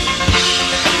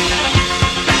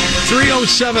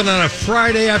3:07 on a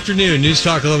Friday afternoon. News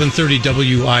Talk 1130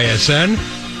 WISN.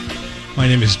 My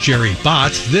name is Jerry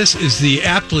Bott. This is the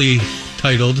aptly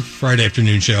titled Friday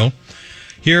afternoon show.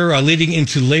 Here, leading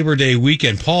into Labor Day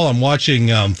weekend. Paul, I'm watching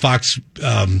Fox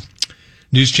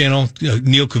News Channel,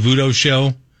 Neil Cavuto's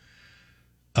show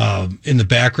in the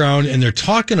background, and they're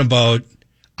talking about,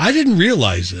 I didn't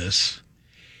realize this,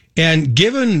 and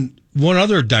given one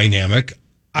other dynamic,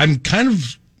 I'm kind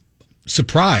of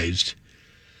surprised.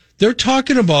 They're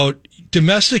talking about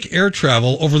domestic air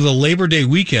travel over the Labor Day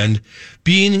weekend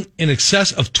being in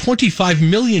excess of 25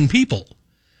 million people.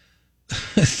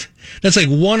 That's like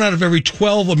 1 out of every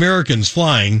 12 Americans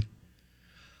flying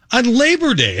on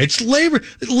Labor Day. It's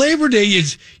Labor Day.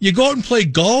 You go out and play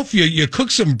golf. You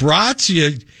cook some brats.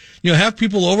 You have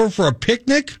people over for a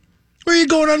picnic. Where are you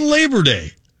going on Labor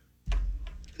Day?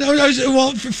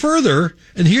 Well, further,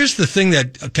 and here's the thing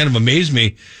that kind of amazed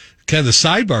me, kind of the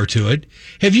sidebar to it.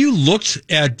 Have you looked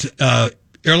at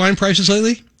airline prices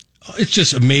lately? It's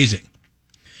just amazing.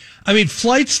 I mean,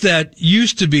 flights that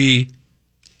used to be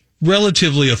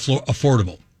relatively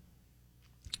affordable.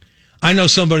 I know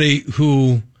somebody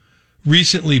who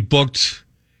recently booked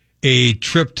a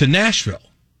trip to Nashville.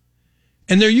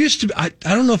 And there used to be, I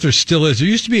don't know if there still is, there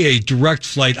used to be a direct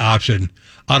flight option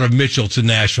out of Mitchell to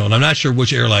Nashville. And I'm not sure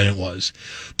which airline it was.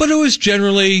 But it was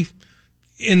generally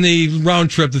in the round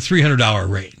trip, the $300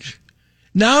 range.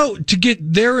 Now, to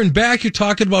get there and back, you're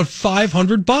talking about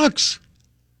 $500.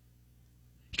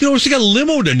 You can almost take a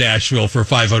limo to Nashville for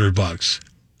 $500.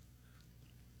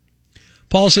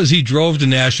 Paul says he drove to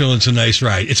Nashville. It's a nice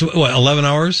ride. It's, 11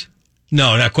 hours?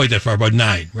 No, not quite that far, about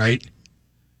 9, right?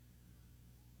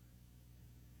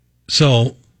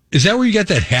 So, is that where you got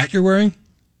that hat you're wearing?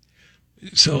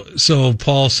 So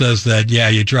Paul says that, yeah,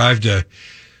 you drive to,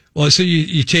 so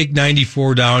you take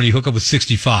 94 down, you hook up with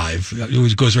 65.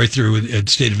 It goes right through the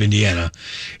state of Indiana.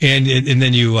 And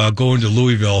then you go into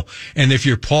Louisville. And if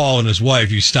you're Paul and his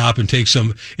wife, you stop and take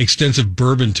some extensive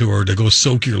bourbon tour to go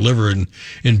soak your liver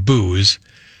in booze.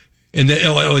 And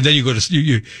then you go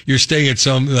to, you're staying at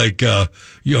some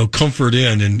Comfort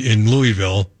Inn in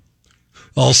Louisville,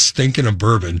 all stinking of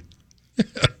bourbon.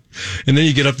 And then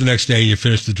you get up the next day and you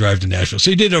finish the drive to Nashville. So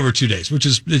you did it over 2 days, which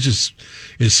is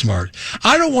smart.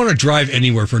 I don't want to drive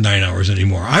anywhere for 9 hours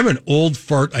anymore. I'm an old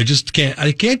fart. I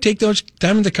can't take that much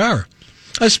time in the car.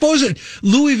 I suppose at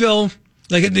Louisville,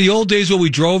 like in the old days when we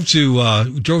drove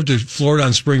to Florida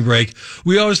on spring break,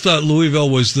 we always thought Louisville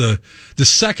was the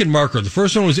second marker. The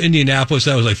first one was Indianapolis.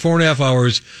 That was like 4.5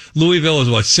 hours.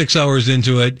 Louisville was 6 hours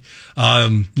into it.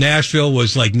 Nashville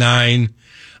was like 9.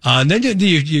 And then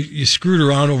you screwed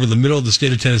around over the middle of the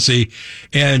state of Tennessee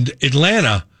and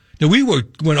Atlanta. Now we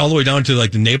went all the way down to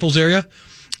like the Naples area.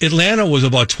 Atlanta was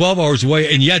about 12 hours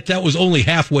away, and yet that was only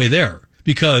halfway there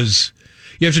because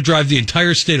you have to drive the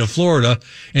entire state of Florida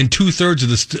and 2/3 of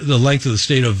the length of the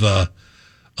state of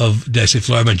did I say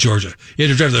Florida? I meant Georgia. You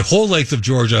have to drive the whole length of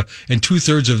Georgia and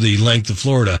 2/3 of the length of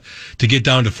Florida to get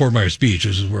down to Fort Myers Beach,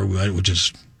 which is where we went, which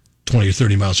is 20 or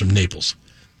 30 miles from Naples.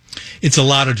 It's a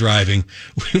lot of driving.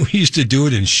 We used to do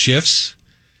it in shifts.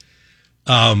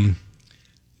 So,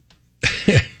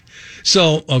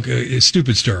 okay, a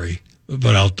stupid story,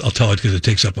 but I'll tell it because it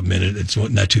takes up a minute. It's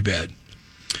not too bad.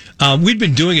 We'd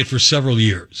been doing it for several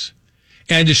years.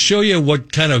 And to show you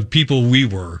what kind of people we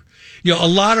were, a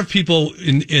lot of people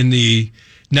in the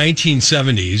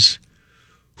 1970s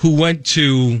who went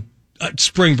to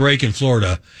spring break in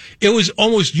Florida, it was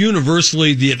almost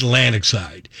universally the Atlantic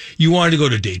side. You wanted to go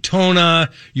to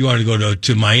Daytona, you wanted to go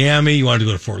to Miami, you wanted to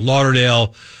go to Fort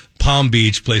Lauderdale, Palm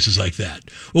Beach, places like that.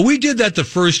 Well, we did that the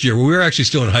first year when we were actually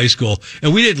still in high school,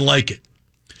 and we didn't like it.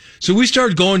 So we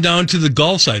started going down to the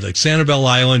Gulf side, like Sanibel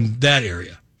Island, that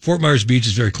area. Fort Myers Beach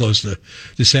is very close to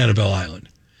Sanibel Island.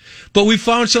 But we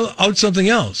found out something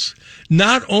else.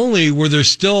 Not only were there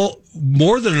still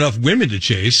more than enough women to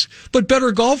chase, but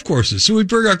better golf courses. So we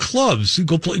bring our clubs,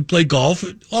 go play golf.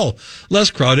 Oh,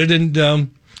 less crowded and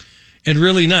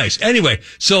really nice. Anyway,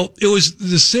 so it was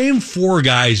the same 4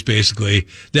 guys basically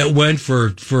that went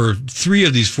for 3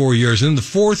 of these 4 years. And in the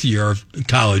 4th year of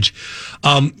college,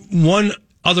 one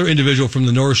other individual from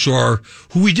the North Shore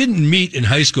who we didn't meet in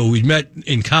high school, we'd met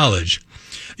in college,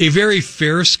 a very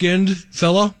fair-skinned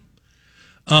fellow,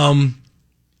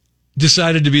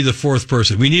 decided to be the 4th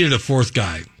person. We needed a 4th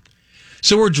guy.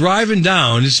 So we're driving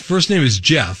down. His first name is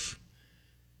Jeff.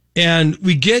 And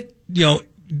we get,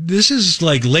 this is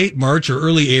like late March or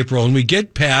early April, and we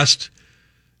get past,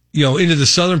 into the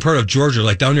southern part of Georgia,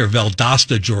 like down near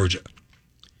Valdosta, Georgia.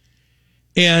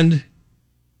 And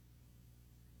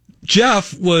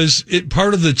Jeff was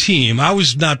part of the team. I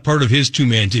was not part of his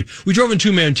two-man team. We drove in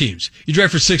two-man teams. You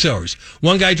drive for 6 hours.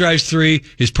 One guy drives 3,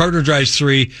 his partner drives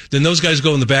 3, then those guys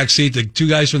go in the back seat. The 2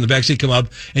 guys from the back seat come up,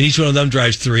 and each one of them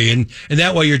drives 3. And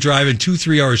that way you're driving 2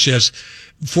 3-hour shifts,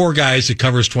 4 guys, it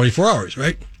covers 24 hours,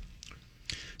 right?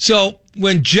 So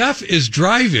when Jeff is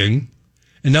driving,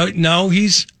 and now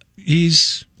he's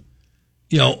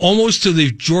almost to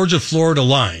the Georgia-Florida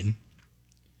line,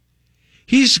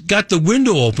 he's got the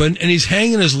window open, and he's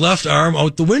hanging his left arm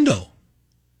out the window.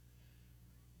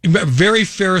 Very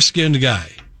fair-skinned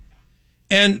guy.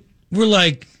 And we're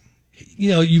like,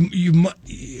 and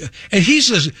he's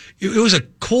just, it was a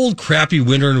cold, crappy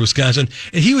winter in Wisconsin,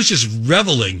 and he was just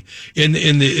reveling in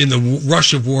the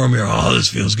rush of warm air. Oh, this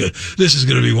feels good. This is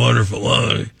going to be wonderful.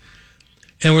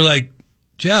 And we're like,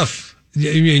 Jeff,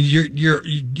 you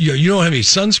don't have any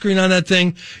sunscreen on that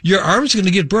thing. Your arm's going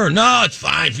to get burned. No, it's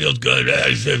fine. Feels good.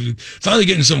 Finally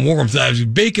getting some warmth. I was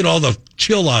baking all the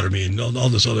chill out of me and all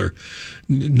this other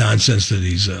nonsense that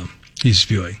he's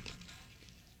spewing.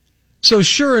 So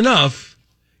sure enough,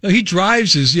 he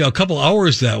drives his a couple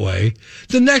hours that way.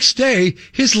 The next day,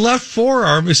 his left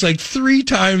forearm is like 3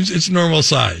 times its normal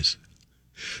size.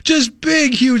 Just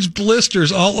big, huge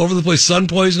blisters all over the place. Sun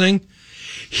poisoning.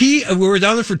 We were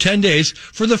down there for 10 days.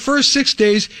 For the first 6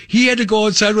 days, he had to go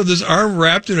outside with his arm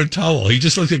wrapped in a towel. He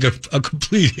just looked like a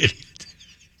complete idiot.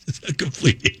 A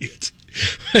complete idiot.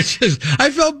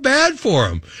 I felt bad for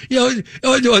him. The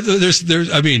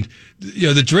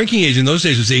drinking age in those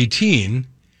days was 18.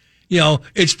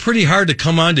 It's pretty hard to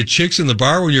come on to chicks in the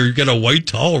bar when you've got a white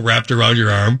towel wrapped around your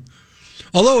arm.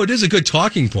 Although it is a good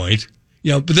talking point,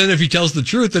 but then if he tells the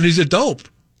truth, then he's a dope.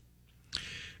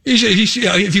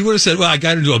 If he would have said, well, I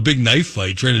got into a big knife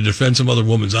fight trying to defend some other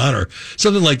woman's honor,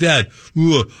 something like that.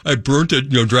 Ooh, I burnt it,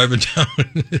 driving down.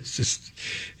 It's just,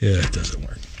 it doesn't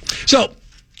work. So,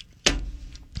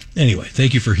 anyway,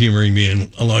 thank you for humoring me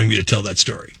and allowing me to tell that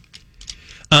story.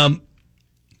 I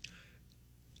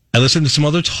listened to some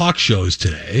other talk shows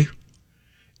today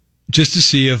just to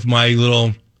see if my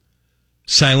little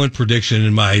silent prediction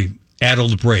in my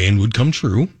addled brain would come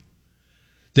true,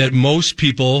 that most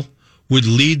people would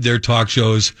lead their talk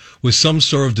shows with some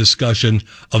sort of discussion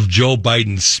of Joe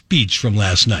Biden's speech from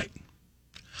last night.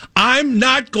 I'm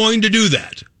not going to do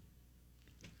that.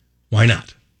 Why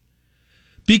not?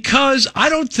 Because I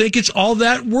don't think it's all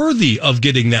that worthy of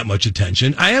getting that much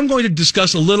attention. I am going to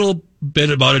discuss a little bit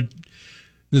about it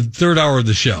in the third hour of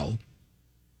the show.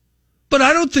 But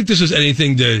I don't think this is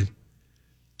anything to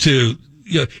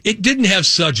it didn't have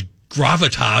such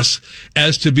gravitas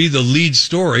as to be the lead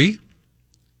story.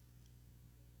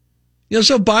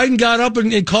 So Biden got up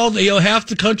and called half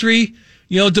the country,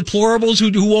 deplorables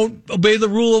who won't obey the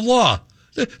rule of law.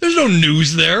 There's no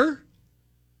news there.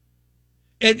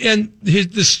 And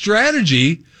the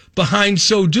strategy behind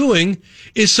so doing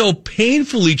is so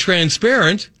painfully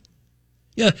transparent.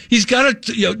 He's got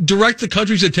to direct the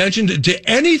country's attention to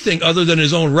anything other than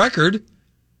his own record.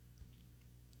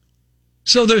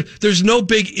 So there's no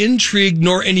big intrigue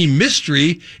nor any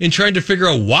mystery in trying to figure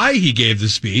out why he gave the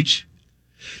speech.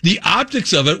 The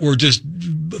optics of it were just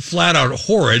flat out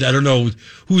horrid. I don't know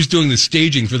who's doing the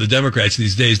staging for the Democrats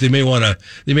these days. They may want to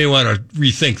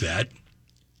rethink that.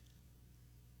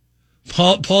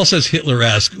 Paul says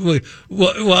Hitler-esque.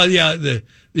 Well, yeah,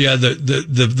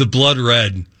 the blood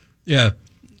red. Yeah.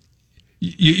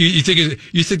 You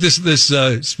think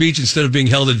this speech, instead of being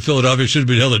held in Philadelphia, should have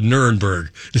been held at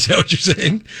Nuremberg? Is that what you're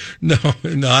saying? No.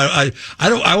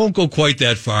 I won't go quite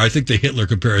that far. I think the Hitler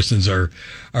comparisons are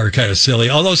kind of silly.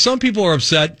 Although some people are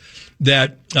upset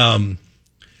that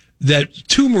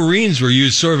 2 Marines were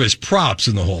used sort of as props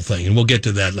in the whole thing, and we'll get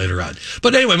to that later on.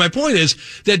 But anyway, my point is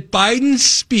that Biden's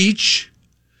speech,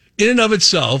 in and of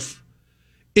itself,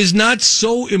 is not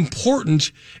so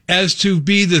important as to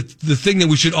be the thing that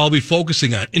we should all be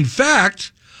focusing on. In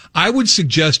fact, I would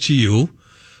suggest to you,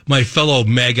 my fellow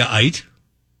MAGA-ite,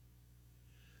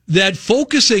 that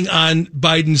focusing on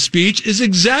Biden's speech is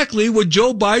exactly what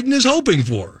Joe Biden is hoping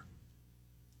for.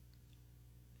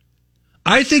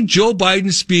 I think Joe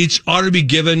Biden's speech ought to be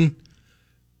given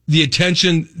the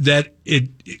attention that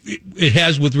it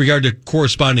has with regard to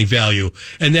corresponding value,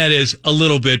 and that is a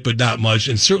little bit, but not much,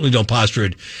 and certainly don't posture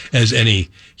it as any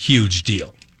huge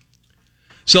deal.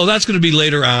 So that's going to be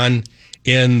later on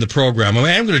in the program.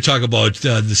 I am going to talk about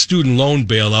the student loan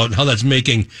bailout and how that's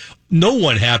making no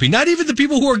one happy. Not even the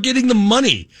people who are getting the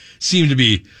money seem to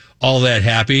be all that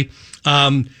happy.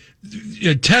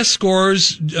 Test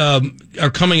scores are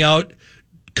coming out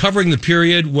covering the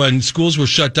period when schools were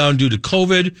shut down due to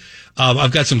COVID.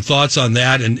 I've got some thoughts on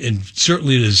that, and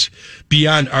certainly it is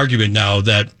beyond argument now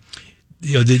that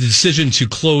the decision to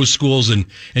close schools and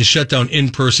shut down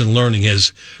in-person learning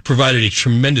has provided a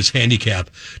tremendous handicap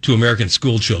to American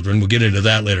school children. We'll get into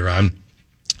that later on.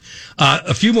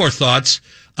 A few more thoughts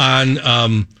on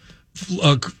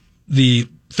the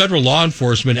federal law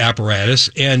enforcement apparatus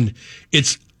and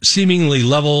its seemingly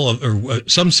level of, or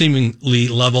some seemingly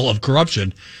level of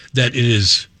corruption that it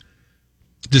is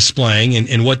displaying,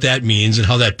 and what that means and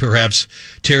how that perhaps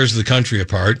tears the country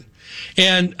apart.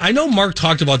 And I know Mark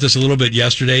talked about this a little bit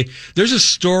yesterday. There's a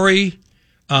story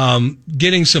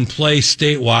getting some play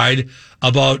statewide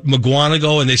about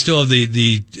McGuanago, and they still have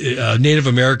the Native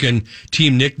American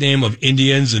team nickname of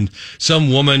Indians, and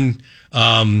some woman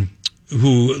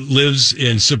who lives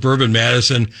in suburban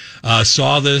Madison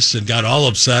saw this and got all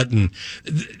upset. And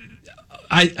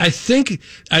I think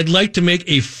I'd like to make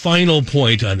a final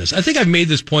point on this. I think I've made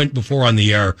this point before on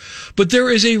the air, but there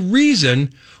is a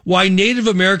reason why Native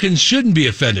Americans shouldn't be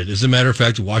offended. As a matter of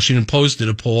fact, the Washington Post did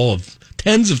a poll of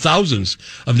tens of thousands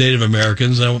of Native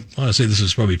Americans. I want to say this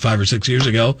was probably 5 or 6 years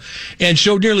ago, and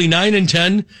showed nearly 9 in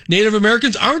 10 Native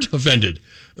Americans aren't offended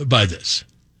by this.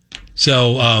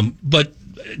 So, but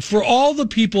for all the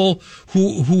people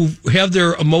who have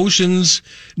their emotions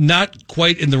not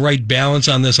quite in the right balance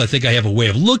on this, I think I have a way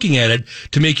of looking at it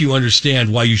to make you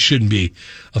understand why you shouldn't be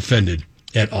offended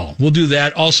at all. We'll do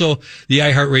that. Also, the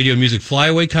iHeartRadio Music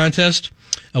Flyaway Contest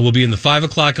will be in the 5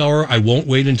 o'clock hour. I won't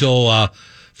wait until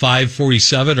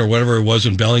 5:47 or whatever it was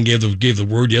when Belling gave the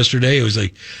word yesterday. It was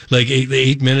like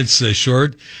 8 minutes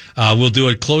short. We'll do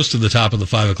it close to the top of the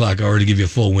 5 o'clock hour to give you a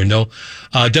full window.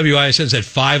 WISN's had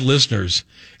 5 listeners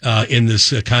in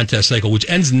this contest cycle, which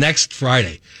ends next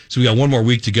Friday. So we got one more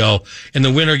week to go, and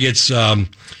the winner gets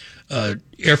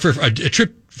airfare, a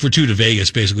trip for 2 to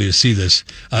Vegas, basically, to see this.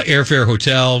 Airfare,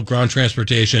 hotel, ground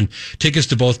transportation, tickets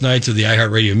to both nights of the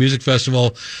iHeartRadio Music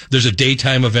Festival. There's a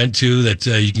daytime event, too, that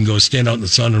you can go stand out in the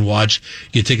sun and watch.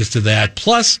 Get tickets to that,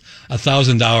 plus a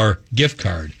 $1,000 gift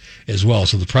card as well.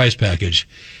 So the prize package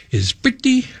is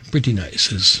pretty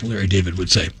nice, as Larry David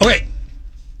would say. Okay.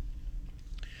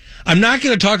 I'm not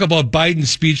going to talk about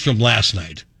Biden's speech from last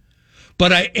night,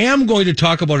 but I am going to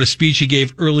talk about a speech he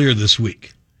gave earlier this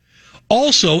week.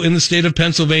 Also in the state of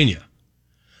Pennsylvania.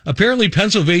 Apparently,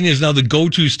 Pennsylvania is now the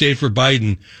go-to state for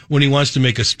Biden when he wants to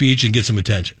make a speech and get some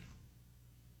attention.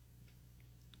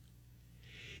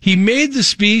 He made the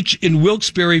speech in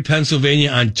Wilkes-Barre,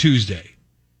 Pennsylvania on Tuesday.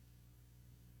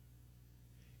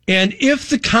 And if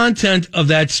the content of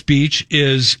that speech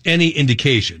is any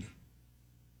indication,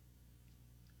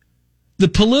 the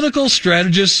political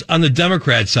strategists on the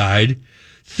Democrat side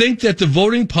think that the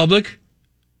voting public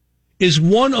is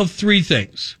one of 3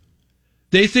 things.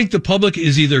 They think the public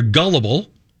is either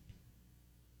gullible,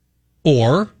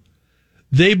 or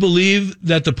they believe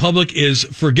that the public is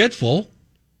forgetful,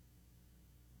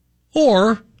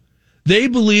 or they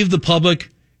believe the public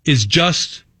is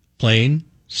just plain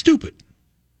stupid.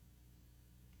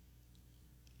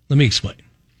 Let me explain.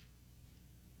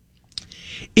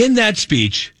 In that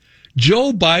speech,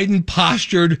 Joe Biden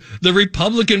postured the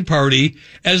Republican Party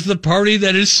as the party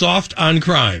that is soft on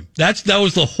crime. That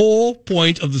was the whole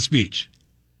point of the speech.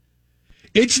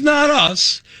 It's not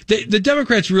us. The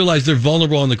Democrats realize they're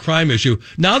vulnerable on the crime issue.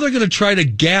 Now they're going to try to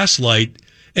gaslight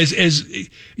as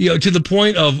you know, to the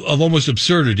point of almost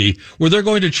absurdity, where they're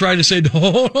going to try to say,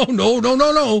 no.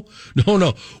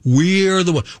 We're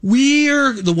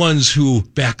the ones who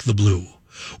back the blue.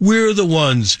 We're the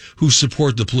ones who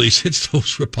support the police. It's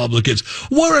those Republicans.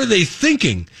 What are they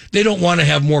thinking? They don't want to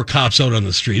have more cops out on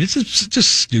the street. It's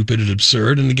just stupid and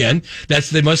absurd. And again,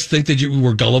 they must think that you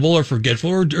were gullible or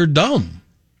forgetful or dumb.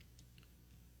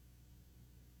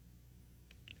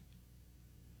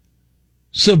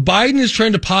 So Biden is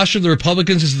trying to posture the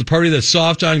Republicans as the party that's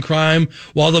soft on crime,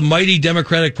 while the mighty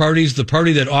Democratic Party is the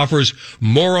party that offers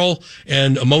moral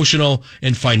and emotional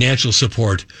and financial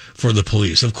support for the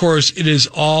police. Of course, it is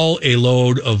all a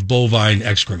load of bovine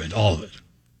excrement, all of it.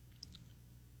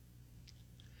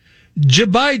 Joe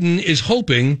Biden is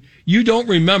hoping you don't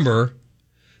remember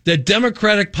that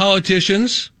Democratic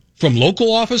politicians, from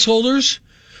local office holders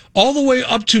all the way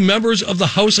up to members of the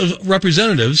House of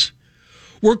Representatives,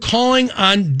 were calling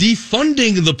on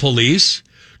defunding the police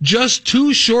just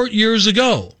 2 short years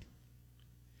ago.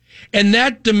 And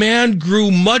that demand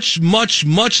grew much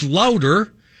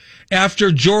louder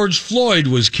after George Floyd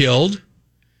was killed.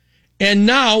 And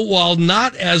now, while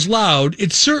not as loud,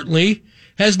 it certainly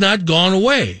has not gone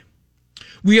away.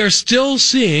 We are still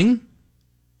seeing,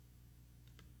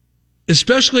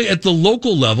 especially at the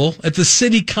local level, at the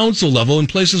city council level in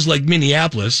places like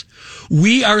Minneapolis,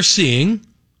 we are seeing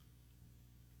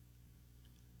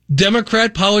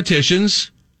Democrat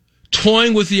politicians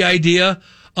toying with the idea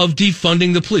of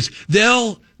defunding the police.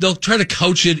 They'll try to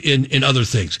couch it in other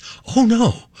things. Oh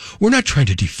no, we're not trying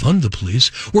to defund the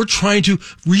police. We're trying to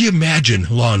reimagine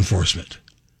law enforcement.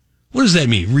 What does that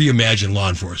mean? Reimagine law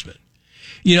enforcement.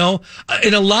 You know,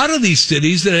 in a lot of these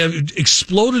cities that have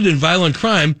exploded in violent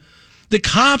crime, the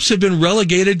cops have been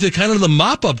relegated to kind of the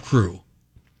mop-up crew.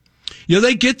 You know,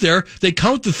 they get there, they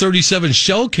count the 37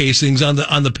 shell casings on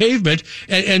the pavement,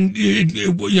 and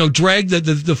you know, drag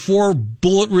the 4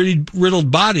 bullet-riddled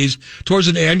bodies towards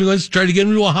an ambulance, try to get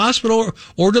them to a hospital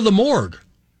or to the morgue.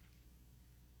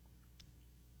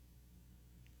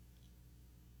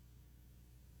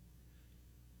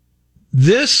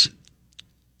 This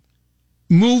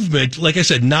movement, like I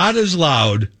said, not as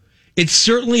loud. It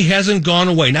certainly hasn't gone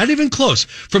away, not even close.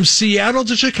 From Seattle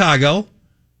to Chicago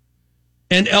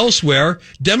and elsewhere,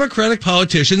 Democratic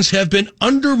politicians have been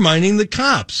undermining the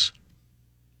cops.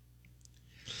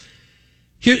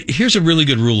 Here's a really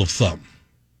good rule of thumb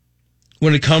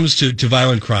when it comes to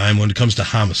violent crime, when it comes to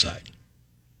homicide.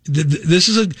 This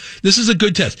is a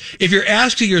good test. If you're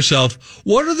asking yourself,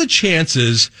 what are the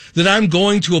chances that I'm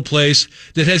going to a place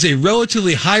that has a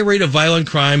relatively high rate of violent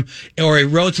crime or a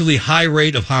relatively high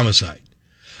rate of homicide?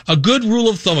 A good rule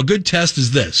of thumb, a good test is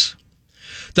this.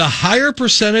 The higher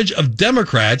percentage of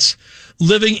Democrats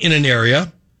living in an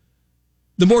area,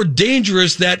 the more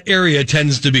dangerous that area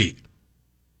tends to be.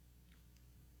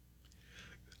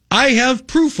 I have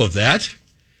proof of that.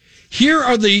 Here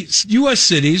are the U.S.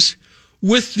 cities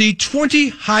with the 20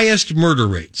 highest murder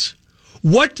rates.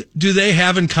 What do they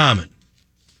have in common?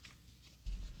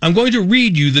 I'm going to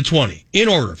read you the 20 in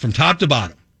order from top to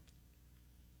bottom.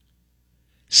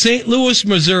 St. Louis,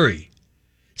 Missouri,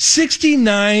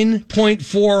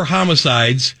 69.4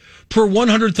 homicides per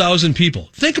 100,000 people.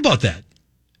 Think about that.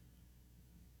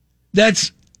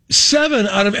 That's 7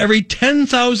 out of every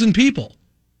 10,000 people.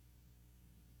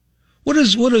 What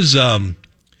is the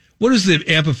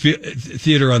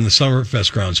amphitheater on the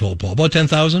Summerfest grounds hold, Paul? About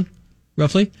 10,000,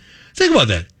 roughly? Think about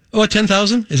that. About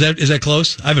 10,000? Is that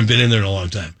close? I haven't been in there in a long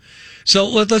time. So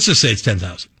let's just say it's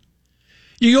 10,000.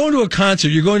 You go into a concert,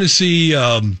 you're going to see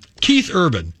Keith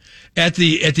Urban at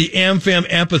the AmFam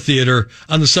Amphitheater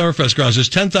on the Summerfest grounds. There's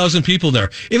 10,000 people there.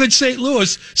 If it's St.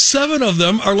 Louis, 7 of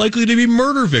them are likely to be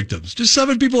murder victims. Just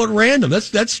 7 people at random.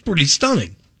 That's pretty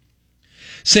stunning.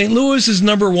 St. Louis is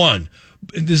number 1.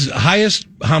 This is the highest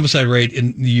homicide rate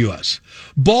in the U.S.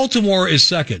 Baltimore is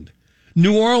second.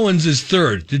 New Orleans is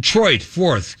third. Detroit,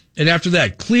 fourth. And after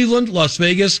that, Cleveland, Las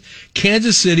Vegas,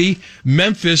 Kansas City,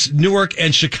 Memphis, Newark,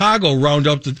 and Chicago round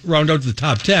out the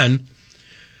top 10.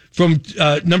 From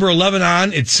number 11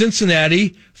 on, it's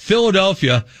Cincinnati,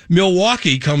 Philadelphia.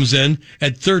 Milwaukee comes in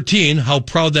at 13. How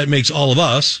proud that makes all of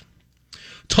us.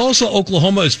 Tulsa,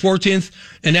 Oklahoma is 14th.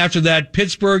 And after that,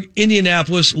 Pittsburgh,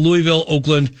 Indianapolis, Louisville,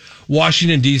 Oakland,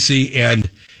 Washington, D.C., and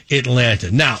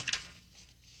Atlanta. Now,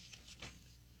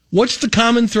 what's the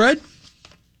common thread?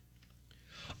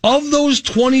 Of those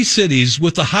 20 cities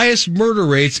with the highest murder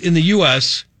rates in the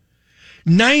U.S.,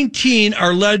 19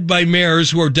 are led by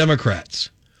mayors who are Democrats.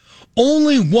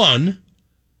 Only one,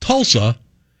 Tulsa,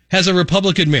 has a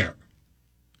Republican mayor.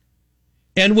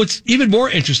 And what's even more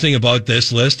interesting about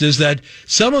this list is that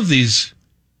some of these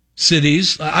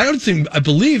cities, I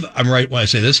believe I'm right when I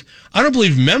say this, I don't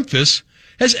believe Memphis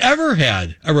has ever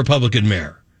had a Republican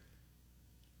mayor.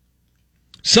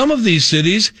 Some of these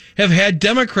cities have had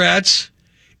Democrats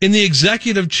in the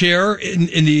executive chair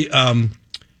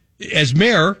as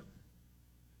mayor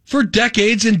for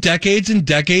decades and decades and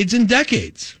decades and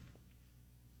decades.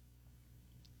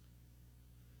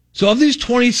 So of these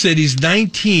 20 cities,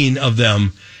 19 of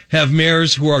them have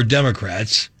mayors who are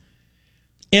Democrats.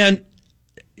 And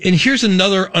here's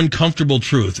another uncomfortable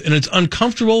truth. And it's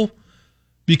uncomfortable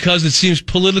because it seems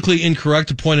politically incorrect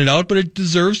to point it out, but it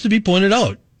deserves to be pointed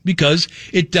out because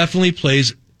it definitely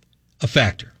plays a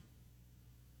factor.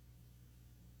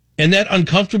 And that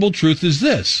uncomfortable truth is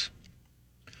this.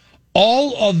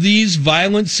 All of these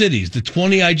violent cities, the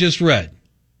 20 I just read,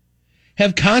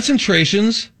 have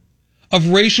concentrations of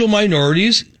racial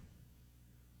minorities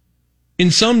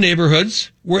in some neighborhoods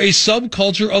where a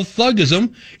subculture of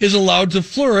thuggism is allowed to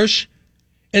flourish,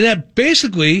 and that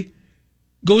basically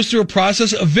goes through a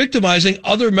process of victimizing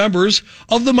other members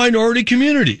of the minority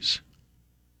communities.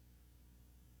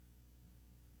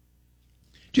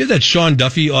 Do you have that Sean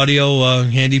Duffy audio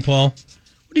handy, Paul?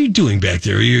 What are you doing back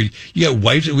there? You got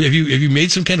wipes? Have you made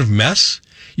some kind of mess?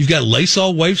 You've got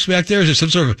Lysol wipes back there? Is there some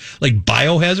sort of like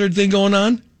biohazard thing going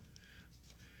on?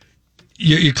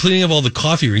 You're cleaning up all the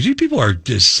coffee rings. You people are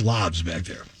just slobs back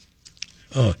there.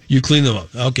 Oh, you clean them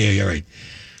up. Okay, all right.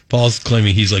 Paul's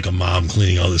claiming he's like a mom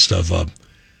cleaning all this stuff up.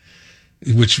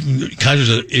 which conjures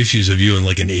issues of you in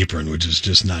like an apron, which is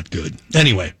just not good.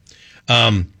 Anyway,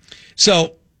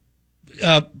 so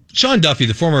Sean Duffy,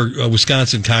 the former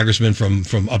Wisconsin congressman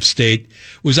from upstate,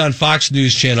 was on Fox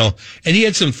News Channel, and he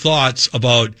had some thoughts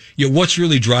about what's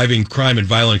really driving crime and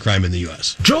violent crime in the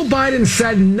U.S. Joe Biden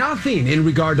said nothing in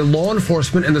regard to law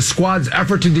enforcement and the squad's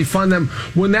effort to defund them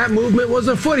when that movement was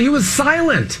afoot. He was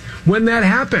silent when that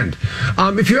happened.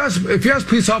 If you ask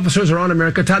police officers around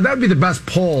America, Todd, that would be the best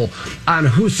poll on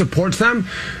who supports them.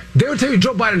 They would tell you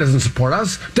Joe Biden doesn't support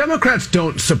us. Democrats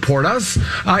don't support us.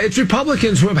 It's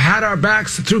Republicans who have had our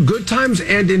backs through good times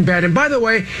and in bad. And by the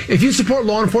way, if you support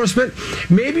law enforcement,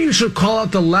 maybe you should call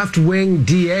out the left-wing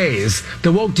DAs,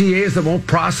 the woke DAs that won't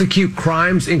prosecute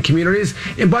crimes in communities.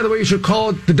 And by the way, you should call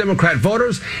out the Democrat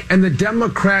voters and the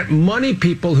Democrat money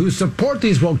people who support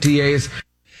these woke DAs.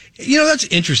 That's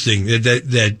interesting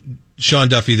that Sean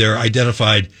Duffy there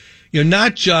identified,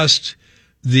 not just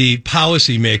the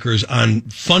policymakers on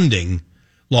funding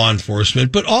law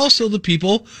enforcement, but also the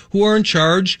people who are in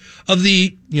charge of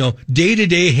the,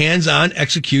 day-to-day hands-on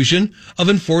execution of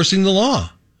enforcing the law.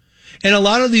 And a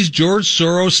lot of these George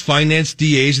Soros financed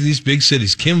DAs in these big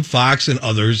cities, Kim Foxx and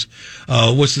others,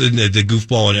 what's the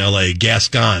goofball in LA,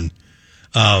 Gascon.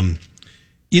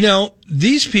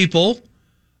 These people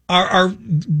are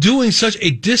doing such a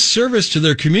disservice to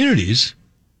their communities.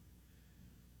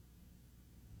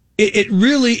 It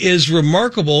really is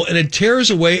remarkable, and it tears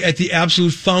away at the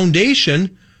absolute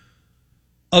foundation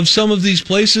of some of these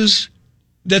places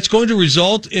that's going to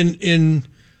result in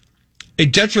a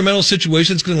detrimental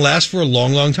situation that's going to last for a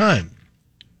long, long time.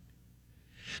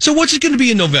 So what's it going to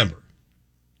be in November?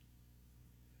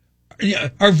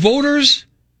 Are voters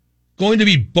going to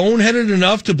be boneheaded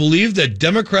enough to believe that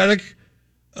Democratic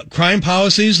crime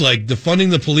policies like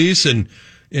defunding the police and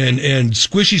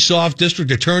squishy soft district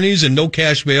attorneys and no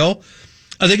cash bail,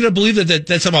 are they going to believe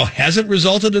that somehow hasn't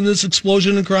resulted in this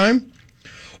explosion in crime?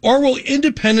 Or will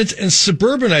independents and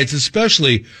suburbanites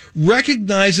especially will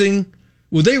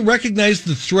they recognize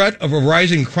the threat of a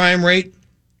rising crime rate?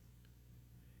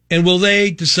 And will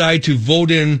they decide to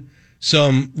vote in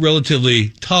some relatively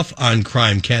tough on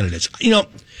crime candidates?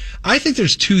 I think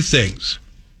there's two things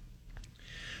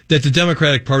that the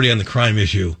Democratic Party on the crime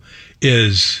issue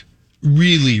is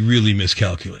really, really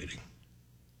miscalculating.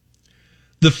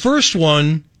 The first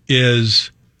one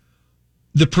is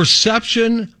the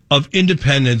perception of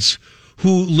independents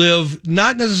who live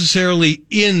not necessarily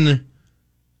in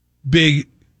big,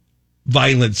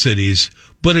 violent cities,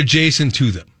 but adjacent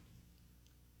to them.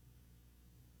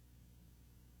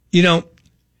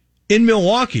 In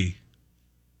Milwaukee,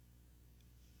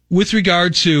 with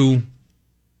regard to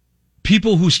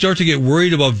people who start to get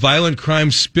worried about violent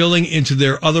crime spilling into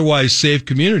their otherwise safe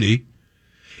community,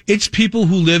 it's people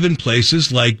who live in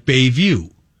places like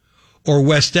Bayview or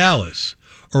West Dallas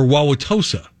or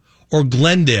Wauwatosa or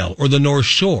Glendale or the North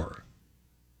Shore.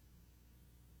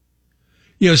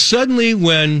 Suddenly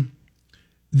when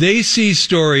they see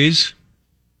stories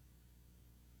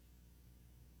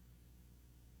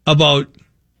about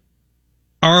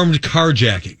armed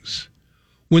carjackings,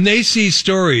 when they see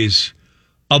stories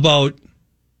about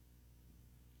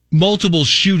multiple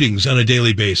shootings on a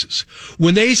daily basis,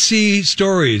 when they see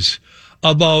stories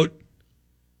about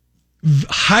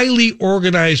highly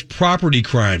organized property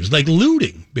crimes, like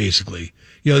looting, basically,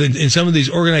 in some of these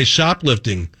organized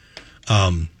shoplifting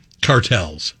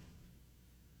cartels,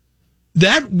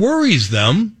 that worries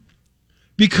them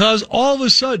because all of a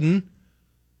sudden,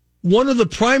 one of the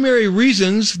primary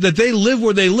reasons that they live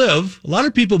where they live, a lot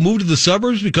of people move to the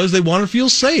suburbs because they want to feel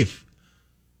safe.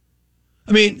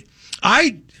 I mean,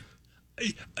 am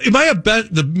I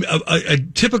a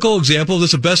typical example of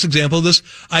this, a best example of this?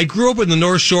 I grew up in the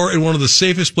North Shore in one of the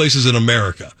safest places in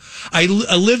America. I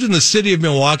lived in the city of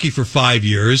Milwaukee for 5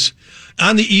 years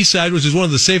on the east side, which is one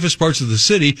of the safest parts of the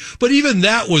city. But even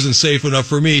that wasn't safe enough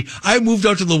for me. I moved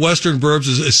out to the western burbs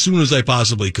as soon as I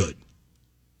possibly could.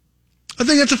 I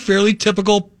think that's a fairly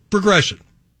typical progression.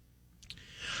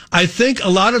 I think a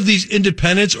lot of these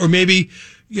independents, or maybe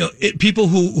people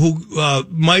who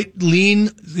might lean,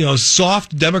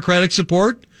 soft Democratic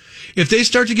support, if they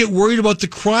start to get worried about the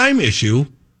crime issue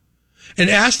and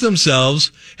ask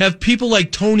themselves, have people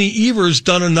like Tony Evers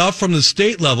done enough from the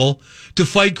state level to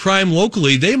fight crime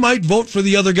locally, they might vote for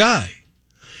the other guy.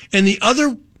 And the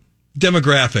other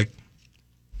demographic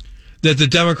that the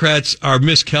Democrats are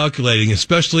miscalculating,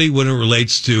 especially when it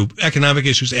relates to economic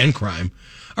issues and crime,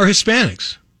 are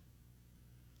Hispanics.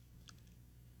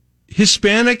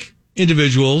 Hispanic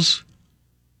individuals,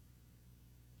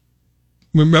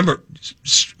 remember,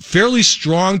 fairly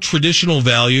strong traditional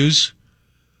values,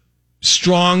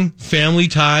 strong family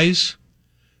ties,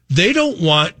 They don't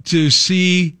want to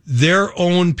see their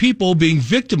own people being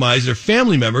victimized, their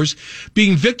family members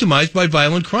being victimized by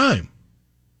violent crime.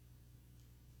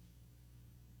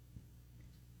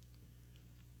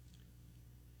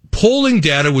 Polling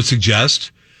data would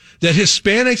suggest that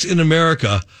Hispanics in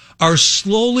America are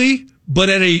slowly, but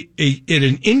at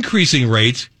an increasing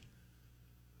rate,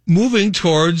 moving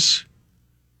towards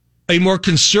a more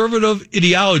conservative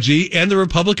ideology and the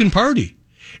Republican Party.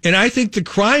 And I think the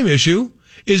crime issue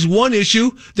is one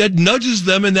issue that nudges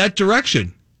them in that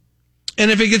direction.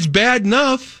 And if it gets bad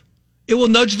enough, it will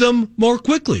nudge them more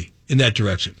quickly in that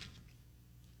direction.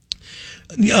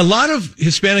 A lot of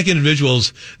Hispanic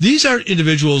individuals, these aren't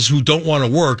individuals who don't want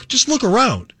to work. Just look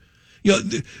around.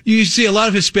 You see a lot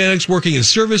of Hispanics working in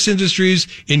service industries,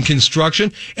 in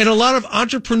construction, and a lot of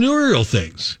entrepreneurial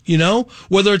things,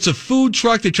 whether it's a food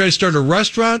truck, they try to start a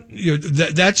restaurant,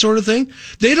 that sort of thing.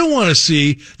 They don't want to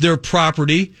see their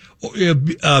property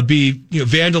be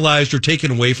vandalized or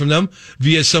taken away from them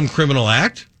via some criminal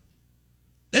act.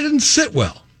 That doesn't sit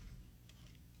well.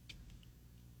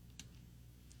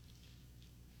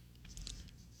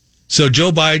 So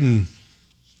Joe Biden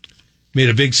made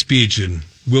a big speech in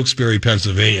Wilkes-Barre,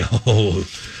 Pennsylvania. Oh,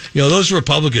 those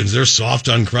Republicans, they're soft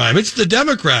on crime. It's the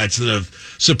Democrats that have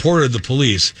supported the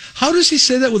police. How does he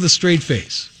say that with a straight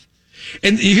face?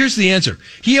 And here's the answer.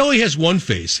 He only has one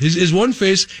face. His one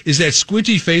face is that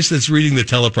squinty face that's reading the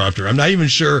teleprompter. I'm not even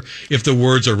sure if the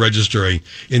words are registering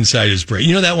inside his brain.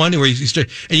 You know that one where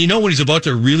and when he's about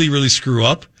to really, really screw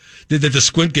up, that the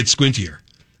squint gets squintier.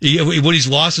 When he's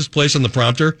lost his place on the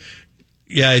prompter,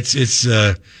 yeah, it's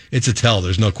a tell.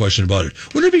 There's no question about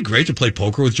it. Wouldn't it be great to play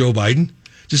poker with Joe Biden?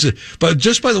 But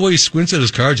just by the way he squints at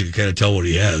his cards, you can kind of tell what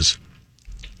he has.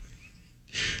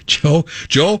 Joe,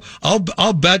 I'll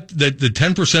bet that the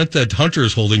 10% that Hunter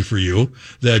is holding for you,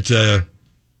 that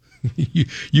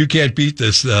you can't beat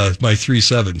this. My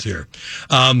 3-7s here.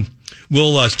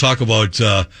 We'll talk about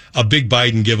a big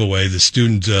Biden giveaway, the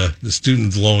student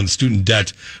loan, student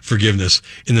debt forgiveness,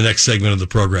 in the next segment of the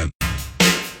program.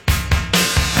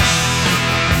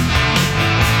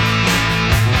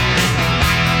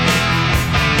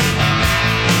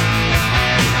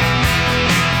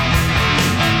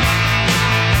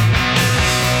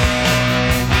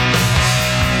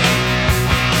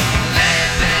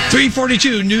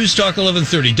 .342 News Talk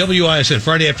 1130 WISN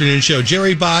Friday afternoon show.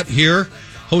 Jerry Bott here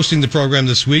hosting the program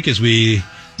this week as we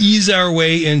ease our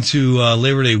way into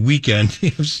Labor Day weekend.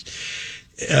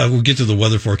 We'll get to the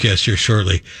weather forecast here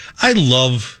shortly. I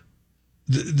love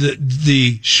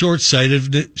the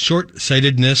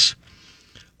short-sightedness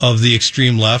of the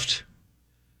extreme left.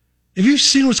 Have you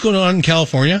seen what's going on in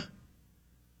California?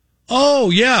 Oh,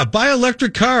 yeah, buy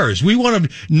electric cars. We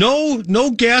want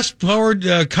no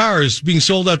gas-powered cars being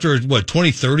sold after,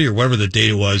 2030 or whatever the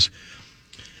date it was.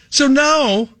 So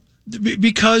now,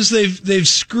 because they've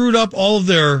screwed up all of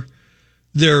their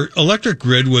electric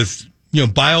grid with,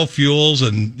 biofuels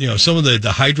and, some of the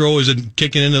hydro isn't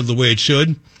kicking in the way it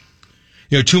should.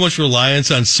 Too much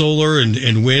reliance on solar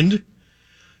and wind.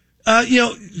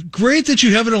 Great that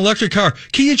you have an electric car.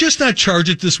 Can you just not charge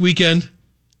it this weekend?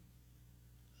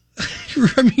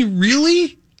 I mean,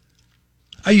 really?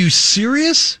 Are you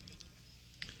serious?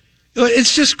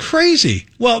 It's just crazy.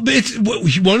 Well,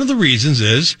 it's one of the reasons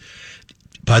is,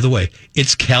 by the way,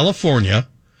 it's California.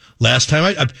 Last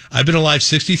time I've been alive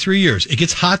 63 years. It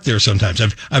gets hot there sometimes.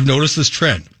 I've noticed this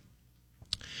trend.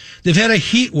 They've had a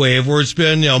heat wave where it's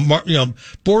been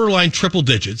borderline triple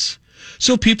digits.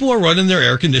 So people are running their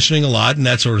air conditioning a lot and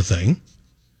that sort of thing.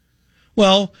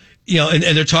 Well, and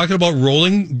they're talking about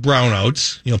rolling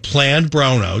brownouts, planned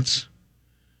brownouts.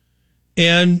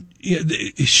 And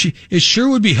it sure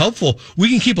would be helpful. We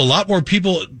can keep a lot more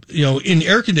people, in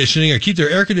air conditioning or keep their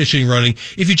air conditioning running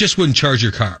if you just wouldn't charge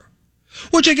your car.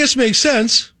 Which I guess makes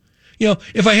sense.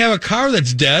 If I have a car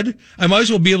that's dead, I might as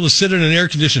well be able to sit in an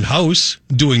air-conditioned house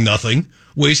doing nothing,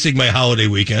 wasting my holiday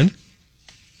weekend.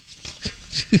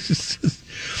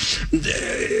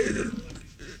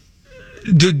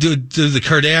 Do the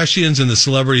Kardashians and the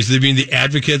celebrities, they being the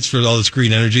advocates for all this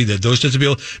green energy, that those types of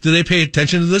people, do they pay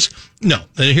attention to this? No.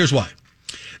 And here's why.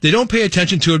 They don't pay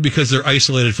attention to it because they're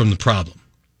isolated from the problem.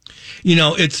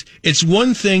 It's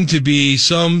one thing to be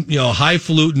some,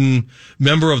 highfalutin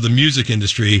member of the music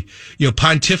industry,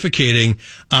 pontificating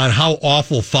on how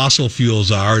awful fossil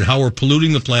fuels are and how we're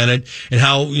polluting the planet and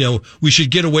how, we should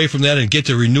get away from that and get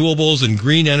to renewables and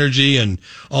green energy and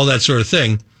all that sort of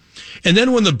thing. And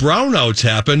then when the brownouts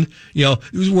happen,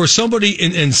 where somebody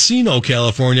in Encino,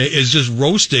 California is just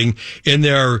roasting in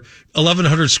their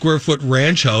 1,100 square foot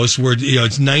ranch house where,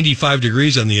 it's 95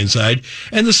 degrees on the inside,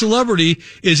 and the celebrity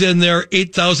is in their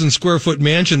 8,000 square foot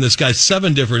mansion that's got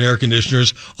 7 different air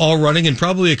conditioners all running and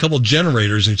probably a couple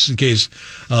generators in case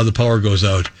the power goes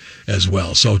out as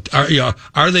well. So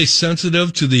are they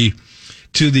sensitive to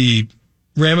the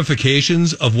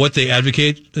ramifications of what they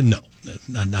advocate? No,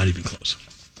 not even close.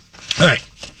 All right.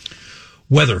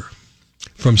 Weather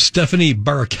from Stephanie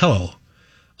Barrichello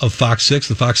of Fox 6,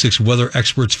 the Fox 6 weather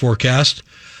experts forecast.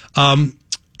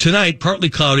 Tonight, partly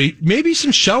cloudy, maybe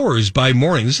some showers by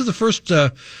morning. This is the first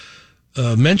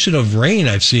mention of rain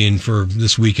I've seen for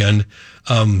this weekend.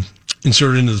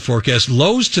 Inserted into the forecast.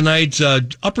 Lows tonight,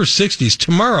 upper 60s.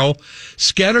 Tomorrow,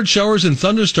 scattered showers and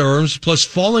thunderstorms plus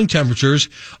falling temperatures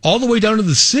all the way down to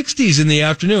the 60s in the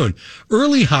afternoon.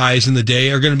 Early highs in the day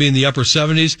are going to be in the upper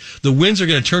 70s. The winds are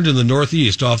going to turn to the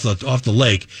northeast off the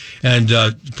lake, and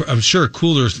I'm sure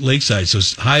cooler lakeside. So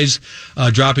highs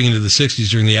dropping into the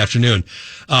 60s during the afternoon.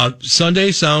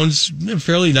 Sunday sounds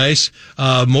fairly nice,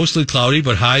 mostly cloudy,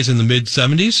 but highs in the mid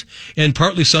 70s, and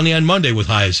partly sunny on Monday with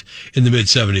highs in the mid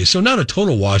 70s. So not a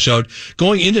total washout.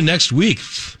 Going into next week,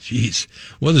 geez,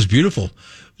 weather's beautiful.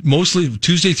 Mostly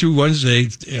Tuesday through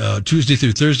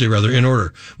Thursday, rather, in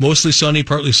order. Mostly sunny,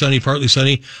 partly sunny,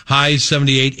 highs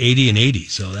 78, 80, and 80.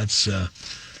 So that's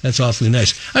awfully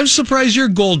nice. I'm surprised your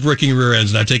gold bricking rear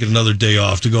end's not taking another day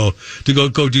off to go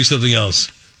do something else.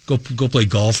 Go play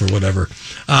golf or whatever.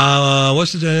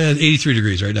 What's it? 83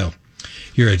 degrees right now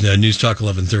here at News Talk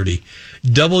 1130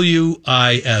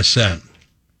 WISN.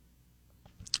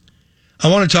 I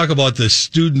want to talk about the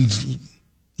student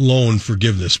loan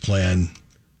forgiveness plan,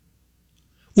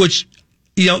 which,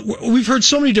 we've heard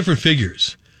so many different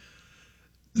figures.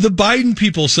 The Biden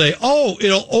people say,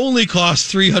 it'll only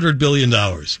cost $300 billion.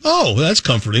 Oh, that's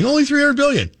comforting. Only $300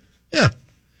 billion. Yeah.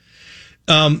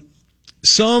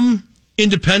 Some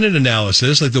independent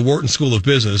analysis, like the Wharton School of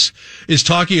Business, is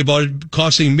talking about it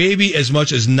costing maybe as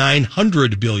much as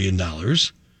 $900 billion.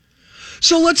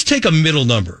 So let's take a middle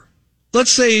number. Let's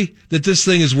say that this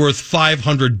thing is worth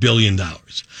 $500 billion.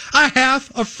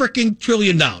 $500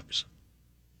 billion.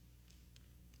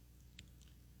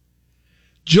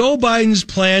 Joe Biden's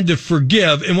plan to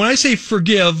forgive, and when I say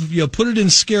forgive, put it in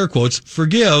scare quotes,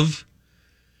 forgive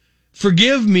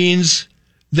means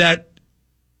that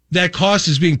cost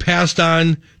is being passed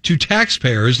on to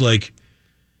taxpayers like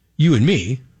you and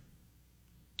me.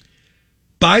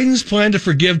 Biden's plan to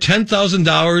forgive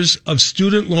 $10,000 of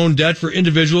student loan debt for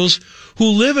individuals who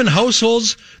live in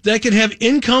households that can have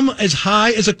income as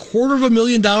high as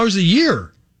 $250,000 a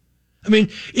year. I mean,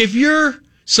 if you're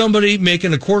somebody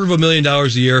making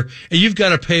 $250,000 a year and you've got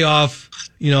to pay off,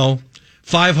 $500, $600,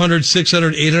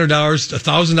 $800,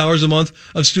 $1,000 a month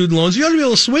of student loans, you ought to be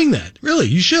able to swing that. Really,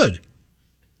 you should.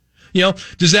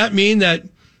 Does that mean that,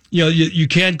 you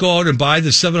can't go out and buy the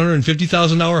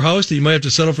 $750,000 house, that you might have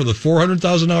to settle for the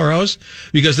 $400,000 house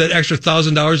because that extra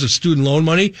 $1,000 of student loan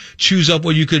money chews up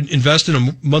what you could invest in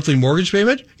a monthly mortgage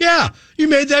payment? Yeah, you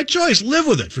made that choice. Live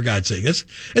with it, for God's sake.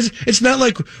 It's not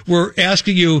like we're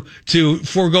asking you to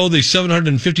forego the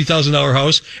 $750,000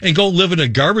 house and go live in a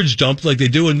garbage dump like they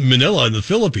do in Manila in the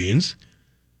Philippines.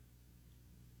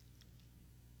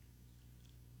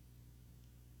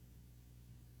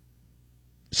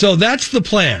 So that's the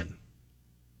plan.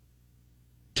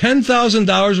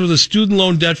 $10,000 worth of student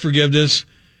loan debt forgiveness,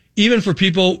 even for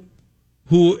people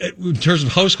who, in terms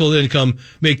of household income,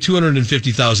 make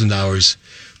 $250,000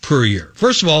 per year.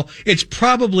 First of all, it's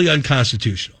probably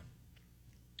unconstitutional.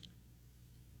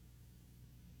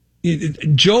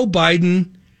 Joe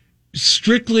Biden,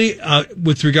 strictly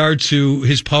with regard to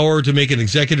his power to make an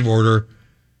executive order,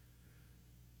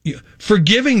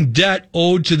 forgiving debt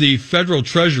owed to the federal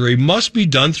treasury must be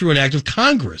done through an act of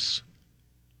Congress.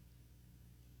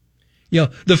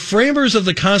 The framers of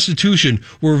the Constitution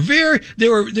were a mite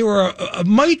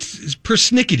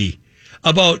persnickety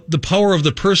about the power of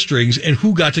the purse strings and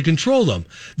who got to control them.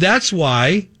 That's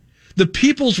why the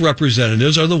people's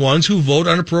representatives are the ones who vote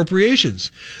on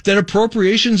appropriations. That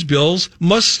appropriations bills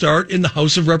must start in the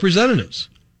House of Representatives.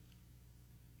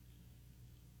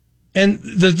 And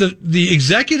the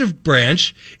executive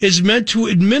branch is meant to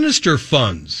administer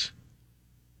funds,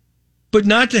 but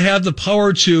not to have the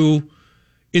power to,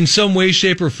 in some way,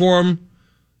 shape, or form,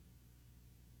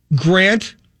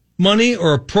 grant money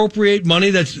or appropriate money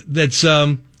that's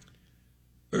or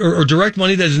direct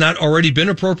money that has not already been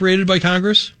appropriated by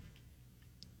Congress.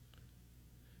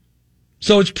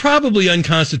 So it's probably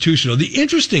unconstitutional. The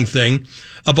interesting thing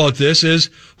about this is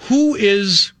who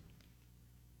is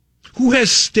Who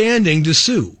has standing to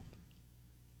sue?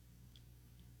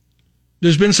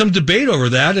 There's been some debate over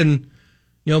that, and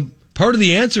part of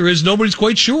the answer is nobody's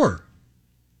quite sure.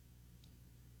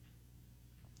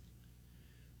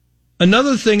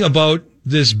 Another thing about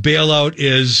this bailout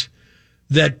is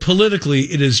that politically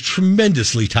it is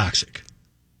tremendously toxic.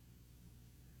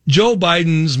 Joe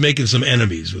Biden's making some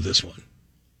enemies with this one.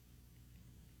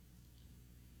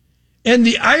 And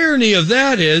the irony of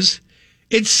that is,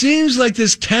 it seems like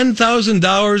this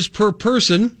 $10,000 per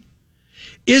person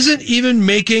isn't even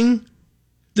making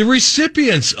the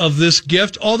recipients of this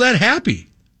gift all that happy.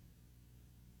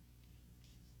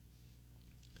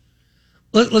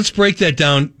 Let's break that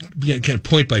down kind of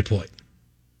point by point.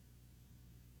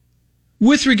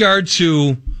 With regard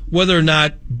to whether or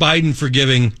not Biden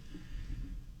forgiving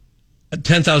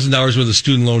 $10,000 worth of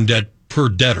student loan debt per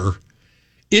debtor,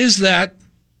 is that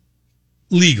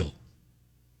legal?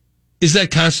 Is that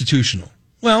constitutional?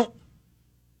 Well,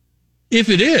 if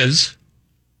it is,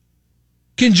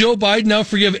 can Joe Biden now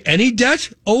forgive any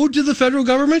debt owed to the federal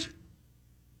government?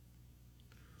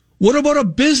 What about a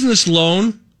business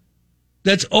loan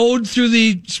that's owed through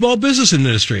the Small Business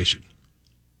Administration?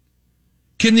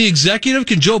 Can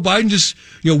Joe Biden just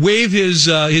wave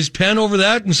his pen over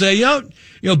that and say,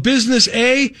 business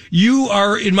A, you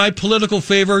are in my political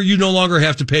favor, you no longer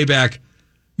have to pay back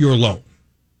your loan?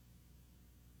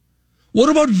 What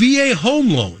about VA home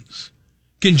loans?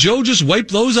 Can Joe just wipe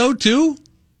those out too?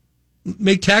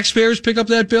 Make taxpayers pick up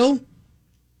that bill?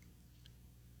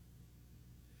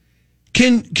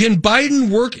 Can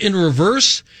Biden work in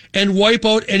reverse and wipe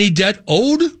out any debt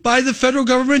owed by the federal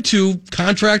government to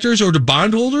contractors or to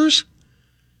bondholders?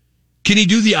 Can he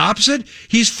do the opposite?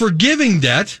 He's forgiving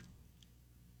debt.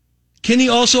 Can he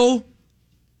also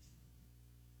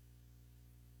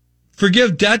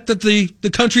forgive debt that the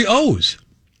country owes,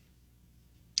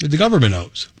 that the government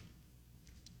owes?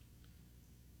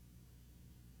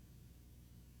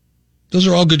 Those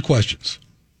are all good questions.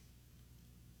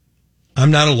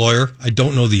 I'm not a lawyer. I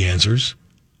don't know the answers.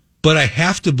 But I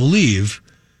have to believe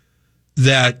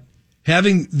that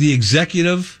having the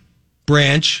executive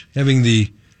branch, having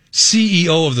the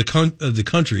CEO of the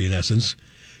country, in essence,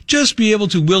 just be able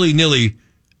to willy-nilly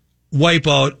wipe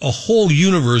out a whole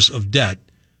universe of debt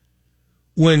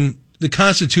when the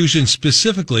Constitution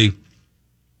specifically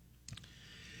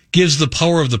gives the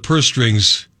power of the purse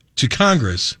strings to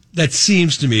Congress, that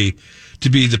seems to me to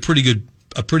be a pretty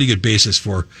good basis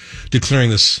for declaring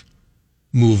this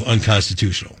move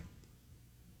unconstitutional.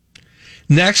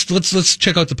 Next, let's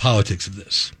check out the politics of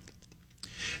this.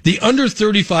 The under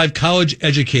 35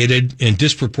 college-educated and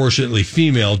disproportionately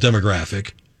female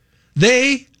demographic,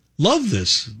 they love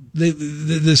this.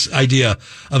 This idea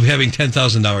of having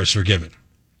 $10,000 forgiven.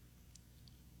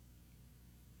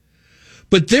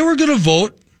 But they were going to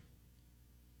vote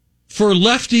for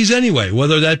lefties anyway,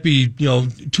 whether that be,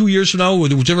 2 years from now,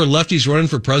 whichever lefty's running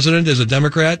for president as a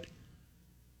Democrat,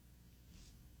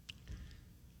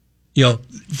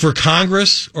 for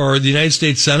Congress or the United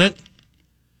States Senate,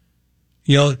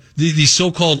 these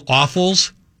so-called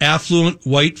awfuls, affluent,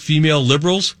 white, female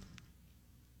liberals,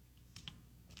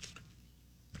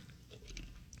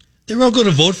 they're all going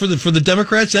to vote for the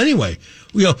Democrats anyway.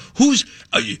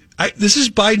 This is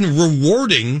Biden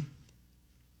rewarding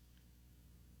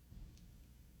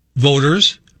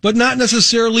voters, but not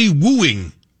necessarily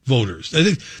wooing voters. I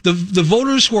think the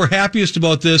voters who are happiest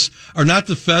about this are not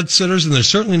the Fed sitters, and they're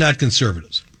certainly not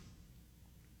conservatives.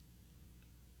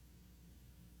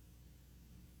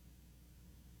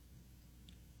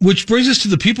 Which brings us to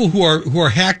the people who are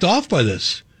hacked off by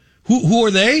this. Who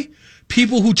are they?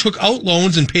 People who took out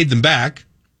loans and paid them back.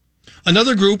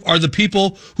 Another group are the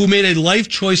people who made a life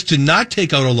choice to not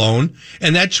take out a loan,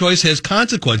 and that choice has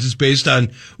consequences based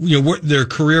on their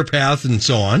career path and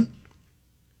so on.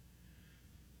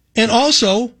 And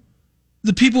also,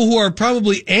 the people who are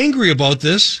probably angry about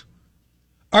this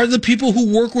are the people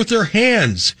who work with their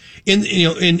hands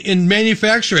in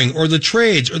manufacturing or the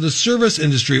trades or the service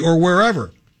industry or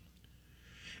wherever.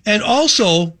 And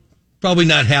also, probably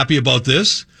not happy about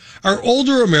this, are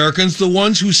older Americans, the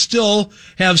ones who still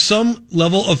have some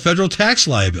level of federal tax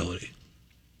liability.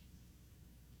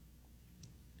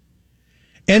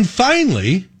 And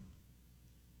finally,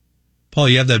 Paul,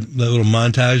 you have that little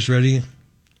montage ready?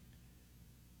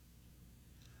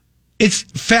 It's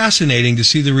fascinating to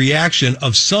see the reaction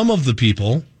of some of the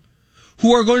people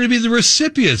who are going to be the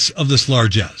recipients of this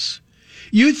largesse.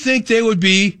 You'd think they would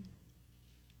be,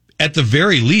 at the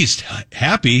very least,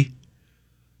 happy.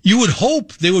 You would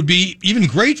hope they would be even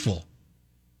grateful.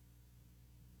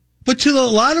 But to a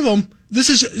lot of them, this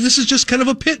is just kind of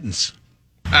a pittance.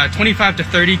 25 to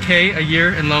 30K a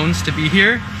year in loans to be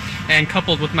here. And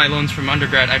coupled with my loans from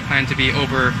undergrad, I plan to be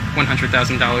over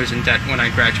 $100,000 in debt when I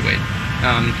graduate.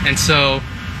 And so,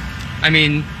 I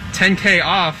mean, 10K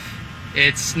off,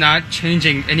 it's not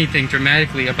changing anything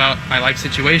dramatically about my life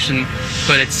situation,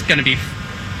 but it's going to be,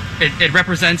 it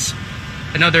represents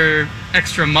another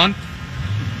extra month,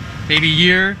 maybe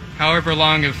year, however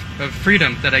long of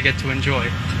freedom that I get to enjoy,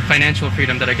 financial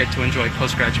freedom that I get to enjoy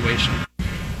post-graduation.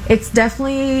 It's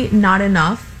definitely not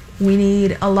enough. We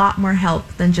need a lot more help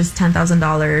than just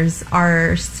 $10,000.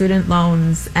 Our student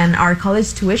loans and our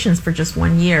college tuitions for just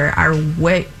 1 year are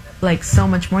way, like, so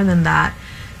much more than that.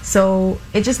 So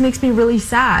it just makes me really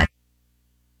sad.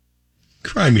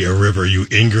 Cry me a river, you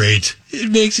ingrate.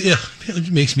 It makes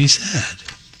me sad.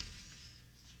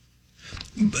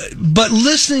 But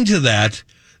listening to that,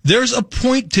 there's a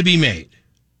point to be made.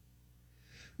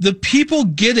 The people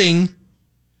getting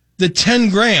the 10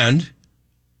 grand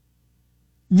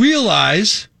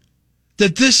realize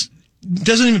that this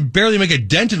doesn't even barely make a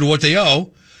dent into what they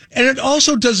owe, and it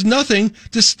also does nothing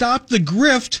to stop the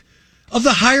grift of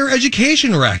the higher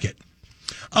education racket.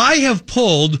 I have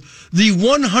pulled the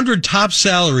 100 top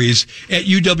salaries at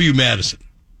UW-Madison.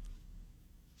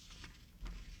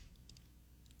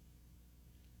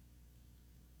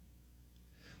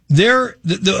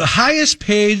 The highest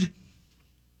paid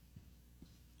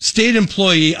state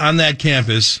employee on that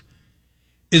campus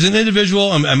is an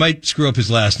individual. I might screw up his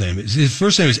last name. His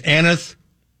first name is Aneth.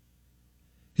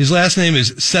 His last name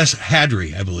is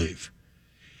Hadri, I believe.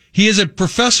 He is a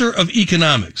professor of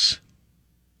economics.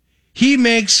 He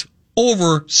makes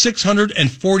over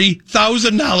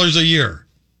 $640,000 a year.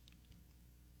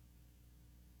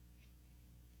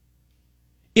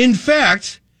 In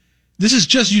fact, this is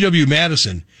just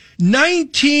UW-Madison.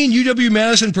 19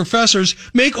 UW-Madison professors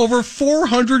make over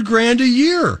 $400,000 a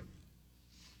year.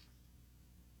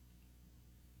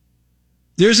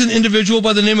 There's an individual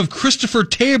by the name of Christopher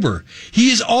Tabor.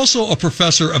 He is also a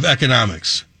professor of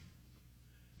economics,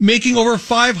 making over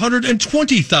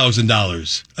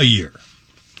 $520,000 a year.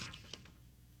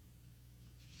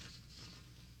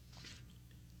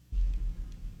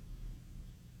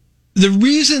 The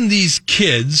reason these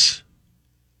kids,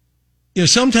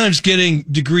 sometimes getting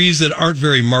degrees that aren't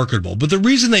very marketable, but the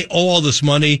reason they owe all this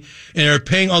money and are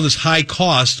paying all this high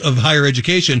cost of higher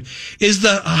education is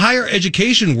the higher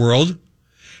education world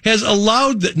has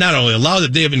not only allowed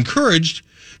it, they have encouraged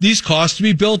these costs to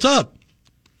be built up.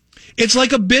 It's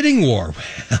like a bidding war.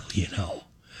 Well,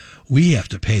 we have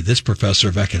to pay this professor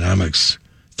of economics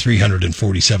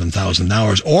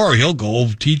 $347,000, or he'll go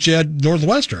teach at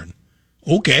Northwestern.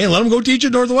 Okay, let him go teach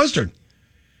at Northwestern.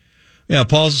 Yeah,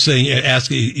 Paul's saying,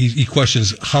 he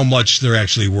questions how much they're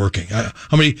actually working.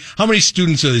 How many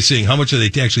students are they seeing? How much are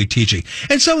they actually teaching?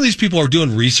 And some of these people are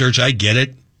doing research. I get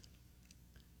it.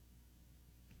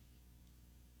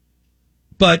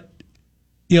 But,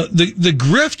 the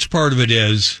grift part of it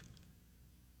is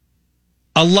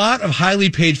a lot of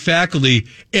highly paid faculty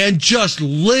and just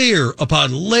layer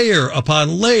upon layer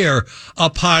upon layer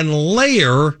upon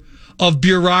layer of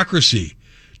bureaucracy.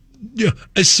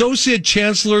 Associate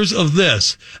chancellors of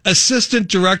this, assistant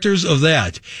directors of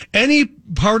that. Any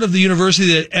part of the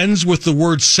university that ends with the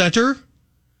word center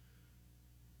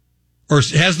or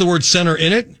has the word center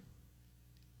in it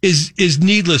is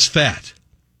needless fat.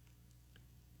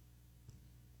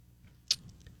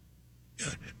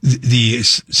 The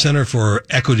Center for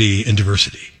Equity and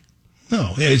Diversity.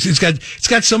 No, it's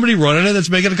got somebody running it that's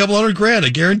making a couple $100,000. I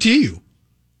guarantee you.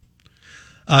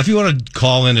 If you want to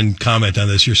call in and comment on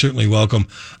this, you're certainly welcome.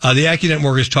 The AccuNet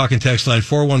Mortgage Talk and Text line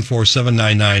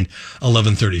 414-799-1130.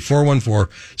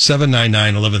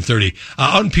 414-799-1130.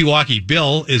 Out in Pewaukee,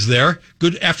 Bill is there.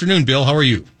 Good afternoon, Bill. How are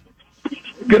you?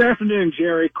 Good afternoon,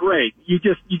 Jerry. Great. You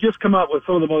just come up with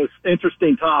some of the most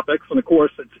interesting topics, and of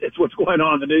course, it's what's going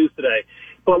on in the news today.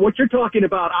 But what you're talking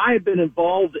about, I have been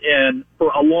involved in for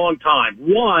a long time.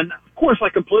 One, of course, I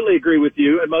completely agree with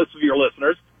you and most of your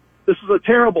listeners. This is a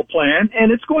terrible plan,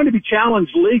 and it's going to be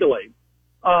challenged legally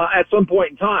at some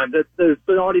point in time. There's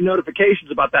been already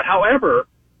notifications about that. However,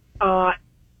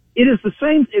 it is the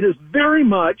same. It is very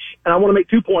much, and I want to make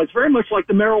 2 points, very much like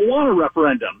the marijuana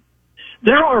referendum.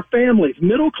 There are families,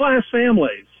 middle-class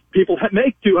families, people that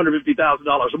make $250,000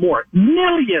 or more,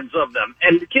 millions of them,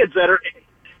 and kids that are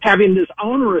having this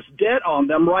onerous debt on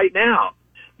them right now.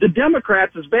 The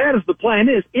Democrats, as bad as the plan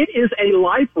is, it is a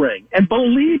life ring. And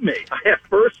believe me, I have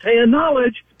firsthand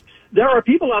knowledge. There are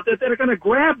people out there that are going to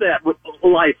grab that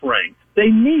life ring. They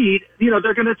need,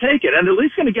 they're going to take it, and at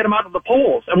least going to get them out of the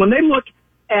polls. And when they look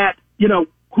at,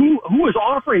 who is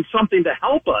offering something to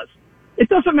help us, It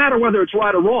doesn't matter whether it's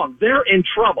right or wrong. They're in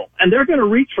trouble, and they're going to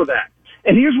reach for that.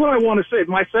 And here's what I want to say.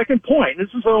 My second point, this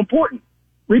is so important.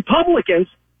 Republicans,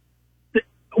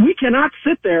 we cannot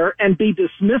sit there and be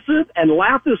dismissive and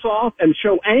laugh this off and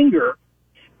show anger.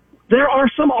 There are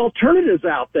some alternatives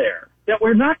out there that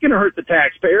we're not going to hurt the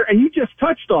taxpayer, and you just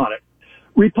touched on it.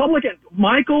 Republican,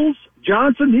 Michels,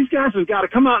 Johnson, these guys have got to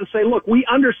come out and say, look, we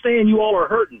understand you all are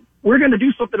hurting. We're going to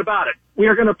do something about it. We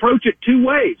are going to approach it two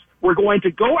ways. We're going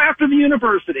to go after the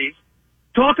universities,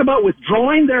 talk about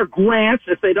withdrawing their grants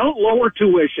if they don't lower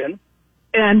tuition,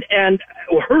 and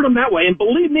hurt them that way. And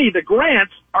believe me, the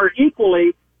grants are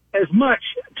equally as much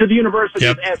to the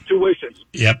universities as tuitions.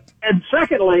 Yep. And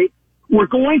secondly, we're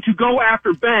going to go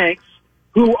after banks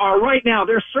who are right now,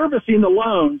 they're servicing the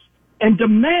loans, and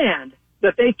demand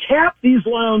that they cap these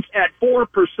loans at 4%.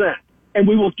 And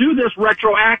we will do this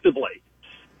retroactively.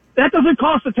 That doesn't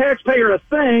cost the taxpayer a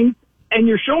thing, and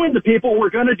you're showing the people we're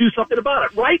going to do something about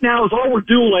it. Right now is all we're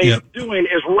doing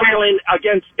is railing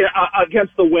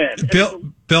against the wind.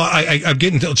 Bill, I'm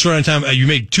getting short on time. You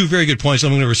made two very good points.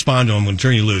 I'm going to respond to them. I'm going to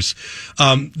turn you loose.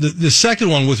 The second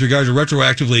one with regard to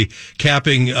retroactively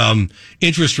capping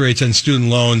interest rates on student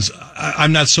loans,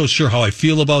 I'm not so sure how I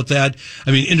feel about that.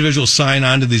 I mean, individuals sign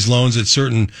on to these loans at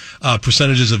certain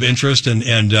percentages of interest, and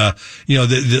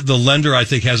the lender, I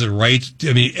think, has it right.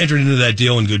 I mean, entered into that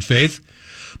deal in good faith.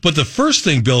 But the first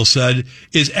thing Bill said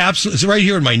is absolutely, it's right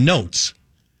here in my notes.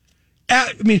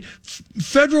 I mean,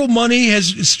 federal money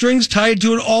has strings tied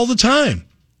to it all the time.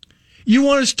 You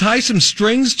want to tie some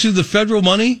strings to the federal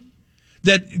money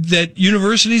that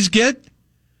universities get?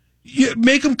 You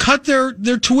make them cut their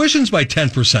tuitions by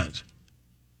 10%.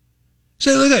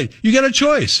 Say, look at that. You got a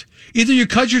choice. Either you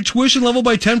cut your tuition level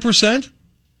by 10%,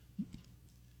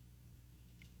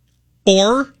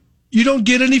 or you don't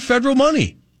get any federal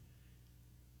money.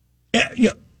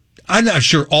 I'm not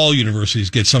sure all universities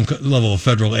get some level of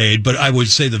federal aid, but I would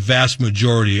say the vast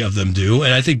majority of them do.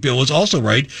 And I think Bill is also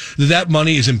right that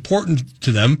money is important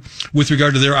to them with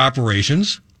regard to their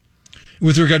operations,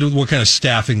 with regard to what kind of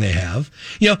staffing they have.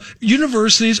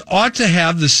 Universities ought to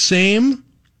have the same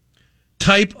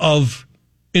type of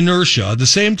inertia, the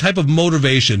same type of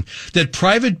motivation that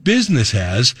private business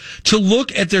has to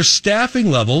look at their staffing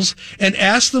levels and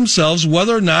ask themselves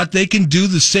whether or not they can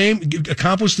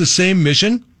accomplish the same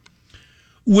mission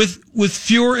with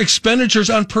fewer expenditures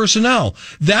on personnel.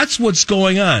 That's what's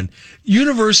going on.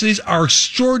 Universities are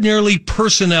extraordinarily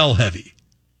personnel heavy.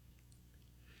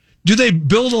 Do they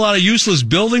build a lot of useless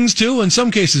buildings too? In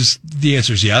some cases, the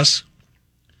answer is yes.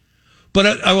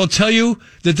 But I will tell you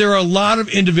that there are a lot of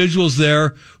individuals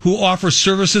there who offer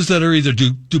services that are either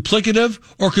duplicative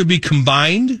or could be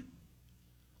combined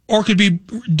or could be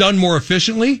done more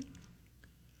efficiently.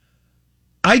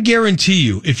 I guarantee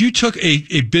you, if you took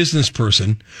a business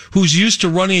person who's used to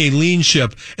running a lean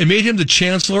ship and made him the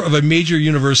chancellor of a major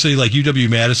university like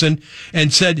UW-Madison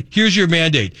and said, here's your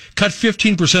mandate, cut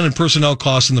 15% in personnel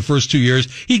costs in the first 2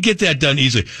 years, he'd get that done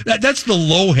easily. That's the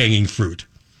low-hanging fruit.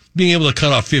 Being able to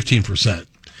cut off 15%.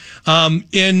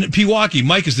 In Pewaukee,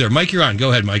 Mike is there. Mike, you're on. Go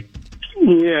ahead, Mike.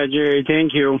 Yeah, Jerry,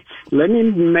 thank you. Let me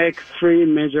make three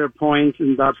major points,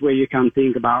 and that way you can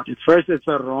think about it. First, it's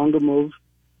a wrong move.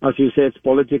 As you say, it's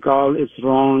political. It's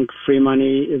wrong. Free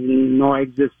money is not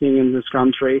existing in this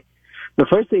country. The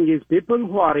first thing is people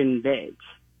who are in debt,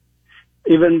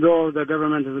 even though the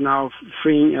government is now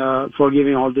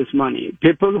forgiving all this money,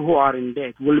 people who are in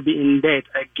debt will be in debt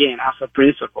again as a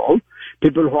principle.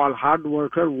 People who are hard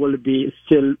workers will be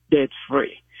still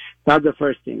debt-free. That's the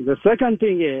first thing. The second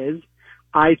thing is,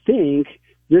 I think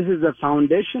this is the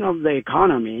foundation of the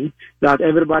economy, that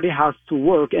everybody has to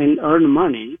work and earn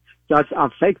money. That's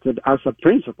affected as a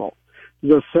principle.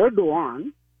 The third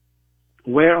one,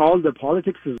 where all the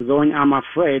politics is going, I'm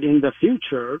afraid in the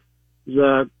future,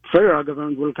 the federal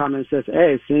government will come and say,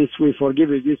 hey, since we forgive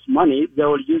you this money, they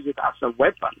will use it as a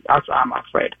weapon. That's what I'm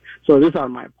afraid. So these are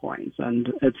my points,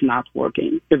 and it's not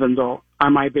working, even though I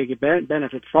might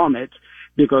benefit from it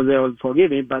because they will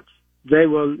forgive me, but they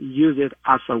will use it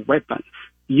as a weapon.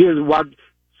 Use what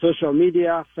social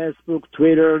media, Facebook,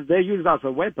 Twitter, they use it as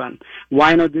a weapon.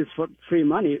 Why not this free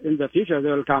money? In the future, they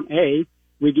will come, hey,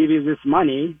 we give you this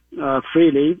money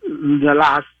freely, the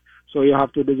last, so you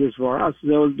have to do this for us.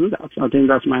 They will do that. I think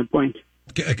that's my point.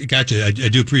 Gotcha. I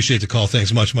do appreciate the call.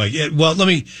 Thanks much, Mike. Well,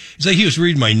 it's like he was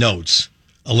reading my notes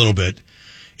a little bit.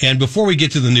 And before we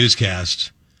get to the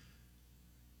newscast,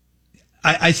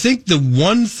 I think the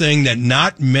one thing that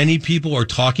not many people are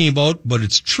talking about, but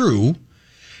it's true,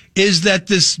 is that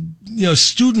this,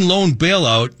 student loan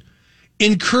bailout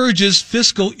encourages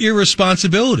fiscal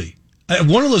irresponsibility.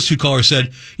 One of those two callers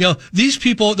said, these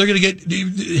people, they're going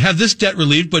to have this debt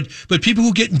relieved, but people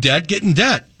who get in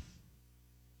debt.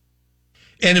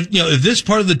 And if this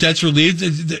part of the debt's relieved,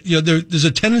 there's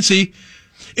a tendency.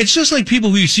 It's just like people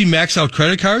who you see max out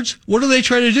credit cards. What do they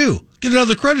try to do? Get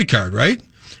another credit card, right?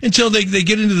 Until they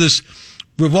get into this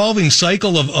revolving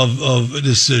cycle of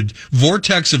this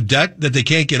vortex of debt that they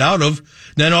can't get out of.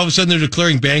 Then all of a sudden they're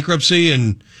declaring bankruptcy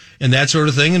and that sort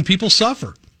of thing, and people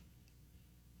suffer.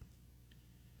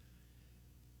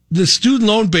 The student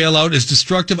loan bailout is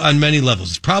destructive on many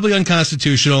levels. It's probably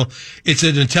unconstitutional. It's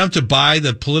an attempt to buy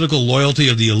the political loyalty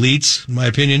of the elites, in my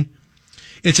opinion.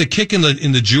 It's a kick in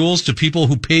the jewels to people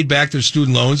who paid back their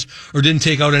student loans or didn't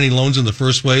take out any loans in the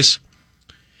first place.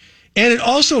 And it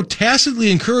also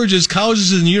tacitly encourages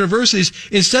colleges and universities,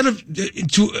 instead of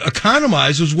to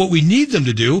economize, which is what we need them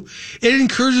to do, it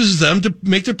encourages them to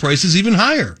make their prices even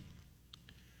higher.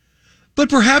 But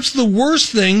perhaps the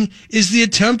worst thing is the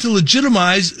attempt to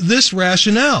legitimize this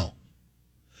rationale.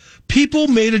 People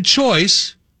made a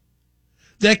choice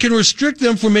that can restrict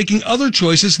them from making other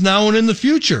choices now and in the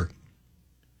future.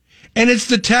 And it's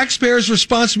the taxpayer's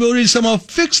responsibility to somehow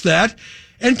fix that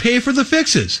and pay for the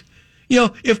fixes.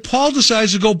 If Paul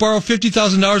decides to go borrow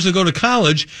 $50,000 to go to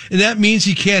college, and that means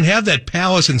he can't have that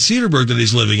palace in Cedarburg that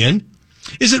he's living in,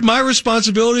 is it my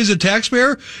responsibility as a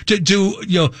taxpayer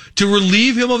to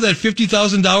relieve him of that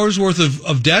 $50,000 worth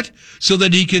of debt so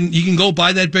that he can go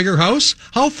buy that bigger house?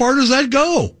 How far does that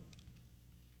go?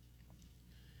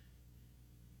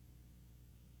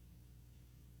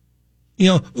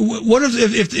 What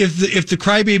if the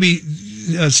crybaby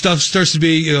stuff starts to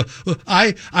be,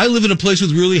 I live in a place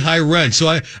with really high rent, so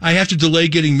I have to delay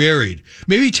getting married.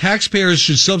 Maybe taxpayers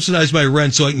should subsidize my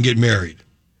rent so I can get married.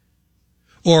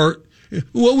 Or,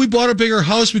 we bought a bigger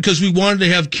house because we wanted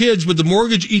to have kids, but the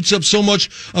mortgage eats up so much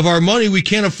of our money we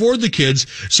can't afford the kids,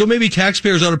 so maybe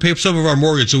taxpayers ought to pay up some of our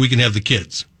mortgage so we can have the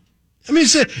kids. I mean,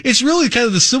 it's really kind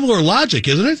of the similar logic,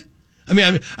 isn't it? I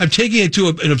mean, I'm taking it to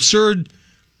an absurd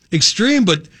extreme,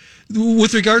 but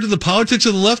with regard to the politics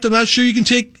of the left, I'm not sure you can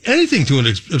take anything to an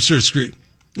absurd extreme.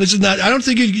 This is not. I don't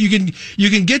think you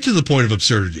can get to the point of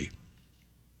absurdity.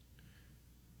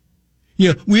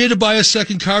 We had to buy a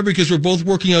second car because we're both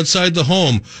working outside the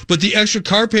home, but the extra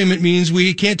car payment means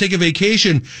we can't take a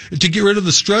vacation to get rid of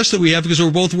the stress that we have because we're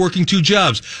both working two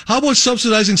jobs. How about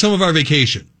subsidizing some of our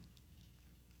vacation?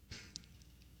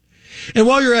 And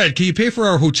while you're at it, can you pay for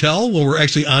our hotel when we're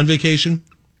actually on vacation?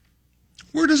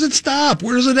 Where does it stop?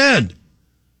 Where does it end?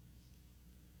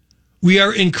 We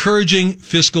are encouraging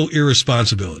fiscal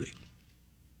irresponsibility.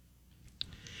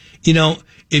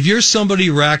 If you're somebody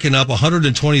racking up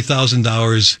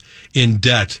 $120,000 in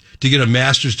debt to get a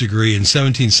master's degree in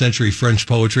 17th century French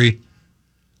poetry,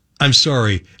 I'm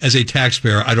sorry, as a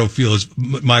taxpayer, I don't feel it's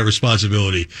my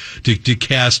responsibility to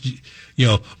cast,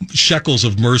 shekels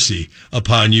of mercy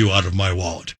upon you out of my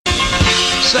wallet.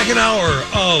 Second hour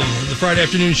of the Friday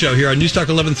afternoon show here on News Talk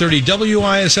 1130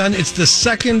 WISN. It's the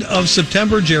 2nd of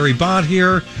September. Jerry Bott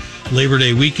here. Labor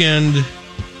Day weekend.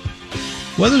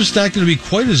 Weather's not going to be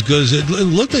quite as good as it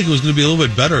looked like it was going to be a little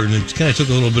bit better, and it kind of took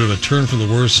a little bit of a turn for the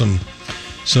worse. Some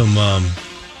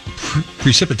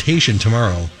precipitation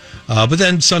tomorrow. But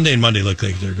then Sunday and Monday look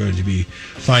like they're going to be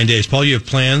fine days. Paul, you have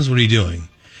plans? What are you doing?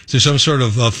 Is there some sort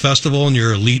of festival in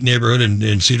your elite neighborhood in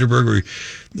Cedarburg where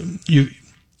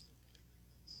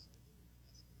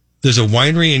there's a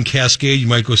winery in Cascade? You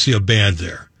might go see a band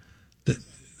there.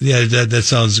 That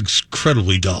sounds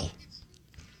incredibly dull.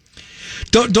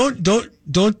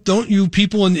 Don't you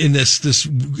people in this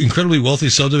incredibly wealthy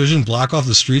subdivision block off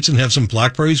the streets and have some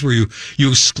block parties where you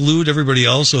exclude everybody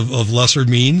else of lesser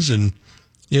means? And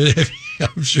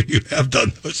I'm sure you have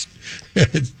done those.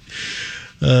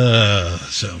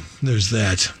 So there's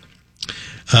that.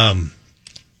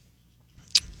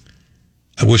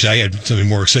 I wish I had something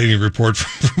more exciting to report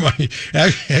from my.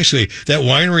 Actually, that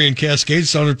winery in Cascade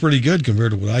sounded pretty good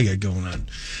compared to what I got going on.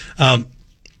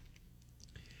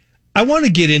 I want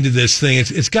to get into this thing.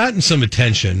 It's gotten some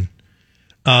attention.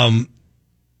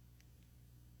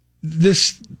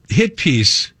 This hit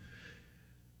piece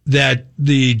that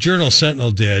the Journal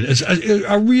Sentinel did is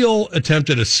a real attempt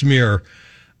at a smear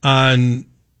on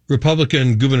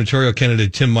Republican gubernatorial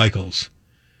candidate Tim Michels.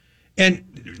 And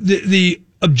the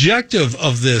objective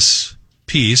of this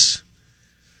piece,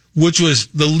 which was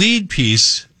the lead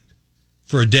piece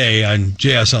for a day on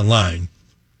JS Online,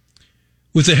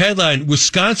 with the headline,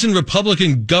 Wisconsin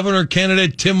Republican governor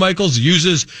candidate Tim Michels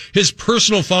uses his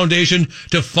personal foundation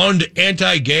to fund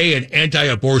anti-gay and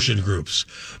anti-abortion groups.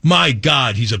 My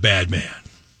God, he's a bad man.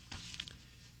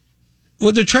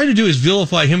 what they're trying to do is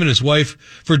vilify him and his wife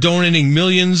for donating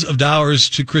millions of dollars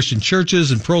to Christian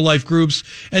churches and pro-life groups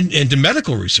and to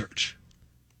medical research.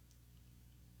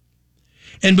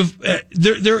 And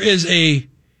there is a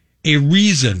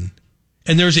reason,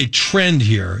 and there's a trend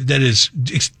here that is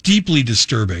deeply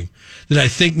disturbing that I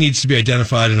think needs to be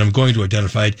identified, and I'm going to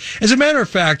identify it. As a matter of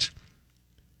fact,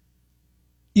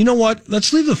 you know what?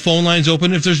 Let's leave the phone lines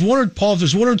open. If there's one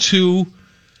or two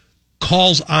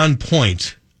calls on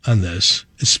point on this,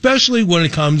 especially when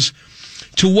it comes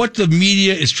to what the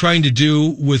media is trying to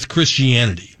do with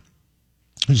Christianity,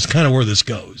 which is kind of where this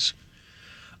goes.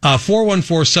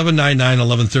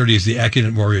 414-799-1130 is the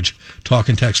Accurate Mortgage talk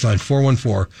and text line,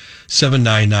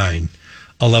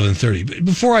 414-799-1130. But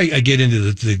before I get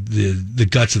into the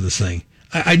guts of this thing,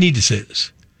 I need to say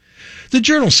this. The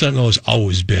Journal-Sentinel has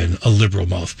always been a liberal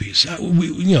mouthpiece.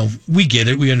 We get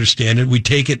it. We understand it. We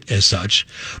take it as such.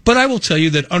 But I will tell you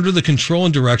that under the control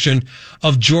and direction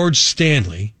of George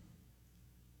Stanley,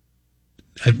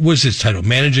 what's his title?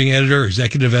 Managing editor,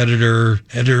 executive editor,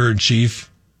 editor-in-chief.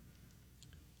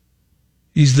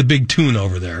 He's the big tune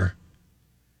over there.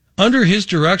 Under his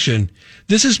direction,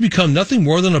 this has become nothing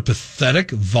more than a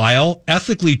pathetic, vile,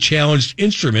 ethically challenged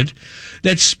instrument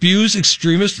that spews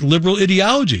extremist liberal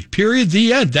ideology. Period.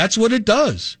 The end. That's what it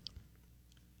does.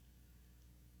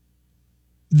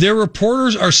 Their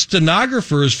reporters are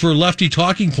stenographers for lefty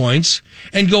talking points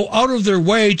and go out of their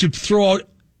way to throw out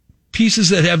pieces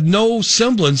that have no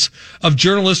semblance of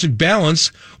journalistic balance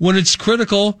when it's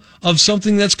critical of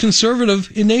something that's conservative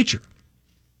in nature.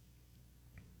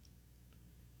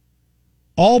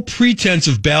 All pretense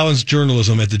of balanced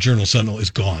journalism at the Journal-Sentinel is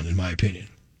gone, in my opinion.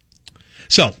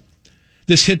 So,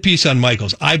 this hit piece on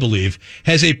Michels, I believe,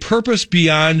 has a purpose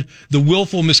beyond the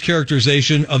willful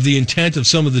mischaracterization of the intent of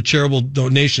some of the charitable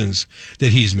donations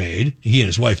that he and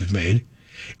his wife have made.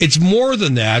 It's more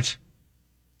than that.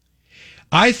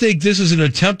 I think this is an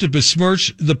attempt to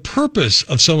besmirch the purpose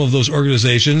of some of those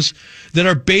organizations that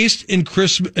are based in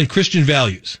Christian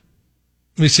values.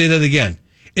 Let me say that again.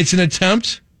 It's an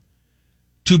attempt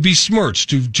to besmirch,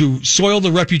 to soil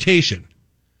the reputation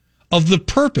of the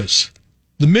purpose,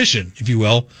 the mission, if you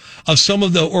will, of some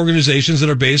of the organizations that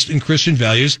are based in Christian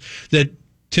values that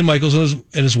Tim Michels and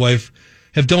his wife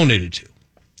have donated to.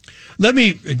 Let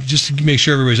me just make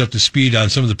sure everybody's up to speed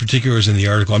on some of the particulars in the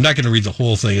article. I'm not going to read the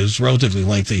whole thing. It's relatively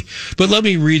lengthy. But let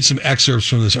me read some excerpts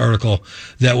from this article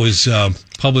that was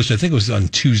published, I think it was on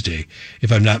Tuesday,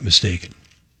 if I'm not mistaken.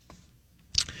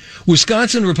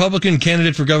 Wisconsin Republican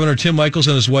candidate for governor Tim Michels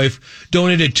and his wife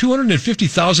donated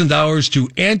 $250,000 to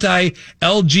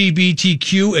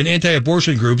anti-LGBTQ and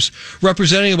anti-abortion groups,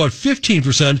 representing about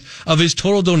 15% of his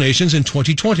total donations in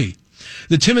 2020.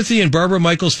 The Timothy and Barbara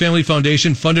Michels Family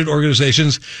Foundation funded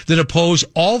organizations that oppose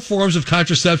all forms of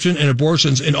contraception and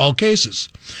abortions in all cases.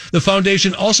 The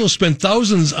foundation also spent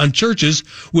thousands on churches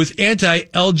with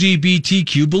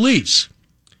anti-LGBTQ beliefs.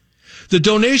 The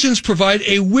donations provide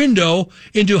a window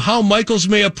into how Michels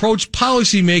may approach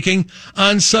policymaking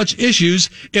on such issues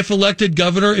if elected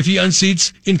governor, if he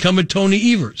unseats incumbent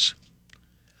Tony Evers.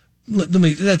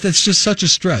 That's just such a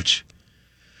stretch.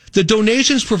 The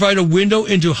donations provide a window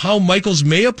into how Michels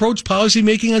may approach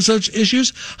policymaking on such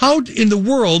issues. How in the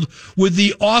world would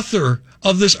the author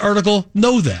of this article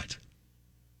know that?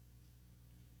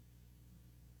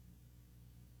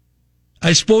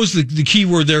 I suppose the key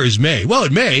word there is may. Well,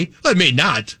 it may. Well, it may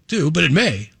not, too, but it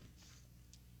may.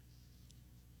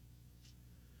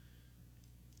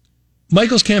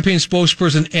 Michels' campaign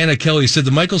spokesperson Anna Kelly said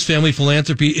the Michels family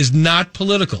philanthropy is not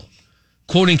political.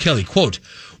 Quoting Kelly, quote,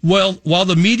 while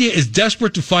the media is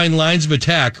desperate to find lines of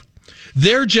attack,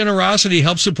 their generosity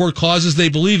helps support causes they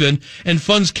believe in and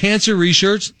funds cancer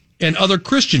research and other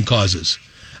Christian causes,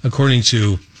 according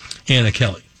to Anna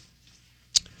Kelly.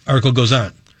 Article goes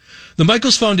on. The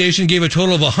Michels Foundation gave a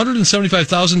total of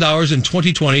 $175,000 in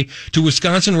 2020 to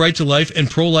Wisconsin Right to Life and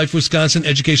Pro-Life Wisconsin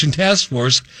Education Task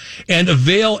Force and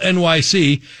Avail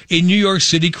NYC, a New York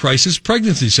City crisis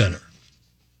pregnancy center.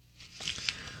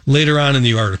 Later on in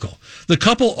the article, the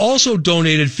couple also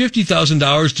donated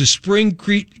 $50,000 to Spring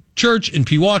Creek Church in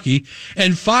Pewaukee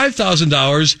and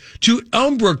 $5,000 to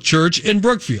Elmbrook Church in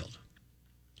Brookfield.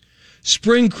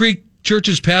 Spring Creek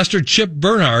Church's pastor Chip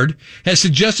Bernhard has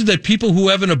suggested that people who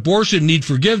have an abortion need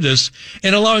forgiveness,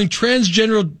 and allowing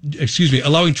transgender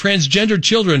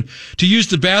children to use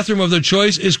the bathroom of their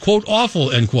choice is, quote, awful,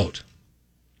 end quote.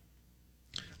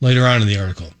 Later on in the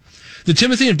article, the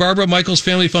Timothy and Barbara Michels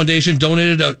Family Foundation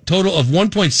donated a total of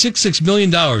 $1.66 million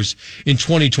in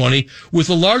 2020, with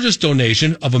the largest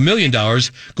donation of $1 million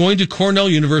going to Cornell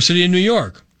University in New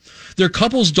York. Their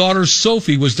couple's daughter,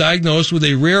 Sophie, was diagnosed with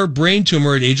a rare brain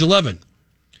tumor at age 11.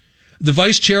 the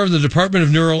vice chair of the Department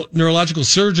of Neurological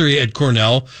Surgery at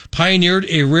Cornell, pioneered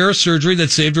a rare surgery that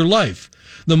saved her life.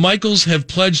 The Michels have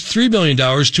pledged $3 million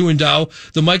to endow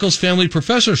the Michels Family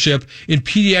Professorship in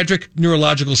Pediatric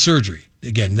Neurological Surgery.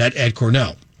 Again, that at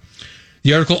Cornell.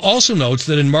 The article also notes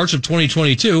that in March of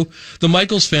 2022, the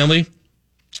Michels family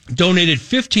donated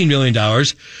 $15 million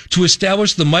to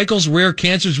establish the Michels Rare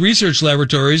Cancers Research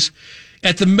Laboratories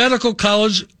at the Medical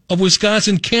College of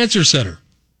Wisconsin Cancer Center.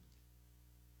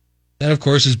 That, of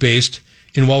course, is based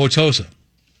in Wauwatosa.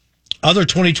 Other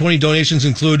 2020 donations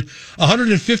include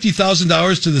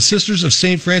 $150,000 to the Sisters of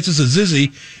St. Francis of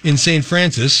Assisi in St.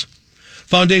 Francis.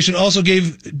 Foundation also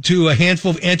gave to a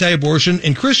handful of anti-abortion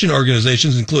and Christian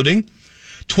organizations, including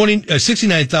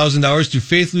 $69,000 to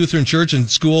Faith Lutheran Church and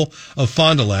School of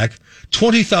Fond du Lac,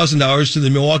 $20,000 to the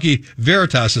Milwaukee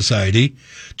Veritas Society,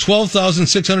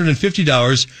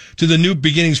 $12,650 to the New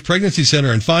Beginnings Pregnancy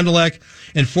Center in Fond du Lac,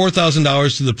 and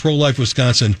 $4,000 to the Pro-Life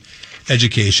Wisconsin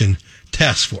Education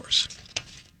Task Force.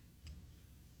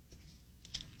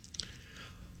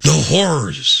 The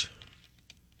horrors.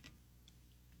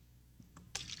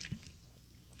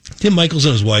 Tim Michels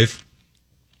and his wife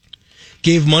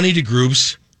gave money to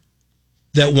groups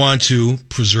that want to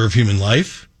preserve human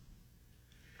life,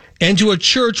 and to a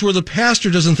church where the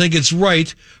pastor doesn't think it's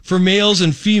right for males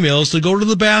and females to go to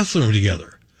the bathroom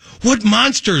together. What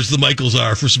monsters the Michels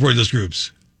are for supporting those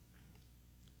groups.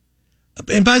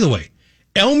 And by the way,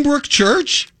 Elmbrook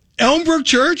Church? I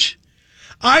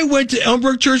went to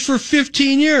Elmbrook Church for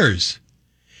 15 years.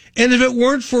 And if it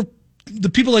weren't for the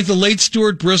people like the late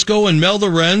Stuart Briscoe and Mel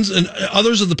Lorenz and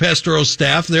others of the pastoral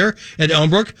staff there at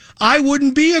Elmbrook, I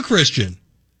wouldn't be a Christian.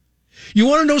 You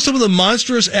want to know some of the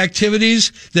monstrous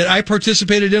activities that I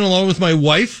participated in along with my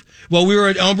wife while we were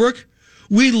at Elmbrook?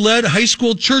 We led high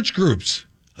school church groups,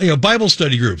 Bible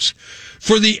study groups.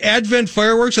 For the Advent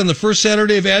fireworks on the first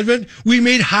Saturday of Advent, we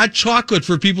made hot chocolate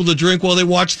for people to drink while they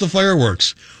watched the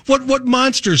fireworks. What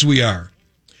monsters we are.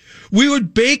 We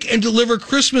would bake and deliver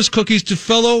Christmas cookies to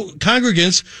fellow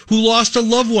congregants who lost a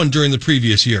loved one during the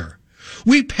previous year.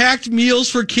 We packed meals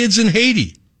for kids in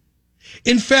Haiti.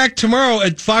 In fact, tomorrow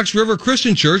at Fox River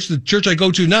Christian Church, the church I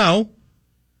go to now,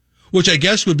 which I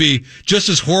guess would be just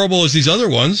as horrible as these other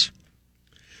ones,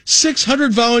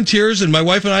 600 volunteers, and my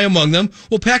wife and I among them,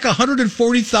 will pack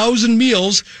 140,000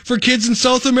 meals for kids in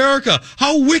South America.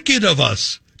 How wicked of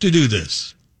us to do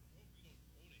this.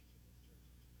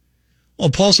 Well,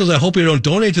 Paul says, I hope you don't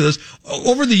donate to this.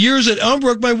 Over the years at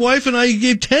Elmbrook, my wife and I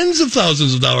gave tens of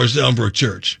thousands of dollars to Elmbrook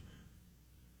Church.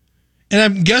 And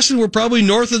I'm guessing we're probably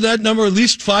north of that number, at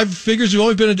least 5 figures. We've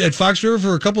only been at Fox River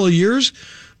for a couple of years,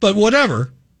 but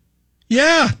whatever.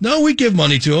 Yeah, no, we give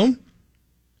money to them.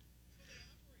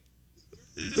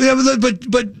 Yeah,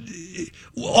 but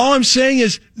all I'm saying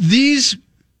is these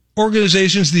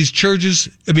organizations, these churches,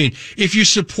 I mean, if you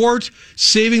support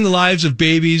saving the lives of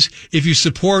babies, if you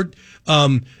support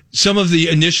some of the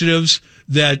initiatives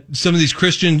that some of these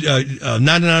Christian,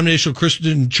 non-denominational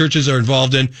Christian churches are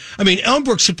involved in. I mean,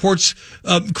 Elmbrook supports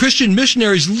Christian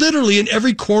missionaries literally in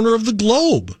every corner of the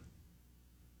globe.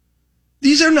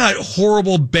 These are not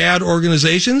horrible, bad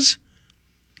organizations.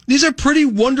 These are pretty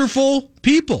wonderful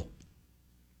people.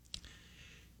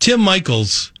 Tim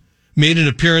Michels made an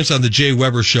appearance on the Jay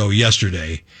Weber Show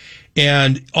yesterday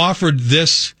and offered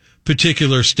this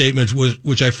particular statement,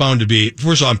 which I found to be,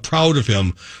 first of all, I'm proud of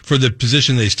him for the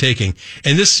position that he's taking.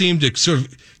 And this seemed to sort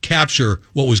of capture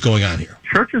what was going on here.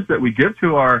 Churches that we give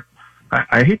to are,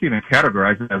 I hate to even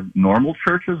categorize it as normal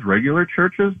churches, regular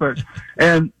churches,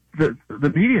 and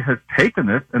the media has taken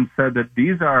this and said that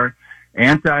these are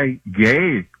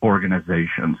anti-gay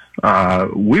organizations.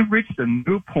 We've reached a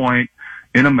new point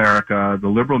in America. The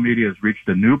liberal media has reached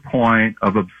a new point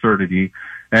of absurdity,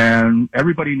 and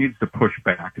everybody needs to push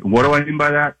back. What do I mean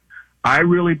by that? I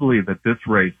really believe that this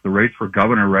race, the race for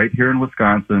governor right here in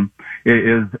Wisconsin,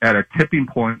 is at a tipping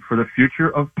point for the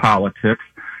future of politics,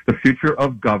 the future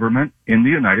of government in the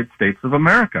United States of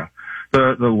America.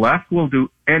 The left will do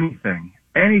anything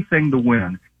to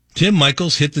win. Tim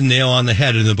Michels hit the nail on the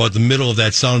head in about the middle of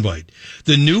that soundbite.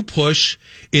 The new push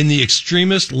in the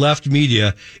extremist left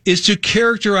media is to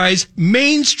characterize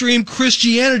mainstream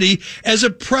Christianity as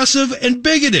oppressive and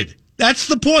bigoted. That's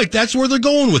the point. That's where they're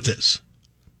going with this.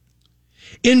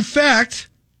 In fact,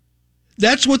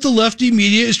 that's what the lefty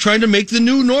media is trying to make the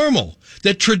new normal,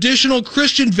 that traditional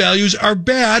Christian values are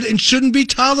bad and shouldn't be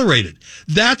tolerated.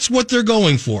 That's what they're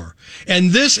going for.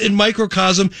 And this, in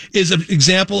microcosm, is an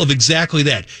example of exactly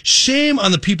that. Shame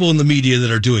on the people in the media that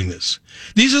are doing this.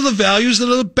 These are the values that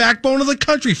are the backbone of the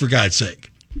country, for God's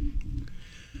sake.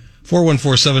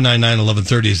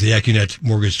 414-799-1130 is the AccuNet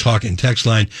Mortgage Talk and Text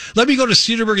line. Let me go to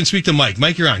Cedarburg and speak to Mike.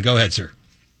 Mike, you're on. Go ahead, sir.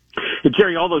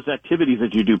 Jerry, all those activities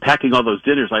that you do, packing all those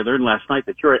dinners, I learned last night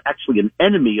that you're actually an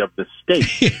enemy of the state.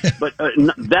 But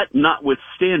that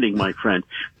notwithstanding, my friend.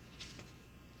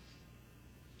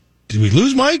 Did we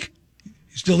lose Mike?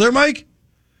 You still there, Mike?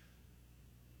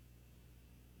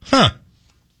 Huh.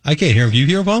 I can't hear him. Do you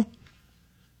hear him, Paul?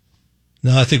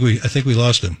 No, I think we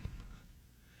lost him.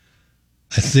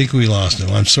 I think we lost him.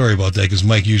 I'm sorry about that because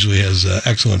Mike usually has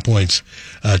excellent points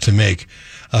to make.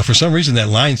 For some reason, that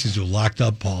line seems to have locked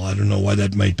up, Paul. I don't know why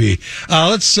that might be.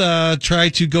 Let's try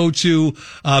to go to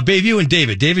Bayview and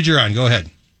David. David, you're on. Go ahead.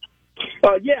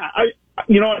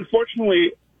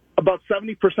 Unfortunately, about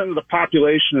 70% of the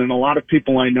population and a lot of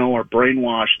people I know are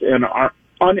brainwashed and are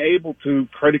unable to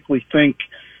critically think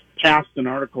past an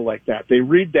article like that. They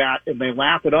read that and they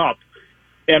laugh it up.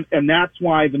 And that's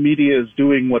why the media is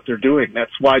doing what they're doing.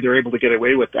 That's why they're able to get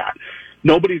away with that.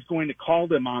 Nobody's going to call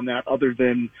them on that other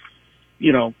than,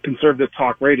 conservative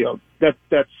talk radio. That's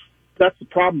the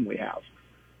problem we have.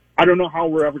 I don't know how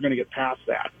we're ever going to get past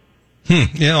that.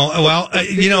 Here's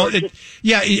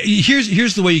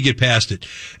the way you get past it.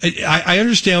 I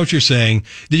understand what you're saying.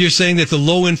 That you're saying that the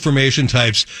low information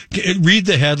types read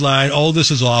the headline, "Oh,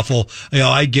 this is awful."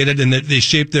 I get it, and that they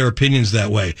shape their opinions that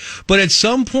way. But at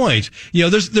some point,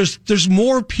 there's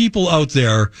more people out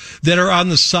there that are on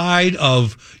the side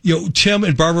of Tim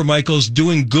and Barbara Michels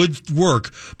doing good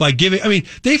work by giving. I mean,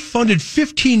 they funded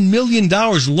 $15 million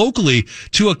locally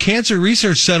to a cancer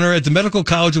research center at the Medical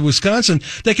College of Wisconsin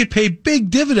that could pay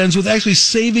big dividends with actually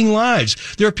saving lives.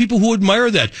 There are people who admire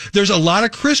that. There's a lot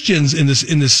of Christians in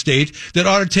this state that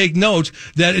ought to take note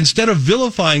that instead of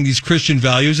vilifying these Christian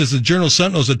values, as the Journal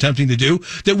Sentinel is attempting to do,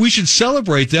 that we should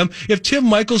celebrate them. If Tim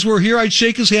Michels were here, I'd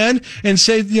shake his hand and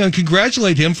say,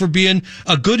 congratulate him for being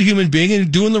a good human being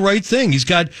and doing the right thing. He's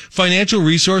got financial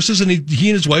resources, and he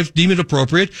and his wife deem it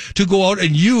appropriate to go out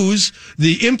and use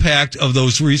the impact of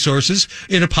those resources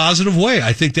in a positive way.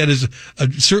 I think that is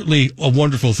certainly a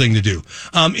wonderful thing to do.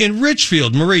 In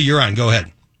Richfield, Marie, you're on. Go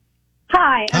ahead.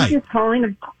 Hi. I'm just calling,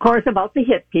 of course, about the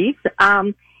hit piece.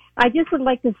 I just would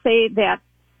like to say that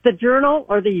the Journal,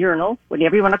 or the Urinal,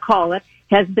 whatever you want to call it,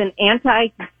 has been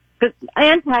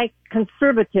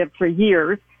anti-conservative for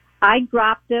years. I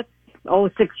dropped it,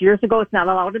 6 years ago. It's not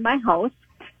allowed in my house.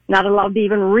 Not allowed to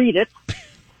even read it.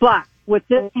 But with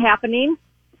this happening,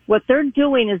 what they're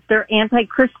doing is they're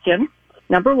anti-Christian,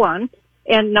 number one.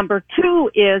 And number two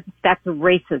is that's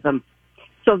racism.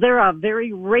 So they're a very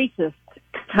racist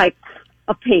type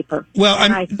of paper. Well,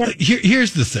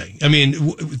 here's the thing. I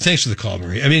mean, thanks for the call,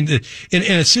 Marie. I mean, in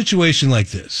a situation like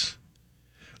this,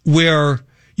 where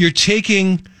you're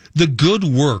taking the good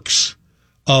works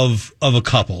of a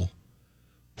couple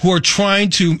who are trying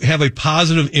to have a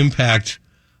positive impact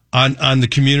on the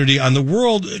community, on the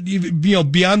world,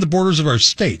 beyond the borders of our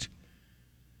state,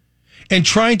 and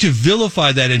trying to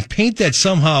vilify that and paint that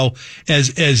somehow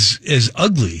as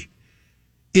ugly,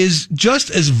 is just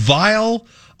as vile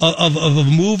of a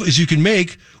move as you can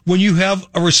make when you have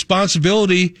a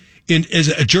responsibility as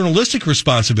a journalistic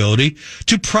responsibility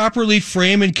to properly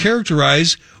frame and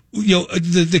characterize,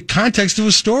 the context of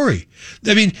a story.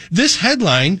 I mean, this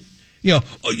headline,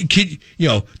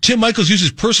 Tim Michels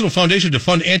uses personal foundation to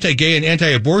fund anti-gay and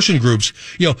anti-abortion groups.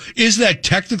 Is that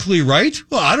technically right?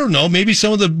 Well, I don't know. Maybe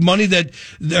some of the money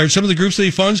or some of the groups that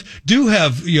he funds do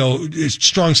have,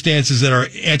 strong stances that are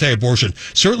anti-abortion.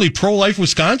 Certainly pro-life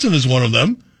Wisconsin is one of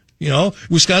them.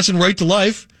 Wisconsin Right to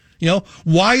Life.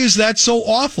 Why is that so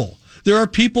awful? There are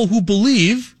people who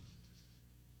believe,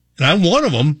 and I'm one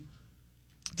of them,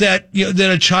 that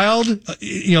that a child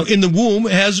in the womb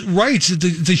has rights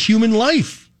to human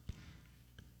life.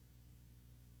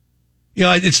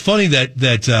 It's funny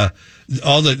that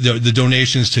all the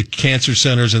donations to cancer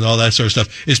centers and all that sort of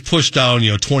stuff is pushed down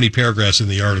 20 paragraphs in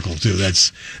the article too.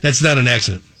 That's not an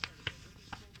accident.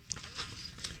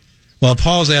 Well,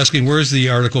 Paul's asking, where's the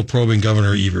article probing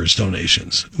Governor Evers'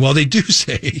 donations? Well, they do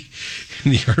say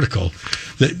in the article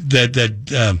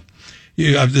that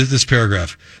this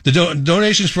paragraph. The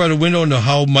donations provide a window into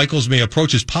how Michels may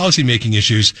approach his policymaking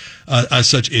issues on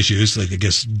such issues, like, I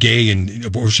guess, gay and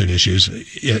abortion issues,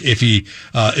 if he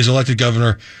is elected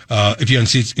governor, if he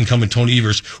unseats incumbent Tony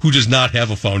Evers, who does not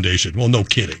have a foundation. Well, no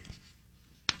kidding.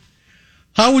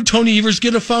 How would Tony Evers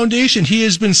get a foundation? He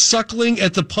has been suckling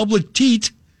at the public teat,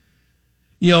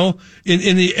 in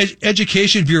the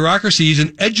education bureaucracy. He's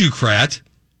an educrat.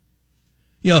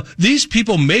 These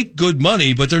people make good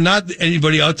money, but they're not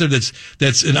anybody out there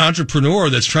that's an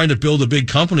entrepreneur that's trying to build a big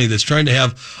company, that's trying to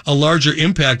have a larger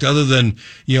impact other than,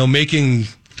 making,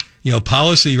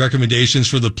 policy recommendations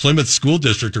for the Plymouth School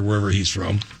District or wherever he's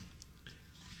from.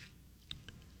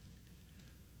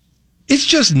 It's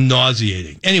just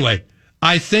nauseating. Anyway,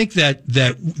 I think that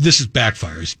this is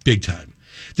backfires big time.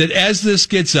 That as this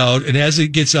gets out, and as it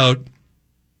gets out,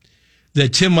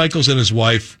 that Tim Michels and his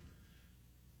wife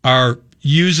are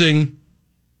using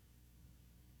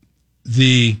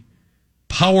the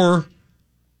power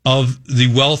of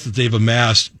the wealth that they've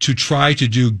amassed to try to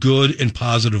do good and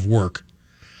positive work,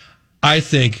 I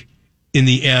think in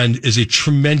the end is a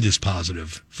tremendous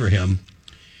positive for him.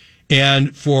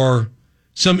 And for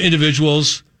some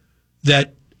individuals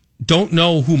that don't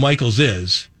know who Michels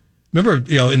is, remember,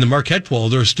 in the Marquette poll,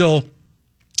 there's still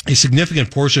a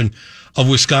significant portion of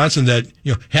Wisconsin that,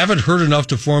 haven't heard enough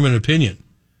to form an opinion.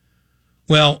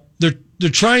 Well, they're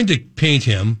trying to paint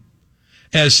him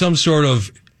as some sort of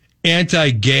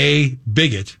anti-gay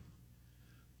bigot.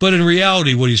 But in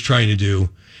reality, what he's trying to do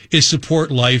is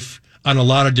support life on a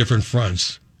lot of different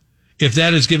fronts. If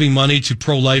that is giving money to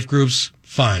pro-life groups,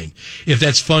 fine. If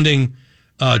that's funding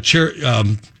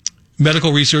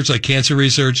medical research like cancer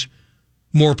research,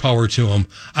 more power to him.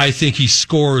 I think he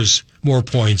scores more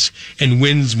points and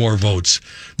wins more votes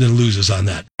than loses on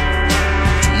that.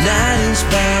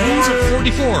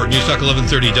 44 News Talk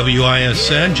 1130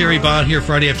 WISN. Jerry Bott here,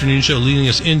 Friday afternoon show, leading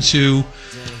us into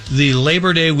the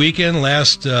Labor Day weekend,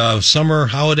 last summer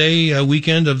holiday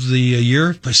weekend of the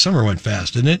year. But summer went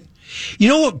fast, didn't it? You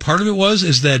know what part of it was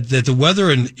is that the weather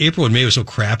in April and May was so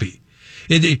crappy.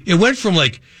 It went from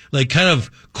like kind of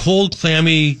cold,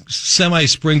 clammy,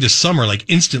 semi-spring to summer, like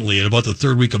instantly in about the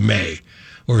third week of May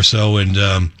or so.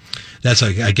 And that's,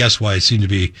 I guess, why it seemed to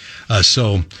be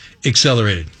so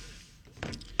accelerated.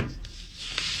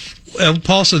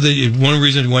 Paul said that one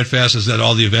reason it went fast is that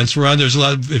all the events were on. There's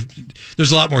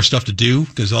a lot more stuff to do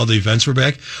because all the events were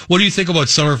back. What do you think about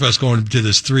Summerfest going to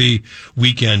this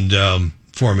 3-weekend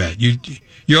format?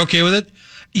 You're okay with it?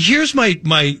 Here's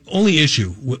my only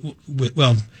issue.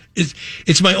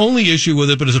 It's my only issue with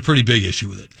it, but it's a pretty big issue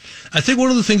with it. I think one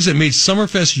of the things that made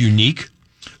Summerfest unique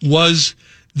was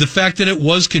the fact that it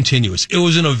was continuous. It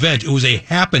was an event. It was a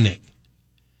happening.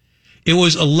 It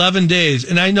was 11 days.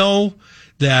 And I know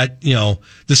that, the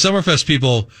Summerfest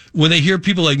people, when they hear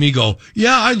people like me go,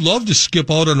 yeah, I'd love to skip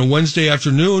out on a Wednesday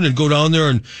afternoon and go down there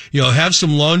and, have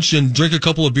some lunch and drink a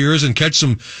couple of beers and catch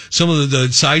some of the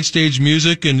side stage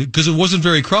music, and because it wasn't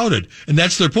very crowded. And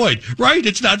that's their point, right?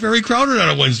 It's not very crowded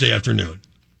on a Wednesday afternoon.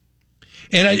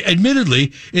 And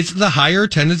admittedly, it's the higher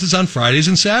attendance is on Fridays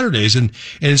and Saturdays. And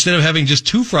instead of having just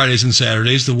 2 Fridays and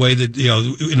Saturdays, the way that, in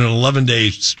an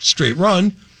 11-day straight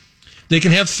run, they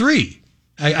can have 3.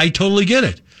 I totally get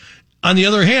it. On the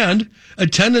other hand,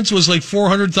 attendance was like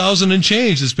 400,000 and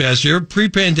change this past year.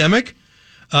 Pre-pandemic,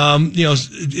 in an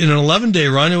 11-day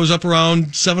run, it was up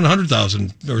around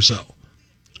 700,000 or so.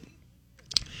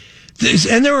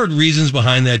 And there were reasons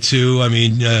behind that too. I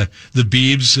mean, the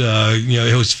Biebs,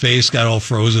 his face got all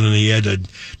frozen and he had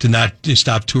to not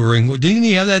stop touring. Didn't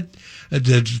he have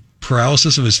that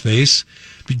paralysis of his face?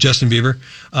 Justin Bieber.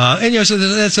 So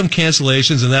they had some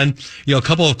cancellations, and then, a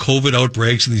couple of COVID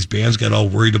outbreaks, and these bands got all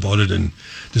worried about it and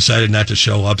decided not to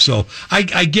show up. So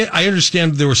I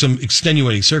understand there were some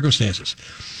extenuating circumstances.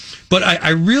 But I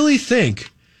really think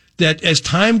that as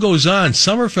time goes on,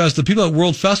 Summerfest, the people at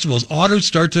World Festivals ought to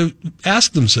start to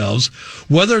ask themselves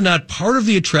whether or not part of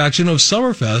the attraction of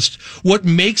Summerfest, what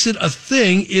makes it a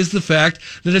thing, is the fact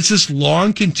that it's this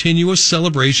long, continuous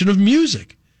celebration of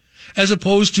music, as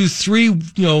opposed to 3,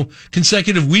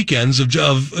 consecutive weekends of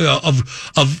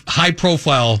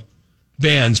high-profile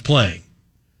bands playing.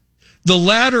 The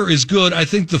latter is good. I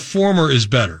think the former is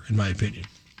better, in my opinion.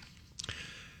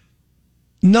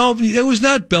 No, it was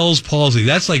not Bell's palsy.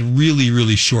 That's like really,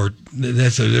 really short.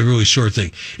 That's a really short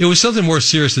thing. It was something more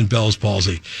serious than Bell's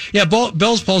palsy. Yeah,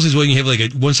 Bell's palsy is when you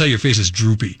have one side of your face is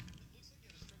droopy.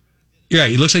 Yeah,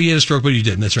 it looks like you had a stroke, but you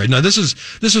didn't. That's right. No, this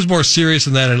was more serious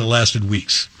than that, and it lasted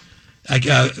weeks.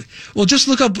 Just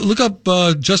look up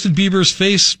Justin Bieber's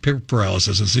face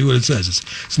paralysis and see what it says.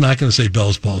 It's not going to say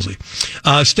Bell's palsy.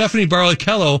 Stephanie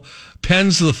Barley-Kello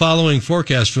pens the following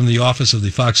forecast from the office of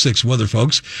the Fox 6 weather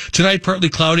folks. Tonight, partly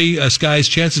cloudy skies,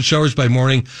 chance of showers by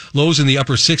morning, lows in the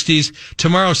upper 60s.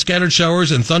 Tomorrow, scattered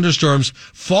showers and thunderstorms,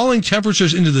 falling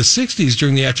temperatures into the 60s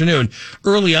during the afternoon.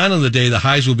 Early on in the day, the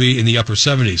highs will be in the upper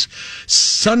 70s.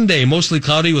 Sunday, mostly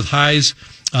cloudy with highs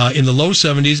in the low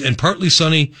 70s, and partly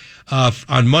sunny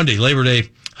on Monday, Labor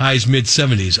Day, highs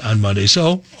mid-70s on Monday.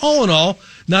 So, all in all,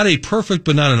 not a perfect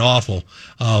but not an awful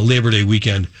Labor Day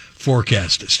weekend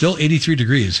forecast. Still 83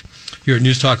 degrees here at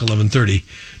News Talk 1130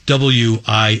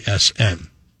 WISN.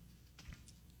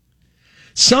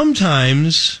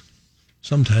 Sometimes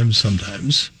Sometimes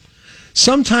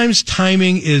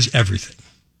timing is everything.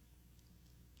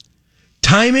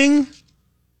 Timing,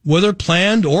 whether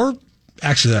planned or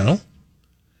accidental,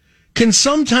 can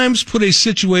sometimes put a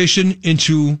situation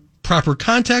into proper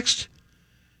context.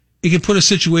 It can put a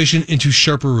situation into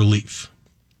sharper relief.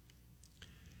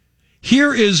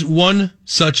 Here is one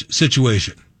such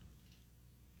situation.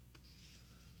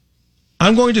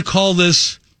 I'm going to call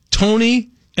this Tony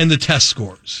and the test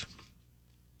scores.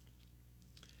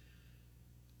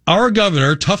 Our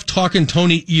governor, tough-talking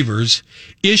Tony Evers,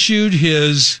 issued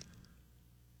his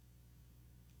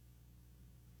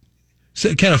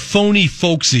kind of phony,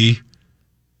 folksy,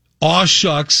 aw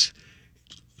shucks,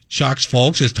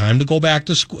 folks, it's time to go back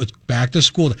to school. It's back to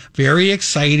school. Very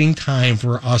exciting time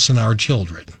for us and our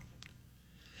children.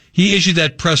 He issued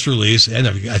that press release, and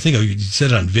I think he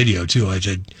said it on video, too, which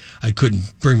I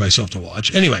couldn't bring myself to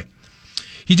watch. Anyway,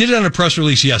 he did it on a press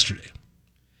release yesterday.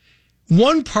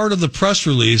 One part of the press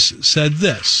release said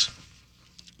this.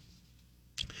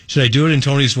 Should I do it in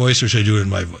Tony's voice or should I do it in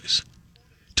my voice?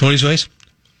 Tony's voice?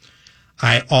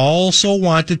 I also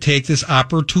want to take this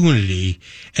opportunity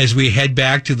as we head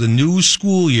back to the new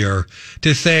school year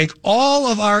to thank all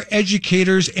of our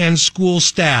educators and school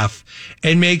staff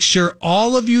and make sure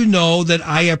all of you know that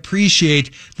I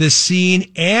appreciate the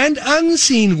seen and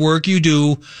unseen work you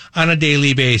do on a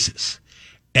daily basis.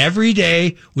 Every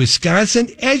day, Wisconsin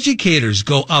educators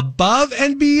go above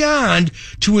and beyond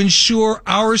to ensure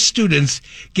our students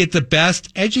get the best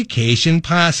education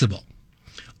possible.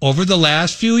 Over the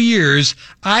last few years,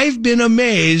 I've been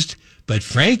amazed, but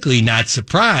frankly not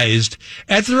surprised,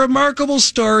 at the remarkable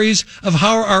stories of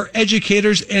how our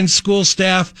educators and school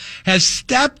staff has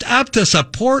stepped up to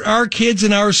support our kids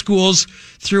in our schools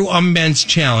through immense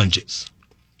challenges.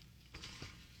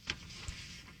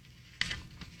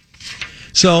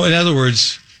 So, in other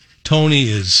words, Tony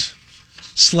is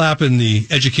slapping the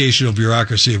educational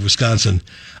bureaucracy of Wisconsin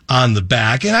on the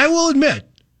back. And I will admit,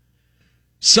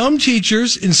 some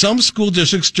teachers in some school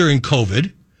districts during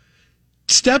COVID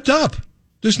stepped up.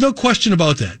 There's no question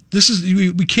about that.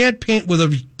 We can't paint with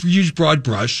a huge broad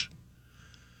brush.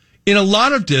 In a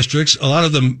lot of districts, a lot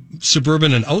of them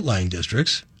suburban and outlying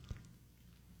districts,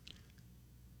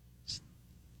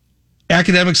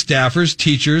 academic staffers,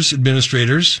 teachers,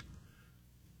 administrators,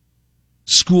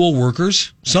 school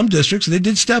workers, some districts, they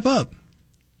did step up.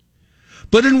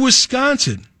 But in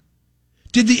Wisconsin,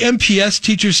 did the MPS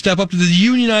teachers step up? Did the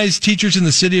unionized teachers in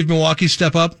the city of Milwaukee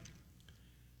step up?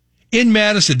 In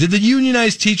Madison, did the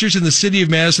unionized teachers in the city of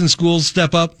Madison schools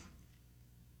step up?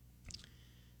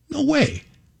 No way.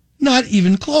 Not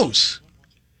even close.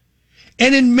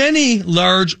 And in many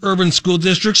large urban school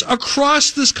districts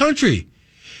across this country,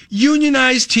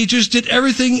 unionized teachers did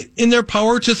everything in their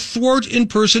power to thwart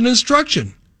in-person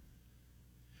instruction.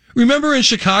 Remember in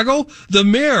Chicago, the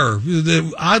mayor,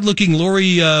 the odd-looking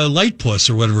Lori Lightpuss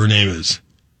or whatever her name is,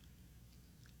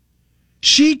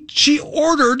 she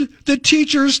ordered the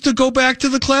teachers to go back to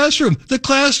the classroom.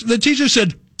 The teacher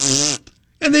said,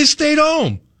 and they stayed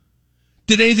home.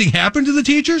 Did anything happen to the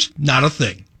teachers? Not a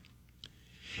thing.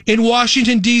 In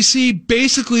Washington, D.C.,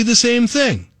 basically the same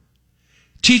thing.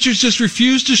 Teachers just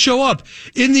refused to show up.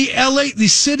 In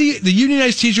the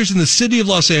unionized teachers in the city of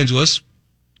Los Angeles,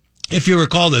 if you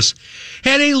recall this,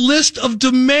 had a list of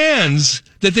demands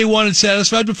that they wanted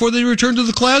satisfied before they returned to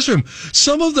the classroom.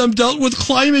 Some of them dealt with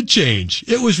climate change.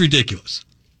 It was ridiculous.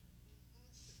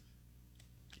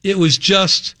 It was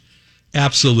just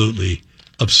absolutely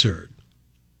absurd.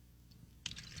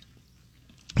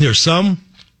 There are some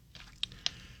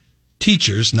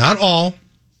teachers, not all,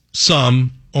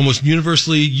 some almost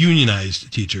universally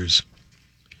unionized teachers,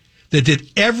 that did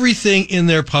everything in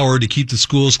their power to keep the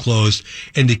schools closed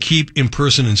and to keep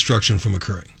in-person instruction from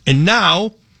occurring. And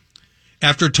now,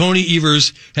 after Tony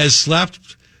Evers has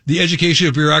slapped the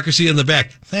educational bureaucracy on the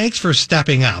back, thanks for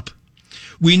stepping up,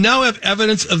 we now have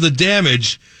evidence of the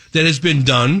damage that has been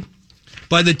done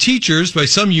by the teachers, by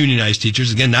some unionized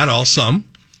teachers, again, not all, some,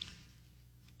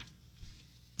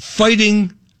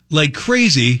 fighting like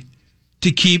crazy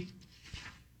to keep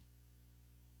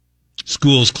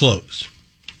schools closed.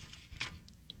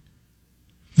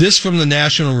 This from the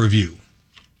National Review.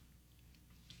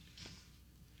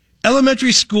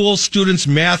 Elementary school students'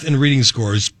 math and reading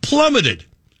scores plummeted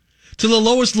to the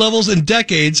lowest levels in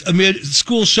decades amid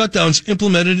school shutdowns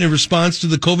implemented in response to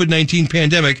the COVID-19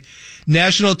 pandemic,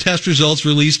 national test results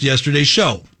released yesterday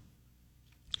show.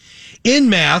 In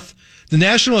math, the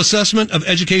National Assessment of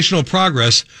Educational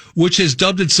Progress, which has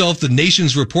dubbed itself the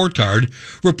nation's report card,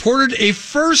 reported a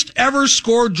first-ever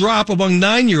score drop among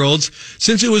 9-year-olds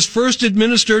since it was first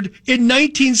administered in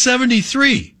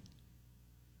 1973.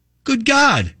 Good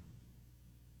God.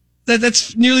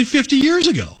 That's nearly 50 years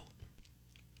ago.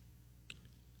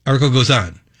 Article goes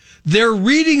on. Their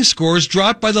reading scores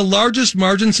dropped by the largest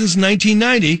margin since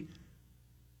 1990.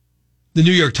 The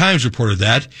New York Times reported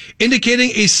that,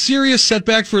 indicating a serious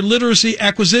setback for literacy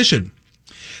acquisition.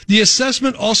 The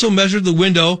assessment also measured the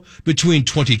window between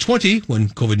 2020, when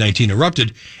COVID-19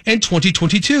 erupted, and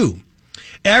 2022.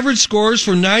 Average scores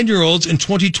for 9-year-olds in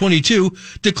 2022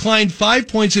 declined 5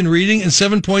 points in reading and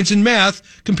 7 points in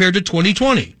math compared to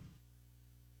 2020.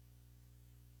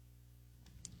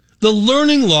 The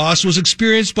learning loss was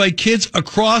experienced by kids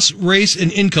across race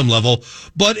and income level,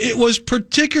 but it was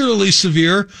particularly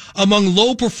severe among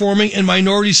low-performing and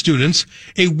minority students,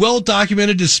 a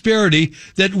well-documented disparity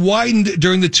that widened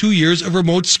during the 2 years of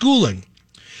remote schooling.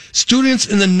 Students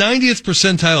in the 90th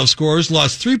percentile of scores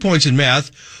lost 3 points in math,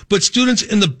 but students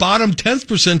in the bottom 10th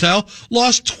percentile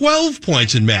lost 12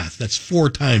 points in math. That's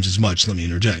 4 times as much, let me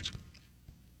interject.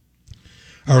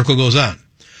 Article goes on.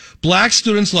 Black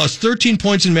students lost 13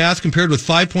 points in math compared with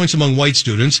 5 points among white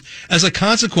students. As a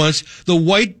consequence, the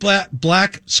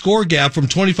white-black score gap from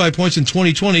 25 points in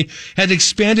 2020 had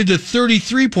expanded to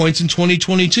 33 points in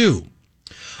 2022.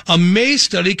 A May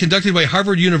study conducted by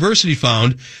Harvard University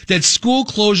found that school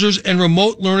closures and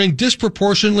remote learning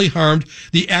disproportionately harmed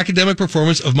the academic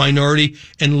performance of minority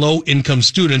and low-income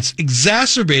students,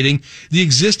 exacerbating the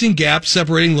existing gap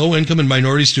separating low-income and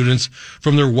minority students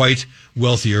from their white,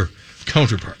 wealthier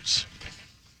counterparts.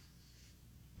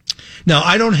 Now,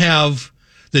 I don't have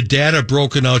the data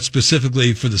broken out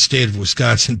specifically for the state of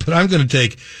Wisconsin, but I'm going to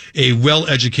take a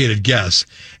well-educated guess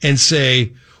and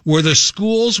say where the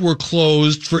schools were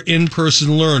closed for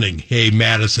in-person learning, hey,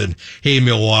 Madison, hey,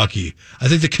 Milwaukee. I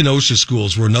think the Kenosha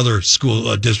schools were another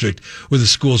school district where the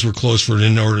schools were closed for an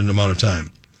inordinate amount of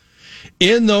time.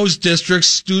 In those districts,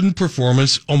 student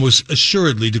performance almost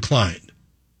assuredly declined.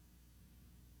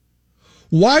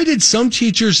 Why did some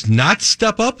teachers not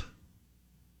step up?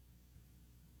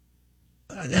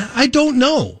 I don't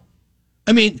know.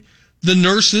 I mean, the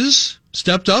nurses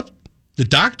stepped up, the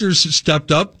doctors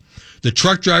stepped up, the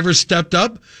truck drivers stepped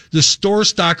up, the store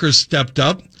stockers stepped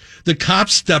up, the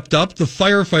cops stepped up, the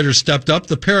firefighters stepped up,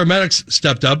 the paramedics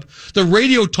stepped up, the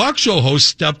radio talk show hosts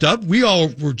stepped up. We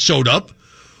all showed up.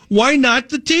 Why not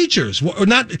the teachers? Or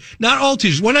not all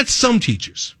teachers. Why not some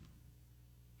teachers?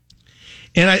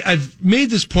 And I've made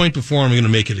this point before, I'm going to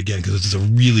make it again because this is a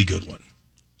really good one.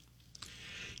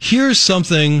 Here's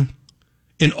something,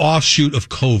 an offshoot of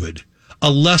COVID, a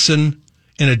lesson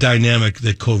and a dynamic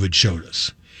that COVID showed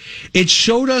us. It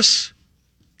showed us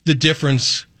the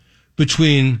difference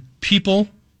between people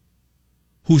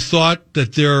who thought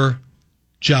that their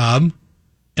job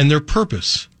and their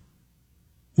purpose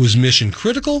was mission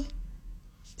critical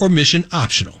or mission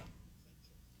optional.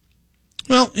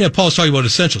 Well, yeah, Paul's talking about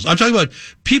essentials. I'm talking about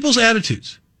people's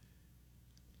attitudes.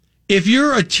 If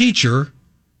you're a teacher,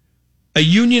 a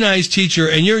unionized teacher,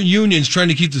 and your union's trying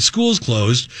to keep the schools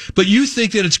closed, but you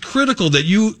think that it's critical that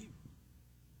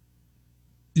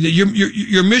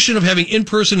your mission of having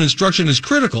in-person instruction is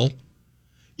critical,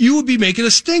 you would be making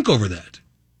a stink over that.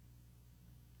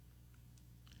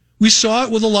 We saw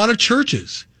it with a lot of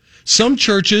churches. Some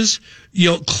churches,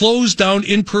 closed down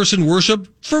in-person worship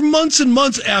for months and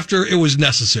months after it was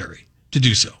necessary to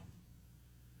do so.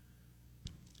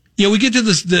 We get to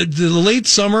this, the late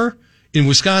summer, in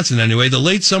Wisconsin anyway, the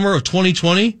late summer of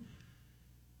 2020,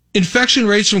 infection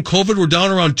rates from COVID were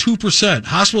down around 2%.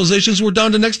 Hospitalizations were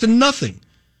down to next to nothing.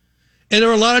 And there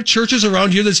are a lot of churches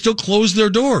around here that still closed their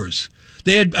doors.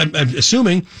 They had, I'm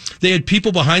assuming, they had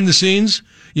people behind the scenes,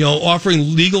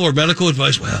 offering legal or medical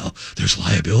advice. Well, there's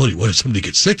liability. What if somebody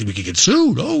gets sick? Then we could get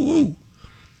sued. Oh.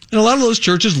 And a lot of those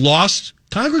churches lost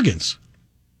congregants.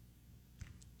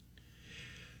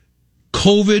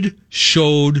 COVID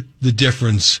showed the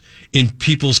difference in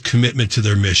people's commitment to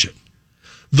their mission.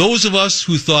 Those of us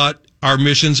who thought our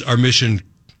missions are mission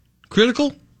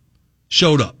critical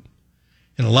showed up.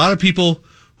 And a lot of people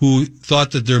who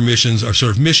thought that their missions are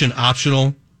sort of mission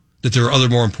optional, that there are other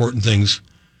more important things,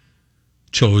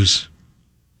 chose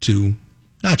to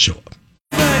not show up.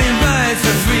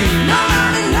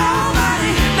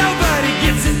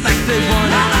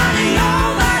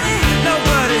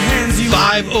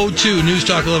 5:02 News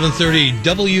Talk 1130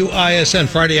 WISN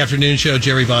Friday afternoon show.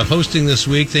 Jerry Bott hosting this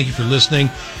week. Thank you for listening.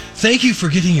 Thank you for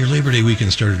getting your Labor Day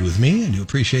weekend started with me. I do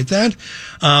appreciate that.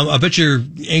 I bet you're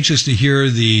anxious to hear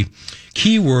the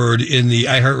keyword in the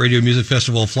iHeartRadio Music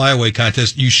Festival Flyaway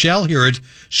Contest. You shall hear it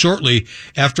shortly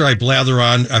after I blather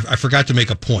on. I forgot to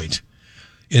make a point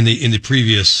in the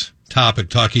previous topic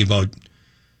talking about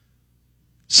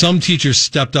some teachers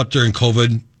stepped up during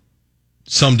COVID,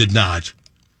 some did not.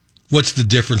 what's the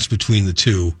difference between the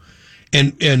two?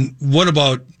 And what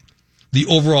about the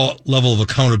overall level of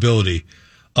accountability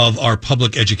of our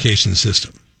public education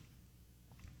system?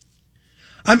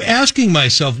 I'm asking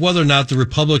myself whether or not the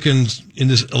Republicans in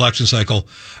this election cycle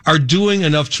are doing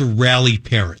enough to rally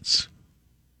parents.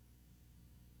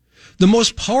 The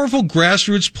most powerful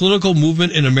grassroots political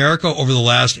movement in America over the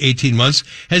last 18 months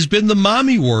has been the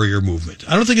mommy warrior movement.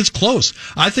 I don't think it's close.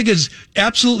 I think it's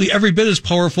absolutely every bit as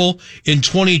powerful in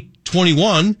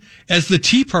 2021 as the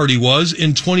Tea Party was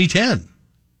in 2010.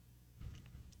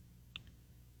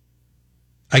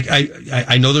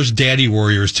 I know there's daddy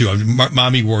warriors too.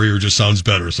 Mommy warrior just sounds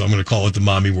better, so I'm going to call it the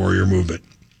mommy warrior movement.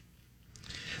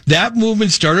 That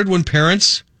movement started when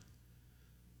parents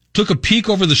took a peek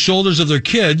over the shoulders of their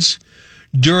kids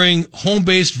during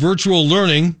home-based virtual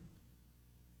learning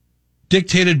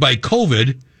dictated by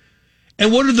COVID.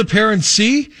 And what did the parents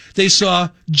see? They saw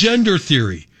gender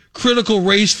theory, critical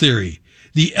race theory,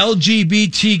 the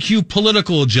LGBTQ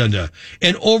political agenda,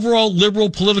 and overall liberal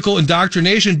political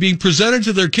indoctrination being presented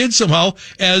to their kids somehow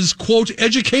as, quote,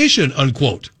 education,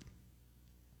 unquote.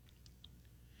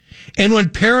 And when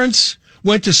parents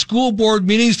went to school board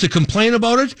meetings to complain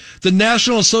about it, the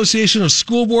National Association of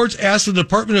School Boards asked the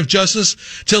Department of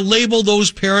Justice to label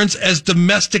those parents as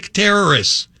domestic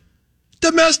terrorists.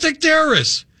 Domestic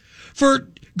terrorists! For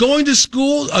going to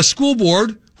a school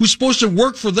board who's supposed to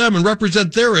work for them and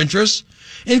represent their interests,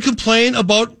 and complain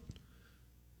about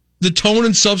the tone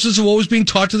and substance of what was being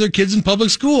taught to their kids in public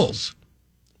schools.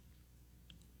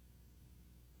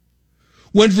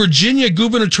 When Virginia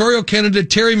gubernatorial candidate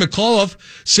Terry McAuliffe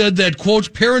said that,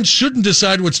 quote, parents shouldn't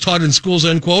decide what's taught in schools,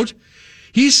 end quote,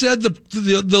 he said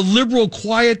the liberal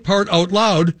quiet part out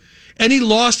loud, and he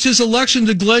lost his election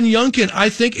to Glenn Youngkin. I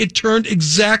think it turned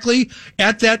exactly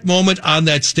at that moment on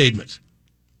that statement.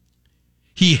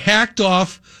 He hacked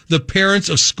off the parents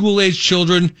of school-age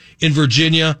children in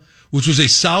Virginia, which was a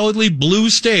solidly blue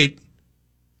state,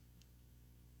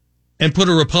 and put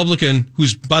a Republican,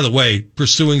 who's, by the way,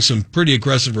 pursuing some pretty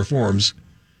aggressive reforms,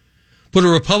 put a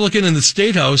Republican in the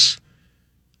state house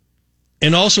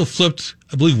and also flipped,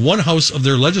 I believe, one house of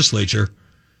their legislature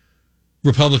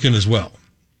Republican as well.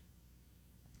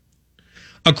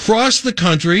 Across the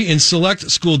country, in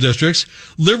select school districts,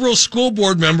 liberal school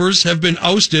board members have been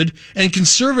ousted and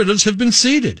conservatives have been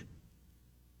seated.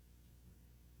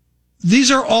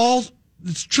 These are all,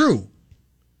 it's true.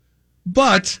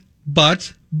 But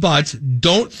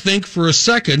don't think for a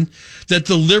second that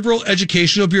the liberal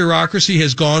educational bureaucracy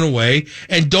has gone away,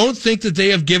 and don't think that they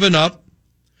have given up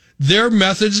their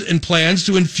methods and plans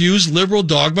to infuse liberal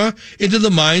dogma into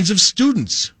the minds of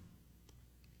students.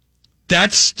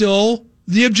 That's still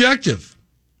the objective.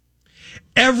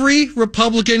 Every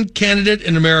Republican candidate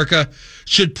in America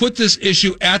should put this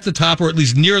issue at the top, or at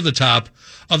least near the top,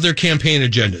 of their campaign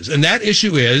agendas. And that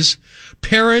issue is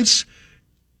parents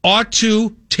ought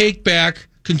to take back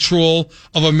control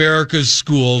of America's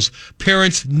schools.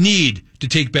 Parents need to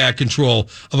take back control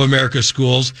of America's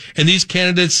schools. And these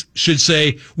candidates should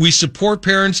say, we support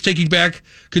parents taking back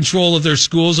control of their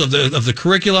schools, of the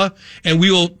curricula, and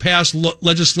we will pass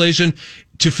legislation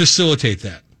to facilitate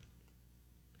that.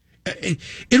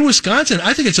 In Wisconsin,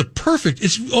 I think it's a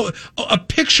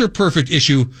picture perfect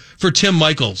issue for Tim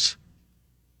Michels.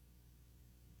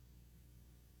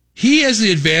 He has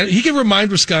the advantage. He can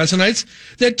remind Wisconsinites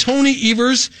that Tony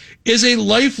Evers is a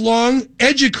lifelong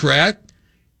educrat.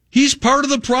 He's part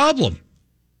of the problem.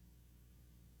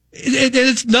 And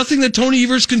it's nothing that Tony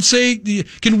Evers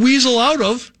can weasel out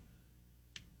of.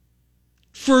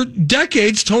 For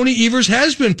decades, Tony Evers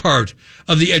has been part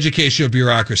of the educational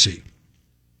bureaucracy.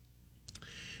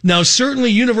 Now, certainly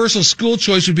universal school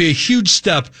choice would be a huge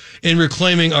step in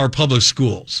reclaiming our public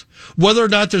schools. Whether or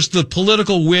not there's the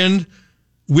political will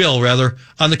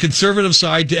on the conservative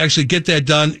side to actually get that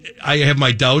done, I have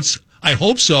my doubts. I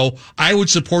hope so. I would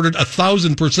support it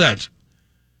 1,000%.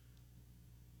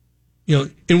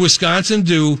 In Wisconsin,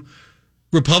 do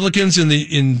Republicans in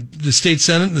the state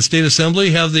Senate and the state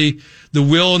Assembly have the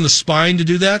will and the spine to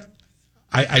do that?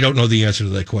 I don't know the answer to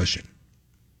that question.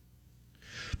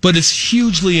 But it's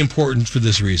hugely important for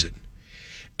this reason.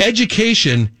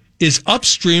 Education is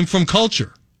upstream from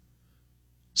culture.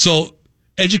 So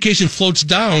education floats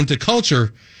down to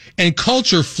culture, and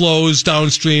culture flows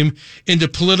downstream into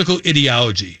political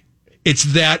ideology. It's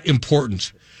that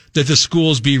important that the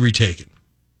schools be retaken.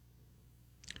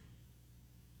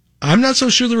 I'm not so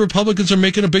sure the Republicans are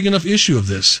making a big enough issue of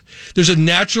this. There's a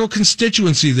natural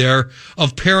constituency there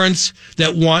of parents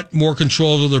that want more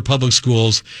control over their public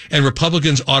schools, and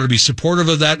Republicans ought to be supportive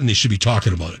of that, and they should be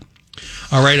talking about it.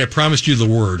 All right, I promised you the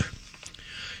word.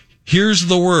 Here's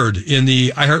the word in the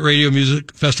iHeartRadio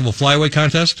Music Festival Flyaway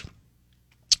Contest.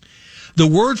 The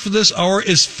word for this hour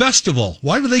is festival.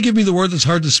 Why do they give me the word that's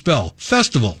hard to spell?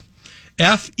 Festival.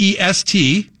 Festival.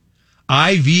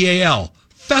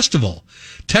 Festival.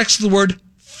 Text the word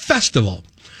festival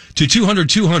to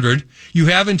 200-200. You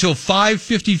have until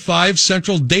 5:55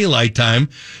 Central Daylight Time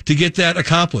to get that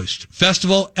accomplished.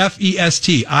 Festival,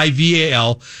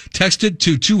 Festival. Text it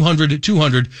to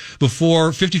 200-200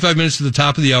 before 55 minutes to the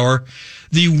top of the hour.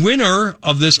 The winner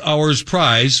of this hour's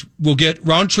prize will get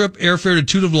round-trip airfare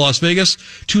to Tuda, Las Vegas,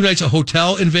 2 nights a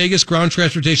hotel in Vegas, ground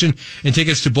transportation, and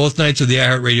tickets to both nights of the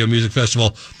iHeartRadio Music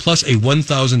Festival, plus a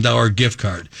 $1,000 gift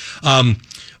card.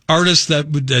 Artists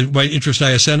that might interest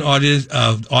ISN audience,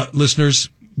 listeners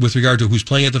with regard to who's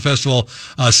playing at the festival,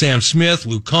 Sam Smith,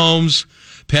 Luke Combs,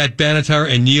 Pat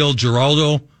Benatar, and Neil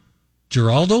Giraldo.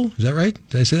 Giraldo? Is that right?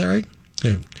 Did I say that right?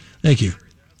 Okay. Thank you.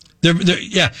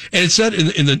 Yeah, and it said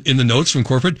in the notes from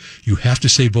corporate, you have to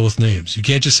say both names. You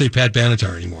can't just say Pat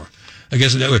Benatar anymore. I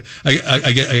guess that way.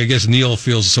 I guess Neil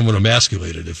feels somewhat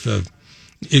emasculated.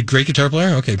 Great guitar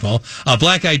player? Okay, Paul.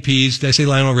 Black Eyed Peas. Did I say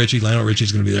Lionel Richie? Lionel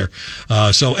Richie's going to be there.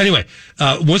 So anyway,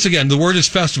 once again, the word is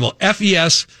festival.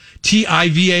 Festival.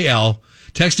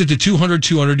 Text it to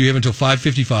 200-200. You have until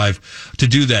 5:55 to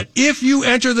do that. If you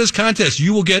enter this contest,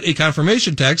 you will get a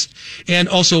confirmation text and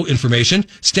also information.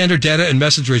 Standard data and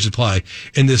message rates apply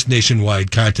in this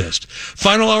nationwide contest.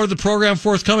 Final hour of the program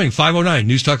forthcoming, 5:09.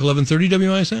 News Talk 1130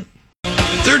 WISN.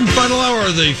 Third and final hour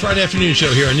of the Friday afternoon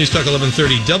show here on News Talk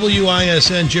 1130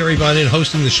 WISN. Jerry Bott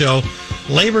hosting the show.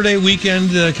 Labor Day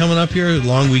weekend coming up here.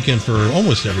 Long weekend for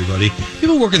almost everybody.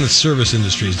 People working in the service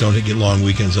industries don't get long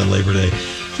weekends on Labor Day.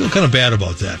 I feel kind of bad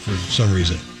about that for some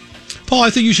reason. Paul, I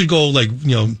think you should go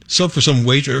sub for some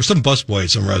waiter or some busboy at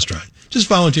some restaurant. Just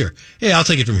volunteer. Hey, I'll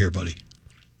take it from here, buddy.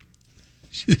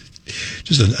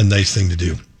 Just a nice thing to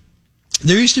do.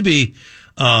 There used to be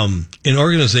an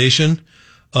organization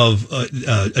of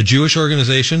a Jewish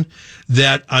organization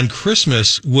that on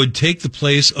Christmas would take the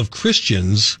place of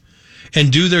Christians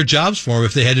and do their jobs for them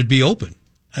if they had to be open.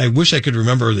 I wish I could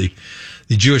remember the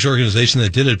Jewish organization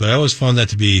that did it, but I always found that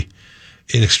to be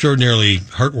an extraordinarily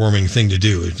heartwarming thing to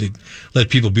do, to let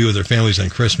people be with their families on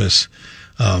Christmas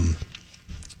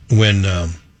when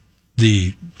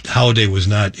the holiday was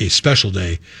not a special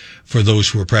day for those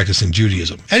who were practicing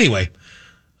Judaism. Anyway,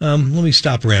 let me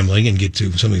stop rambling and get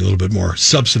to something a little bit more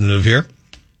substantive here.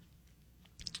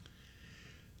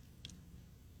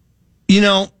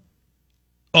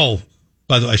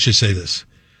 By the way, I should say this.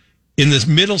 In this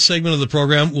middle segment of the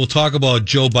program, we'll talk about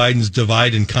Joe Biden's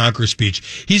divide and conquer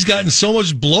speech. He's gotten so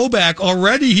much blowback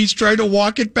already, he's trying to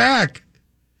walk it back.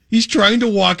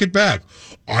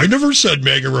 I never said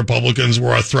MAGA Republicans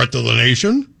were a threat to the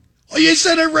nation. Oh, you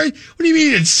said it right. What do you mean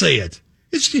you didn't say it?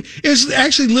 It's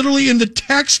actually literally in the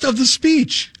text of the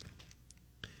speech.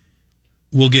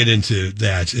 We'll get into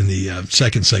that in the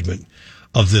second segment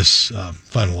of this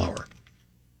final hour.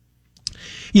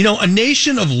 A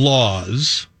nation of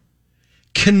laws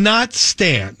cannot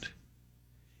stand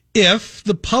if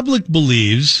the public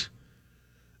believes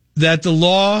that the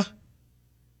law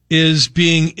is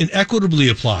being inequitably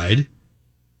applied,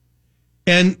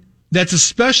 and that's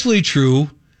especially true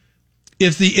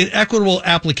if the inequitable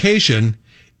application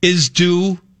is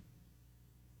due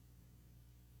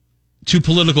to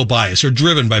political bias or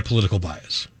driven by political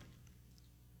bias.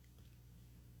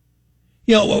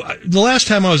 The last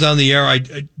time I was on the air, I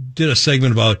did a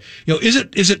segment about, is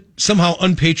it somehow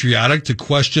unpatriotic to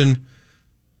question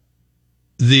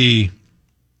the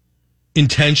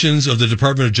intentions of the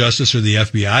Department of Justice or the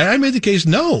FBI? I made the case,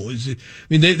 no.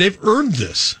 They've earned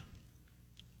this.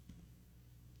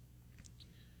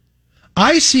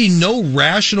 I see no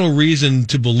rational reason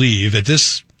to believe at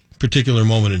this particular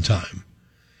moment in time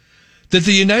that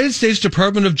the United States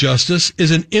Department of Justice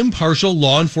is an impartial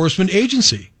law enforcement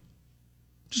agency.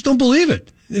 Just don't believe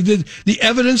it. The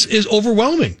evidence is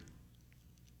overwhelming.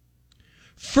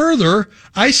 Further,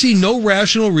 I see no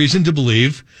rational reason to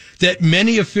believe that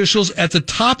many officials at the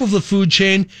top of the food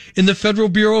chain in the Federal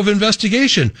Bureau of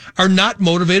Investigation are not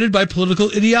motivated by political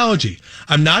ideology.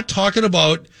 I'm not talking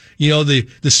about, the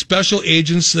special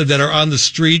agents that are on the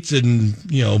streets in,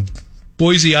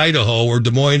 Boise, Idaho, or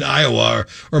Des Moines, Iowa,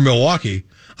 or Milwaukee.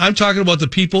 I'm talking about the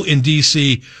people in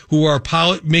D.C. who are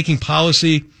making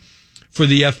policy for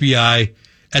the FBI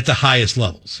at the highest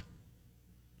levels.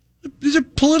 These are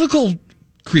political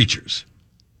creatures.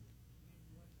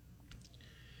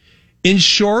 In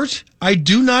short, I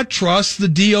do not trust the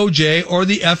DOJ or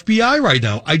the FBI right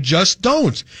now. I just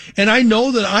don't. And I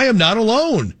know that I am not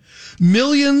alone.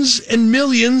 millions and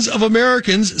millions of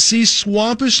Americans see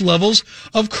swampish levels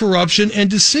of corruption and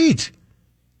deceit.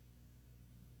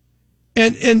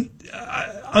 And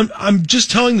I'm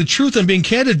just telling the truth. I'm being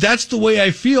candid. That's the way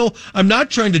I feel. I'm not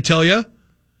trying to tell you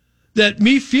that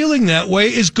me feeling that way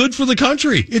is good for the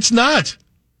country. It's not.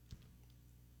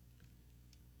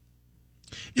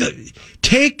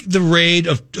 Take the raid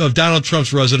of Donald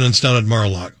Trump's residence down at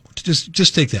Mar-a-Lago.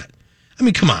 Just take that. I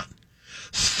mean, come on.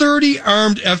 30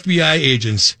 armed FBI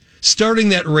agents starting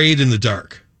that raid in the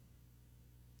dark.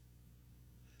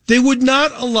 They would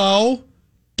not allow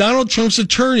Donald Trump's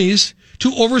attorneys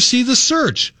to oversee the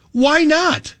search. Why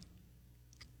not?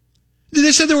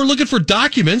 They said they were looking for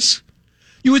documents.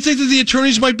 You would think that the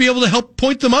attorneys might be able to help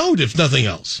point them out, if nothing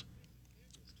else.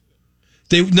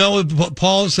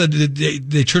 Paul said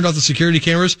they turned off the security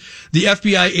cameras. The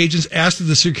FBI agents asked that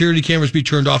the security cameras be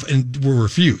turned off and were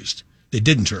refused. They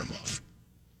didn't turn them off.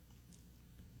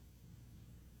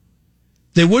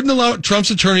 They wouldn't allow Trump's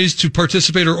attorneys to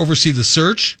participate or oversee the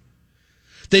search.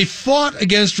 They fought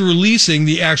against releasing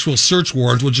the actual search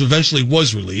warrant, which eventually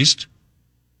was released.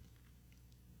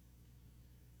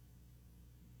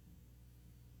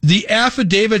 The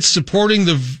affidavit supporting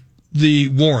the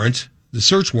warrant, the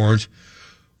search warrant,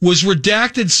 was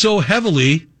redacted so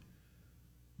heavily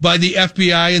by the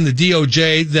FBI and the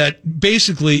DOJ that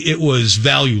basically it was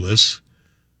valueless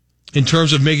in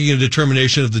terms of making a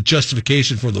determination of the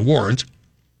justification for the warrant.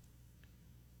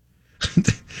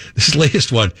 This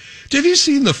latest one. Have you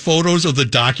seen the photos of the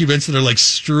documents that are like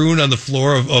strewn on the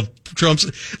floor of Trump's?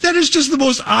 That is just the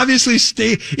most obviously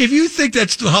staged. If you think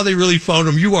that's how they really found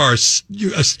them, you're a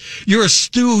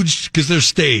stooge because they're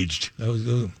staged.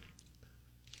 The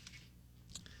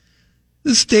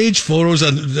stage photos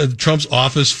on Trump's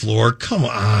office floor. Come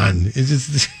on.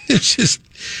 It's just,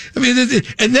 I mean,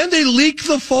 and then they leak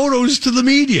the photos to the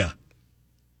media.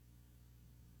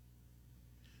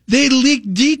 They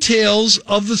leak details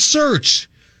of the search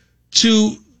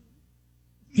to,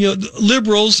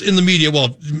 liberals in the media. Well,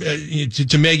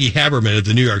 to Maggie Haberman at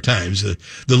the New York Times, the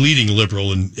leading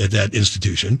liberal at that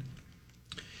institution.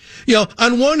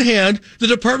 On one hand, the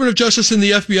Department of Justice and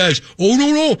the FBI is,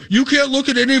 no, you can't look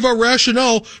at any of our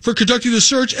rationale for conducting the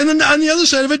search. And then on the other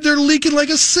side of it, they're leaking like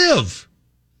a sieve.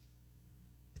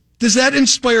 Does that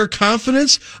inspire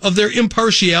confidence of their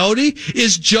impartiality?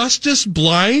 Is justice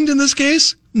blind in this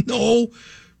case? No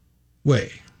way.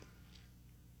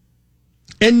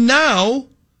 And now,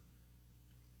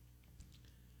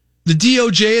 the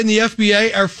DOJ and the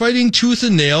FBI are fighting tooth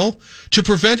and nail to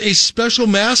prevent a special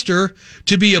master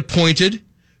to be appointed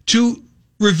to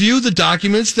review the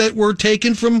documents that were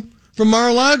taken from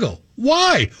Mar-a-Lago.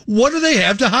 Why? What do they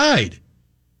have to hide?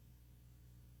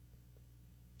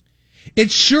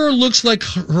 It sure looks like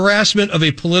harassment of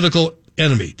a political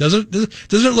enemy. Doesn't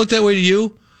it look that way to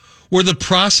you? Where the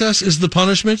process is the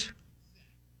punishment?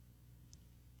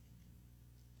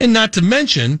 And not to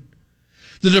mention,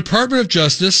 the Department of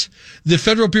Justice, the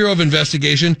Federal Bureau of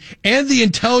Investigation, and the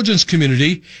intelligence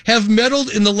community have meddled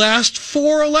in the last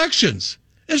 4 elections.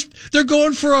 They're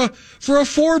going for a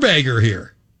 4-bagger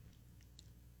here.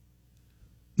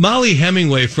 Molly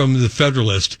Hemingway from The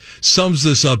Federalist sums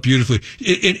this up beautifully.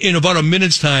 In about a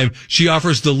minute's time, she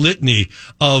offers the litany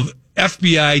of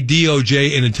FBI,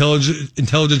 DOJ, and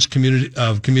intelligence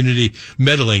community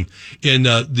meddling in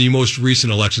the most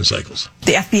recent election cycles.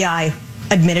 The FBI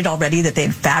admitted already that they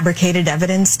had fabricated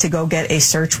evidence to go get a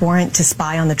search warrant to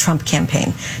spy on the Trump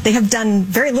campaign. They have done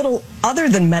very little other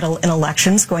than meddle in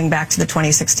elections, going back to the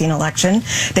 2016 election.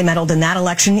 They meddled in that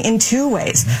election in 2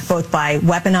 ways, both by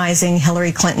weaponizing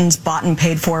Hillary Clinton's bought and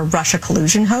paid for Russia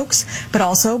collusion hoax, but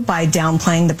also by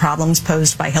downplaying the problems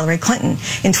posed by Hillary Clinton.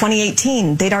 In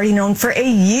 2018, they'd already known for a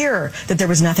year that there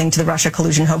was nothing to the Russia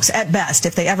collusion hoax, at best,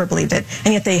 if they ever believed it,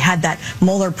 and yet they had that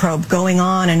Mueller probe going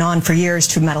on and on for years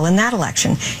to meddle in that election.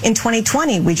 In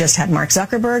 2020, we just had Mark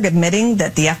Zuckerberg admitting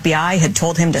that the FBI had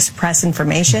told him to suppress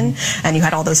information, and you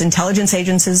had all those intelligence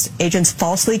agents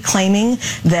falsely claiming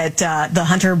that the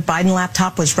Hunter Biden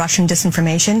laptop was Russian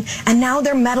disinformation, and now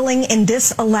they're meddling in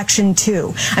this election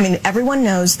too. I mean, everyone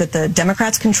knows that the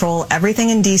Democrats control everything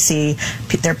in D.C.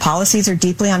 Their policies are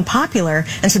deeply unpopular,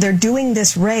 and so they're doing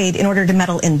this raid in order to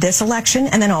meddle in this election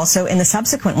and then also in the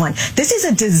subsequent one. This is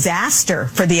a disaster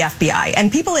for the FBI,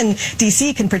 and people in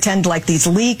D.C. can pretend like these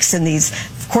leaks and these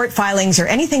court filings are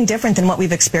anything different than what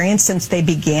we've experienced since they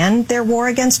began their war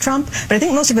against Trump. But I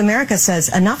think most of America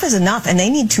says enough is enough, and they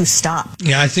need to stop.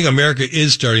 Yeah, I think America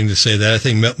is starting to say that. I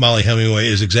think Molly Hemingway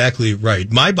is exactly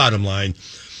right. My bottom line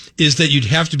is that you'd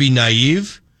have to be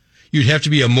naive, you'd have to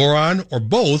be a moron, or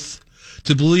both,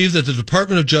 to believe that the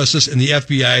Department of Justice and the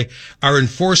FBI are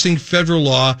enforcing federal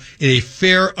law in a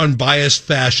fair, unbiased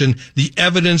fashion. The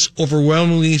evidence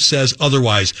overwhelmingly says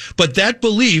otherwise. But that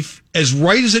belief, as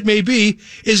right as it may be,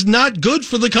 is not good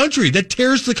for the country. That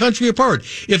tears the country apart.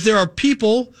 If there are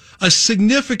people, a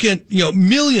significant,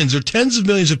 millions or tens of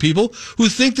millions of people who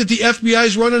think that the FBI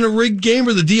is running a rigged game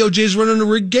or the DOJ is running a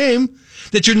rigged game,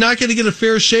 that you're not going to get a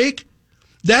fair shake,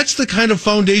 that's the kind of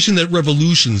foundation that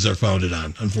revolutions are founded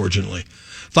on, unfortunately.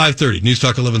 5:30, News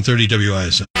Talk 1130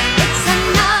 WISN.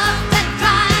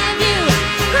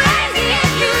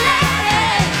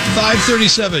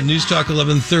 5:37, News Talk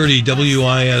 1130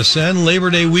 WISN. Labor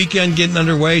Day weekend getting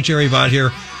underway. Jerry Bott here,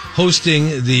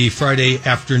 hosting the Friday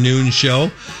afternoon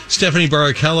show. Stephanie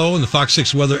Barrichello and the Fox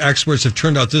 6 weather experts have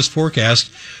turned out this forecast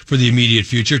for the immediate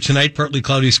future. Tonight, partly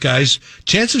cloudy skies.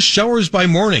 Chance of showers by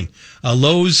morning.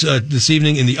 Lows this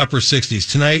evening in the upper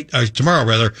 60s.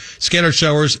 Tomorrow, scattered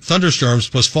showers, thunderstorms,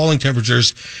 plus falling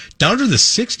temperatures down to the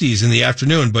 60s in the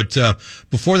afternoon. But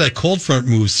before that cold front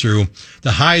moves through,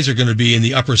 the highs are going to be in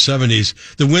the upper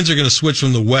 70s. The winds are going to switch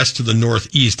from the west to the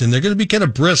northeast, and they're going to be kind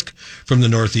of brisk from the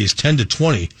northeast, 10 to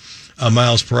 20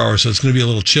 miles per hour, so it's going to be a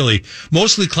little chilly.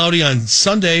 Mostly cloudy on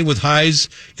Sunday with highs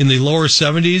in the lower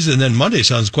 70s, and then Monday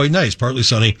sounds quite nice. Partly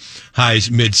sunny,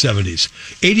 highs mid-70s.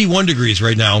 81 degrees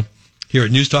right now here at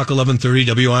News Talk 1130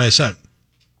 WISN.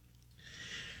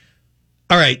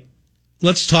 All right,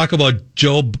 let's talk about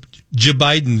Joe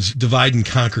Biden's divide and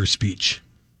conquer speech,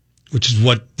 which is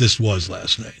what this was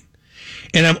last night.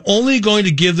 And I'm only going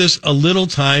to give this a little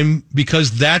time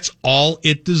because that's all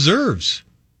it deserves.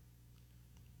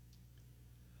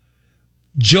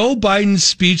 Joe Biden's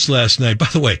speech last night, by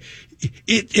the way,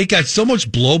 it got so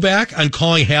much blowback on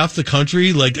calling half the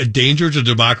country like a danger to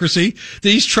democracy that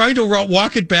he's trying to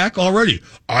walk it back already.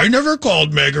 I never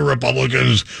called MAGA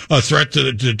Republicans a threat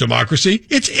to democracy.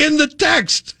 It's in the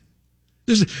text.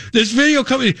 This video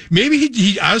coming. Maybe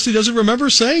he honestly doesn't remember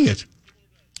saying it.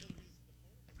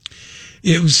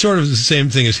 It was sort of the same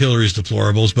thing as Hillary's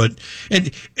deplorables,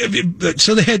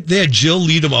 so they had Jill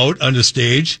lead him out on the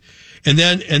stage. And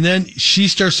then she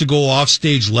starts to go off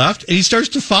stage left, and he starts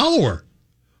to follow her.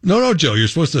 No, Joe, you're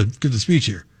supposed to give the speech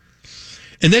here.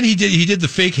 And then he did the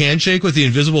fake handshake with the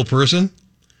invisible person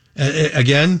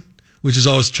again, which is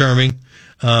always charming.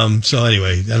 So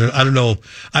anyway, I don't know.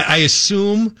 I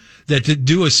assume that to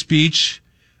do a speech,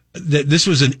 that this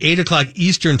was an 8:00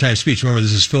 Eastern time speech. Remember,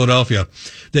 this is Philadelphia.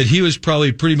 That he was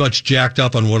probably pretty much jacked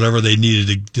up on whatever they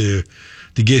needed to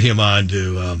get him on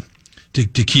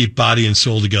to keep body and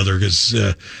soul together, because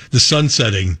the sun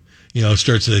setting,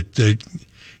 starts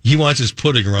he wants his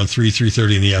pudding around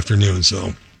 3:30 in the afternoon.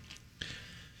 So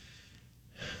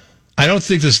I don't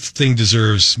think this thing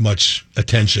deserves much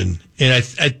attention. And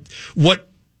what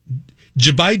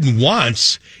Joe Biden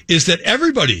wants is that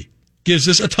everybody gives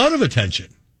this a ton of attention,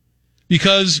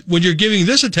 because when you're giving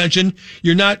this attention,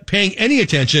 you're not paying any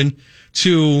attention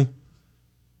to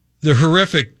the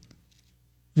horrific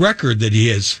record that he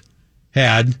has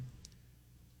had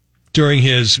during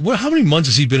his, how many months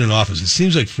has he been in office? It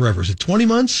seems like forever. Is it 20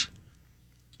 months?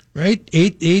 Right?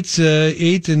 8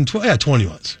 and 12. Yeah, 20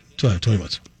 months. 20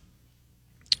 months.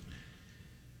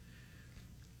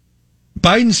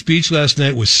 Biden's speech last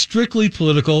night was strictly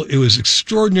political. It was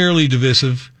extraordinarily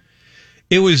divisive.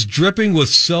 It was dripping with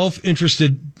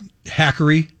self-interested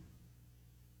hackery.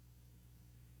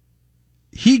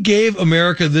 He gave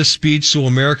America this speech so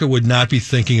America would not be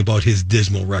thinking about his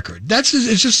dismal record. It's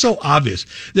just so obvious.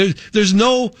 There's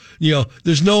no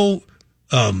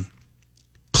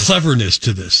cleverness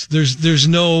to this. There's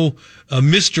no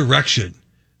misdirection.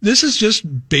 This is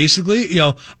just basically,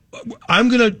 I'm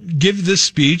going to give this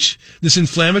speech, this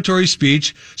inflammatory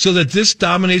speech, so that this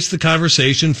dominates the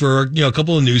conversation for a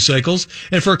couple of news cycles.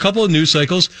 And for a couple of news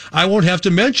cycles, I won't have to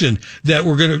mention that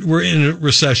we're in a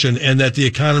recession and that the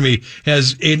economy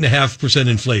has 8.5%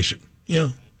 inflation.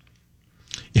 We'll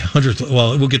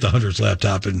get the Hunter's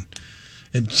laptop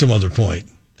at some other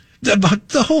point.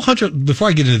 The whole Hunter, before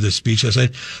I get into this speech last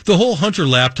night, the whole Hunter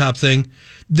laptop thing,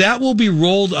 that will be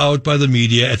rolled out by the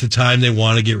media at the time they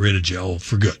want to get rid of Joe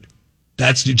for good.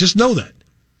 Just know that.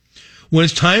 When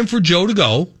it's time for Joe to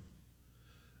go,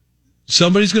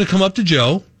 somebody's going to come up to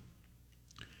Joe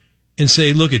and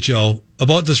say, look at Joe,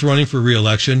 about this running for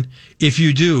re-election, if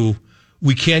you do,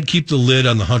 we can't keep the lid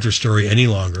on the Hunter story any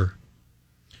longer.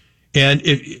 And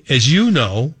as you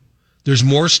know, there's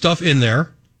more stuff in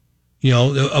there,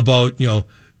 about,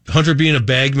 Hunter being a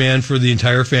bag man for the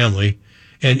entire family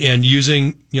and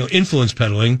using, influence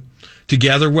peddling to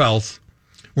gather wealth.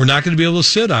 We're not going to be able to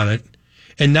sit on it.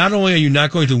 And not only are you not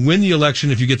going to win the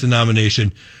election if you get the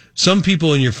nomination, some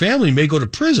people in your family may go to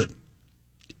prison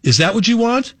Is that what you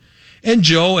want? And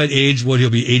Joe, at age, he'll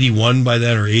be 81 by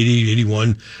then, or 80,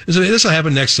 81. This will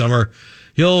happen next summer.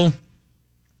 There'll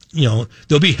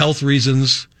be health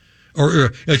reasons,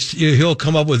 or he'll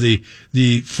come up with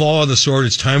the fall of the sword.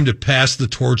 It's time to pass the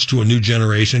torch to a new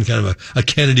generation, kind of a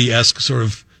Kennedy-esque sort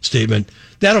of statement.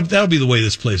 That'll be the way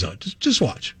this plays out. Just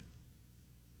watch.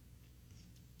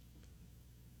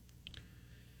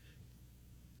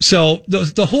 So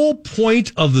the whole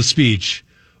point of the speech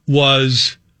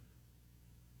was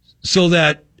so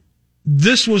that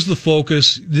this was the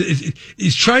focus.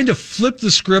 He's trying to flip the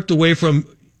script away from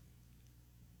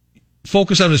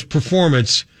focus on his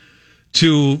performance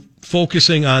to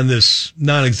focusing on this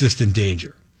non-existent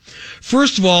danger.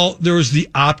 First of all, there was the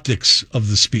optics of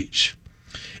the speech.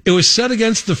 It was set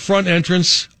against the front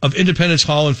entrance of Independence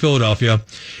Hall in Philadelphia.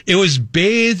 It was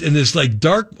bathed in this like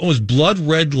dark, almost blood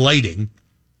red lighting,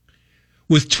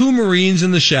 with two Marines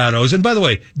in the shadows. And by the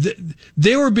way,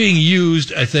 they were being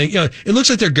used, I think, it looks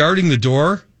like they're guarding the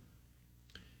door.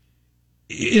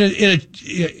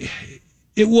 It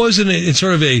wasn't in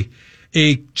sort of a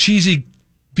cheesy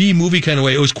B-movie kind of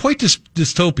way. It was quite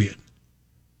dystopian.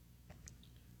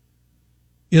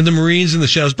 The Marines in the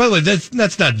shadows. By the way,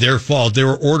 that's not their fault. They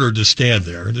were ordered to stand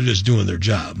there. They're just doing their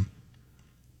job.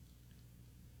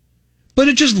 But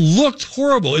it just looked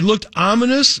horrible. It looked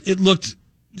ominous. It looked,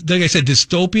 like I said,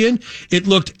 dystopian. It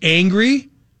looked angry.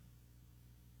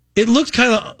 It looked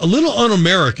kind of a little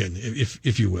un-American,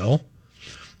 if you will.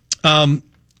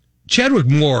 Chadwick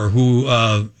Moore, who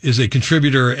is a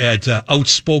contributor at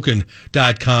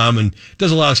Outspoken.com and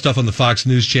does a lot of stuff on the Fox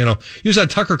News channel, he was on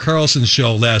Tucker Carlson's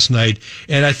show last night,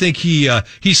 and I think he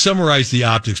summarized the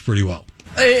optics pretty well.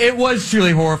 It was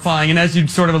truly horrifying, and as you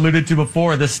sort of alluded to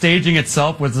before, the staging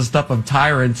itself was the stuff of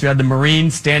tyrants. You had the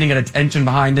Marines standing at attention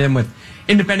behind him with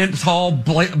Independence Hall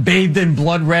bathed in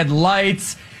blood-red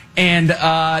lights, and,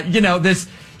 this...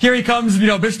 Here he comes,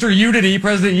 Mr. Unity,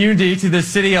 President Unity, to the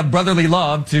city of brotherly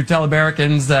love to tell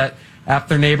Americans that half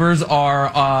their neighbors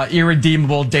are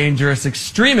irredeemable, dangerous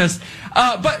extremists.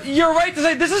 But you're right to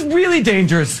say this is really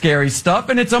dangerous, scary stuff,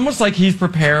 and it's almost like he's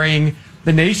preparing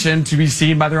the nation to be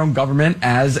seen by their own government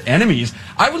as enemies.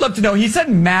 I would love to know, he said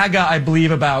MAGA, I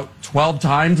believe, about 12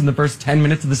 times in the first 10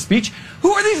 minutes of the speech.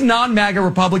 Who are these non-MAGA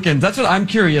Republicans? That's what I'm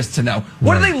curious to know.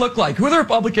 What do they look like? Who are the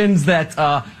Republicans that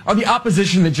are the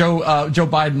opposition that Joe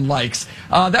Biden likes?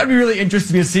 That would be really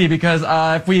interesting to see, because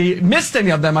if we missed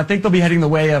any of them, I think they'll be heading the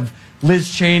way of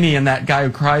Liz Cheney and that guy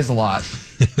who cries a lot.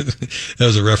 That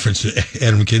was a reference to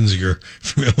Adam Kinzinger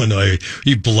from Illinois.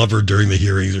 He blubbered during the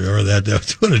hearings. Remember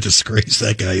that? What a disgrace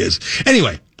that guy is.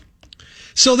 Anyway,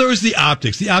 so there was the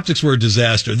optics. The optics were a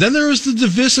disaster. Then there was the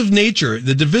divisive nature,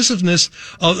 the divisiveness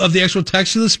of the actual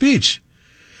text of the speech.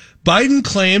 Biden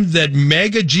claimed that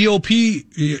MAGA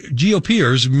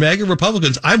GOPers, MAGA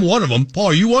Republicans, I'm one of them. Paul,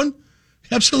 are you one?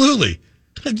 Absolutely.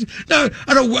 No,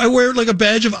 I wear it like a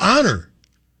badge of honor.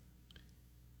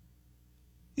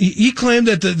 He claimed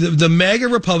that the MAGA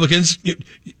Republicans,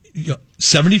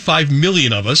 75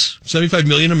 million of us, 75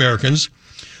 million Americans,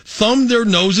 thumbed their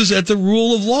noses at the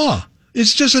rule of law.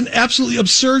 It's just an absolutely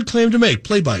absurd claim to make.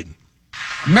 Play Biden.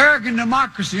 American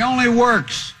democracy only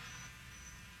works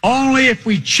if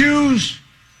we choose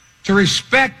to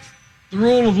respect the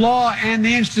rule of law and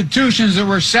the institutions that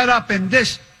were set up in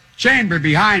this chamber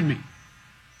behind me.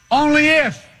 Only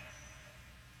if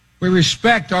we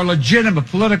respect our legitimate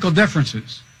political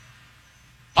differences.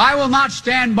 I will not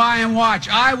stand by and watch.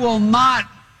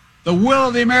 The will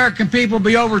of the American people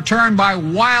be overturned by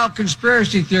wild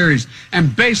conspiracy theories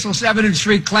and baseless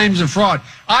evidence-free claims of fraud.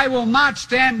 I will not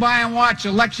stand by and watch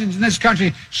elections in this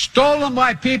country stolen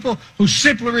by people who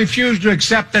simply refuse to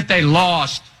accept that they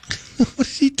lost. What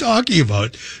is he talking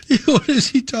about? What is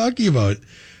he talking about?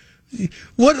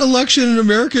 What election in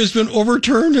America has been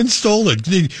overturned and stolen?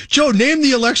 Joe, name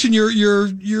the election you're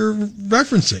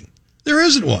referencing. There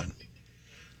isn't one.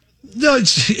 No,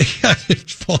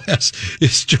 Paul asks,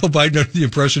 is Joe Biden under the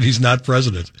impression he's not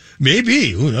president?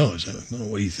 Maybe. Who knows? I don't know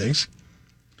what he thinks.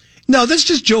 No, that's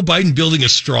just Joe Biden building a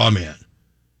straw man.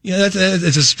 Yeah,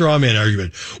 that's a straw man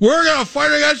argument. We're going to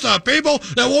fight against the people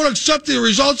that won't accept the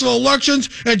results of elections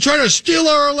and try to steal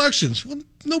our elections. Well,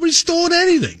 nobody's stolen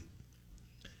anything.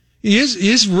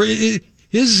 His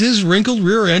wrinkled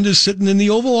rear end is sitting in the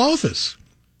Oval Office.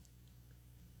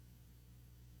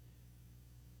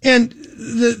 And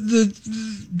the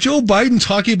Joe Biden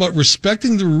talking about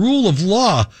respecting the rule of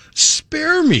law,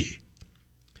 spare me.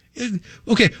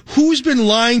 Okay, who's been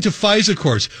lying to FISA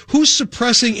courts? Who's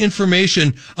suppressing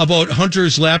information about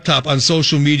Hunter's laptop on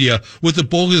social media with the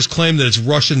bogus claim that it's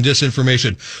Russian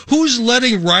disinformation? Who's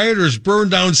letting rioters burn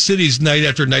down cities night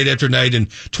after night after night in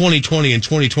 2020 and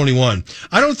 2021?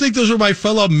 I don't think those are my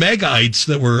fellow MAGAites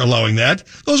that were allowing that.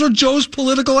 Those are Joe's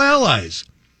political allies.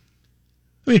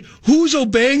 I mean, who's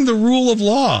obeying the rule of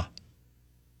law?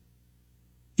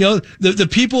 You know, the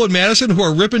people in Madison who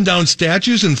are ripping down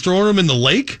statues and throwing them in the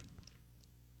lake?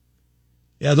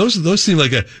 Yeah, those seem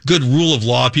like a good rule of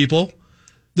law people.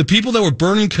 The people that were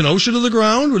burning Kenosha to the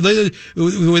ground, were they the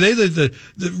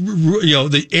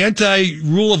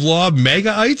anti-rule of law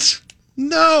MAGAites?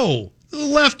 No, the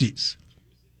lefties.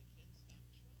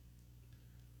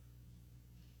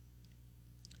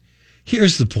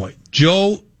 Here's the point.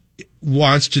 Joe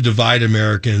wants to divide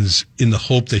Americans in the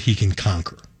hope that he can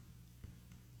conquer.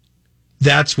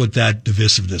 That's what that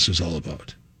divisiveness is all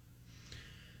about.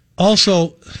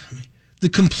 Also, the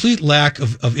complete lack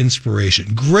of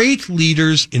inspiration. Great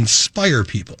leaders inspire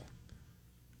people.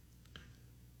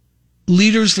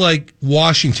 Leaders like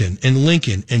Washington and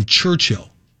Lincoln and Churchill.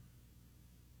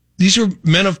 These are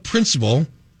men of principle,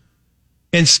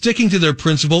 and sticking to their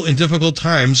principle in difficult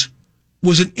times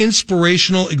was an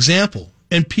inspirational example,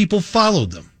 and people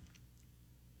followed them.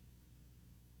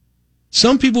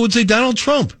 Some people would say Donald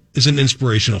Trump is an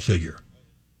inspirational figure.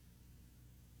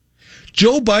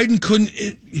 Joe Biden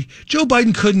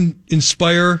couldn't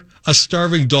inspire a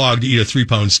starving dog to eat a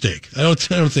 3-pound steak. I don't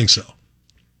think so.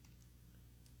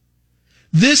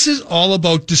 This is all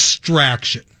about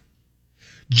distraction.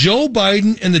 Joe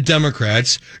Biden and the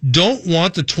Democrats don't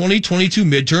want the 2022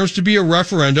 midterms to be a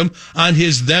referendum on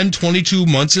his then 22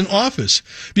 months in office,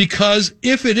 because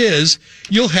if it is,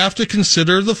 you'll have to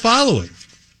consider the following.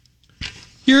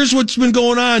 Here's what's been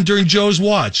going on during Joe's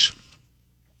watch.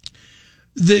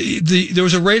 There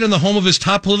was a raid on the home of his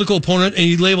top political opponent, and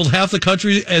he labeled half the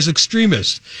country as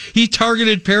extremists. He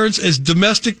targeted parents as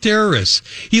domestic terrorists.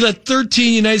 He let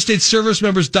 13 United States service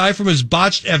members die from his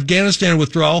botched Afghanistan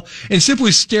withdrawal and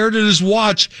simply stared at his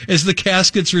watch as the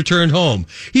caskets returned home.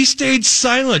 He stayed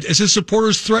silent as his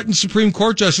supporters threatened Supreme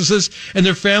Court justices and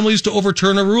their families to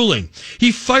overturn a ruling.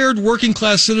 He fired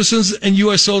working-class citizens and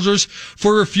U.S. soldiers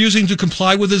for refusing to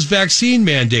comply with his vaccine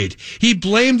mandate. He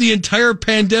blamed the entire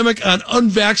pandemic on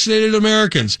unvaccinated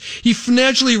Americans. He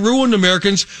financially ruined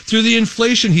Americans through the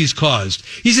inflation he's caused.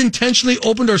 He's intentionally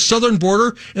opened our southern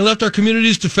border and left our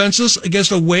communities defenseless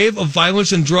against a wave of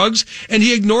violence and drugs, and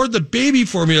he ignored the baby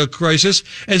formula crisis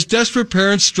as desperate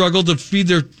parents struggled to feed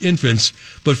their infants,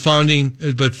 but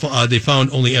they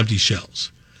found only empty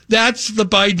shells. That's the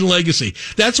Biden legacy.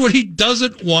 That's what he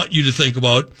doesn't want you to think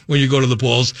about when you go to the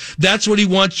polls. That's what he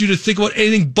wants you to think about,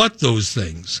 anything but those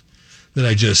things that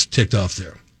I just ticked off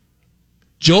there.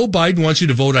 Joe Biden wants you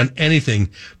to vote on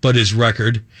anything but his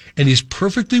record, and he's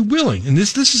perfectly willing, and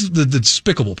this is the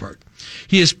despicable part,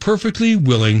 he is perfectly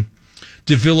willing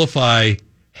to vilify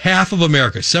half of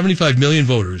America, 75 million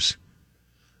voters,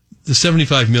 the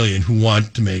 75 million who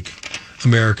want to make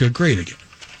America great again.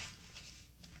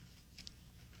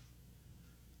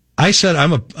 I said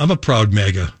I'm a proud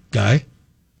MAGA guy.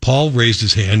 Paul raised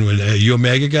his hand. Are you a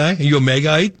MAGA guy? Are you a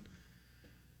MAGAite?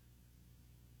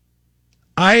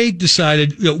 I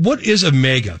decided, what is a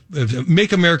MAGA?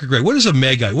 Make America Great. What is a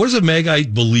MAGAite? What does a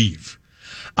MAGAite believe?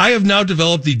 I have now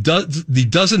developed the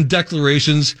dozen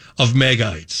declarations of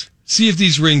MAGAites. See if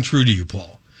these ring true to you,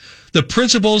 Paul. The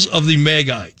principles of the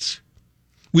MAGAites.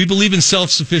 We believe in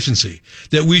self-sufficiency,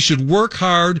 that we should work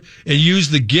hard and use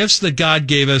the gifts that God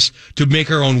gave us to make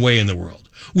our own way in the world.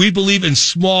 We believe in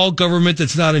small government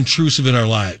that's not intrusive in our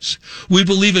lives. We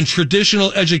believe in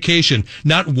traditional education,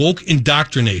 not woke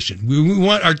indoctrination. We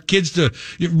want our kids to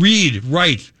read,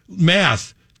 write,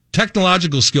 math,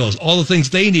 technological skills, all the things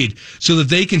they need so that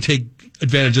they can take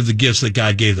advantage of the gifts that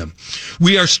God gave them.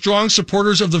 We are strong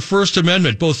supporters of the First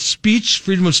Amendment, both speech,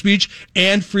 freedom of speech,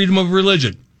 and freedom of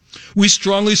religion. We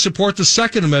strongly support the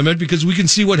Second Amendment because we can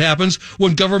see what happens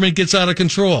when government gets out of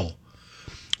control.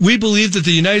 We believe that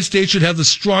the United States should have the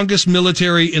strongest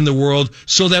military in the world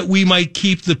so that we might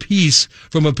keep the peace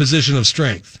from a position of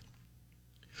strength.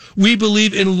 We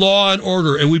believe in law and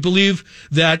order, and we believe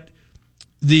that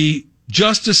the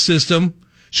justice system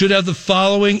should have the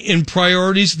following in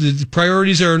priorities. The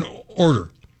priorities are in order.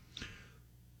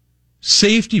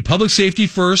 Safety, public safety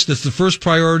first. That's the first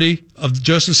priority of the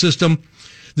justice system.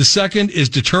 The second is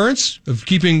deterrence, of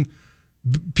keeping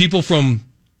people from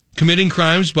committing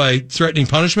crimes by threatening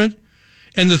punishment.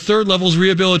 And the third level is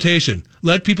rehabilitation.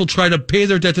 Let people try to pay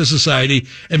their debt to society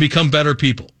and become better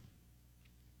people.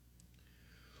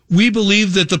 We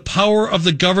believe that the power of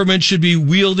the government should be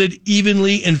wielded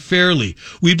evenly and fairly.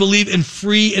 We believe in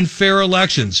free and fair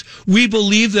elections. We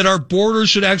believe that our borders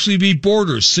should actually be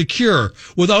borders, secure.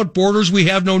 Without borders, we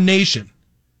have no nation.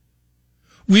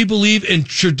 We believe in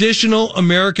traditional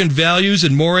American values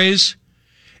and mores,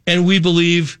 and we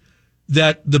believe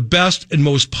that the best and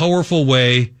most powerful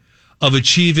way of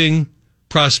achieving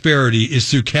prosperity is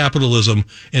through capitalism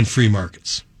and free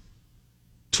markets.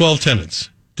 12 tenets.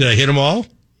 Did I hit them all?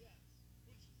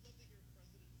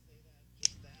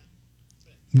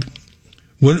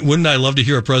 Wouldn't I love to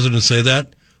hear a president say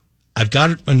that? I've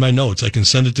got it in my notes. I can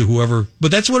send it to whoever. But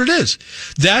that's what it is.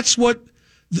 That's what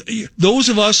those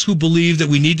of us who believe that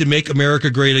we need to make America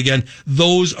great again,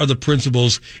 those are the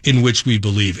principles in which we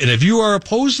believe. And if you are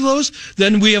opposed to those,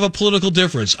 then we have a political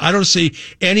difference. I don't see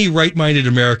any right-minded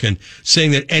American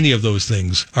saying that any of those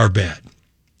things are bad.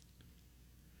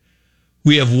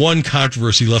 We have one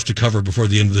controversy left to cover before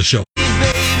the end of the show.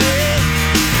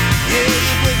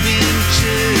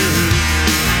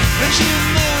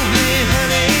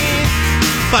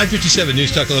 5:57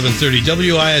 News Talk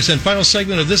 1130 WISN. Final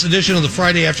segment of this edition of the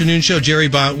Friday afternoon show. Jerry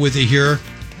Bott with you here.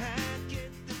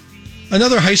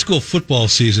 Another high school football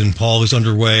season, Paul, is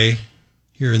underway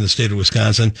here in the state of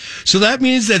Wisconsin. So that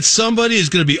means that somebody is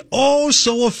going to be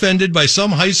so offended by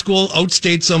some high school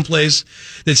outstate someplace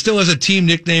that still has a team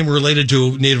nickname related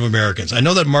to Native Americans. I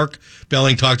know that Mark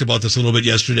Belling talked about this a little bit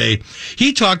yesterday.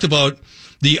 He talked about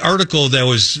the article that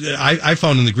was I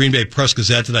found in the Green Bay Press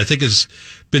Gazette that I think has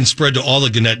been spread to all the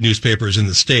Gannett newspapers in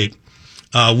the state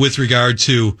with regard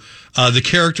to the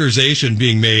characterization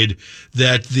being made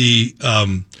that the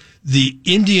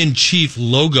Indian chief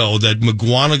logo that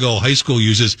McGuanago High School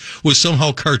uses was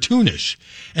somehow cartoonish.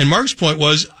 And Mark's point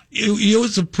was it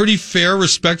was a pretty fair,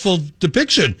 respectful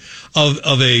depiction of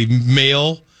a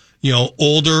male,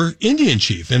 older Indian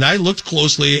chief. And I looked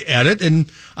closely at it, and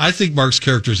I think Mark's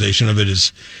characterization of it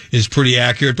is pretty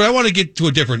accurate. But I want to get to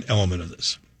a different element of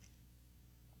this.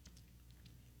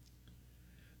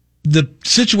 The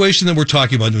situation that we're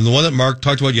talking about, the one that Mark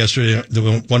talked about yesterday,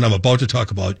 the one I'm about to talk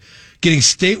about, getting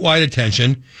statewide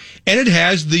attention, and it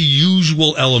has the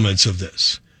usual elements of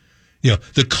this.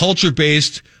 The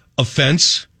culture-based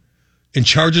offense and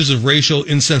charges of racial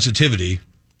insensitivity.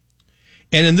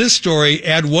 And in this story,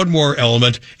 add one more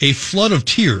element, a flood of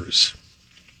tears.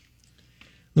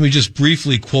 Let me just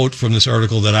briefly quote from this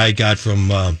article that I got from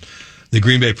the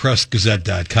Green Bay Press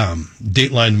Gazette.com.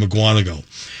 Dateline McGuanago.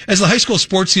 As the high school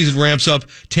sports season ramps up,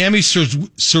 Tammy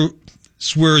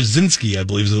Swerzinski, I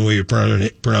believe is the way you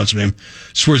pronounce her name.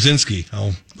 Swerzinski.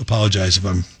 I'll apologize if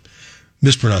I'm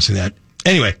mispronouncing that.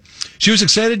 Anyway, she was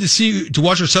excited to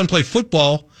watch her son play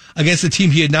football against a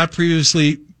team he had not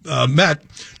previously met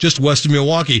just west of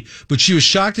Milwaukee, but she was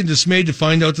shocked and dismayed to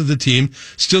find out that the team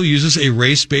still uses a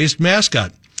race-based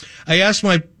mascot. I asked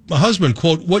my husband,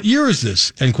 quote, "What year is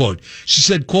this?" End quote. She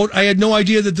said, quote, "I had no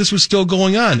idea that this was still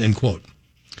going on," end quote.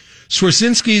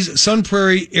 Swerzinski's Sun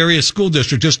Prairie area school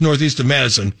district, just northeast of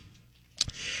Madison,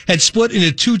 had split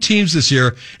into two teams this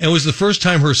year and was the first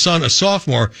time her son, a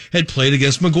sophomore, had played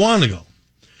against McGuanago.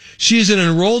 She is an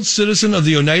enrolled citizen of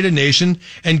the Oneida Nation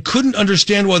and couldn't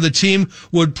understand why the team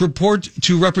would purport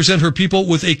to represent her people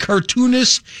with a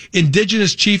cartoonist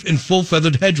indigenous chief in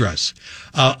full-feathered headdress.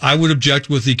 I would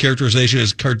object with the characterization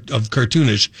of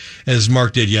cartoonish, as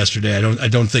Mark did yesterday. I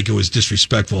don't think it was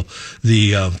disrespectful,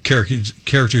 the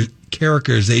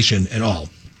characterization at all.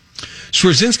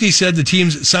 Swerzinski said the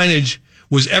team's signage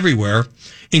was everywhere,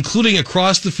 including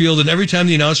across the field, and every time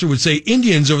the announcer would say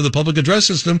Indians over the public address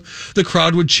system, the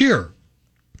crowd would cheer.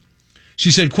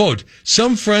 She said, quote,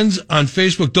 "Some friends on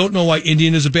Facebook don't know why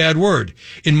Indian is a bad word.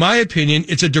 In my opinion,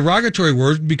 it's a derogatory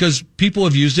word because people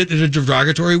have used it in a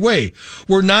derogatory way.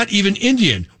 We're not even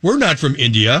Indian. We're not from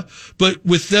India. But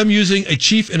with them using a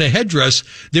chief in a headdress,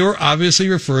 they were obviously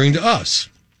referring to us."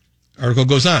 Article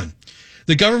goes on.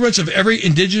 The governments of every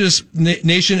indigenous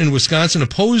nation in Wisconsin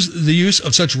oppose the use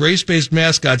of such race-based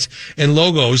mascots and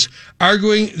logos,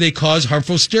 arguing they cause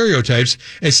harmful stereotypes,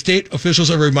 as state officials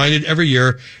are reminded every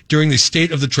year during the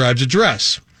State of the Tribes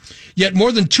address. Yet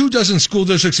more than 24 school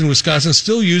districts in Wisconsin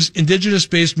still use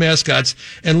indigenous-based mascots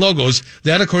and logos,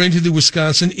 that according to the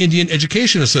Wisconsin Indian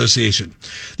Education Association.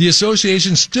 The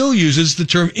association still uses the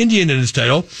term Indian in its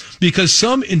title because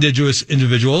some indigenous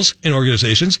individuals and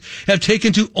organizations have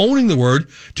taken to owning the word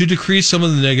to decrease some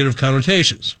of the negative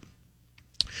connotations.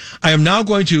 I am now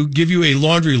going to give you a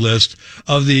laundry list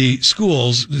of the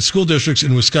school districts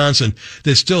in Wisconsin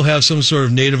that still have some sort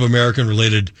of Native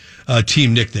American-related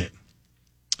team nickname.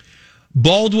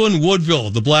 Baldwin Woodville,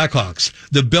 the Blackhawks,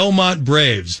 the Belmont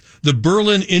Braves, the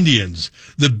Berlin Indians,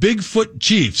 the Bigfoot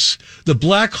Chiefs, the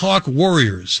Black Hawk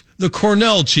Warriors, the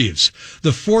Cornell Chiefs,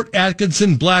 the Fort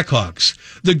Atkinson Blackhawks,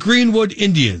 the Greenwood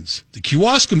Indians, the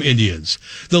Kewaskum Indians,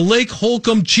 the Lake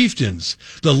Holcomb Chieftains,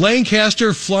 the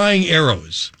Lancaster Flying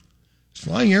Arrows.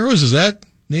 Flying Arrows, is that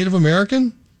Native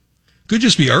American? Could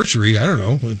just be archery, I don't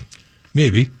know,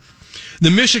 maybe. The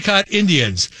Mishicot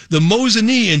Indians, the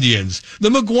Mosinee Indians, the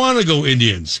Mugwanago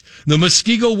Indians, the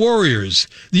Muskego Warriors,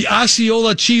 the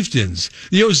Osceola Chieftains,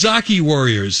 the Ozaki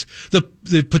Warriors, the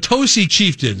Potosi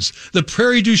Chieftains, the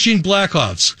Prairie du Chien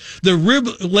Blackhawks, the Rib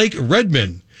Lake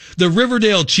Redmen, the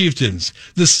Riverdale Chieftains,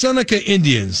 the Seneca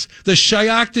Indians, the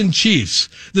Shiocton Chiefs,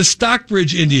 the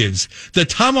Stockbridge Indians, the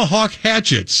Tomahawk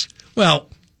Hatchets. Well,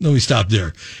 let me stop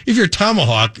there. If you're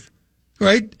Tomahawk,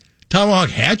 right? Tomahawk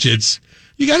Hatchets,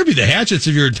 you got to be the Hatchets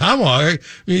if you're a Tomahawk.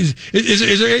 I mean,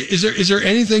 is there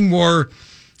anything more?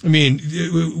 I mean,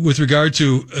 with regard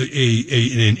to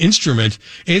an instrument,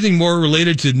 anything more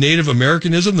related to Native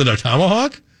Americanism than a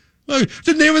tomahawk? Well,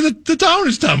 the name of the town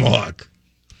is Tomahawk.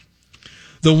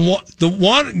 Now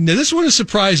this one is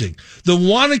surprising. The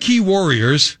Wanakee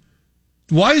Warriors.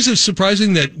 Why is it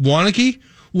surprising that Wanakee?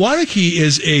 Wanakee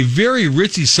is a very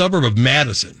ritzy suburb of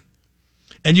Madison.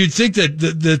 And you'd think that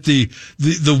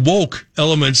the woke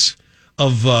elements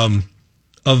of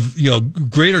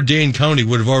Greater Dane County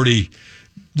would have already,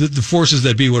 the forces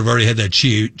that be would have already had that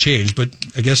change, but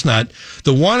I guess not.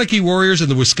 The Wanakee Warriors and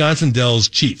the Wisconsin Dells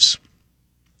Chiefs.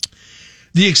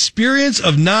 The experience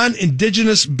of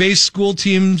non-indigenous based school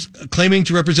teams claiming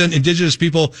to represent indigenous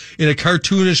people in a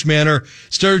cartoonish manner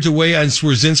started to weigh on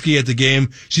Swerzinski at the game.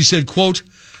 She said, quote,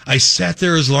 "I sat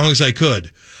there as long as I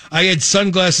could. I had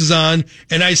sunglasses on,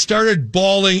 and I started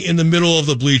bawling in the middle of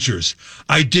the bleachers.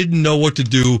 I didn't know what to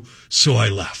do, so I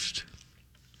left."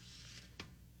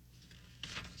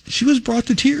 She was brought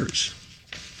to tears.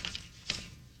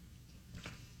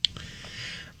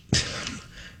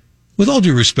 With all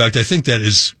due respect, I think that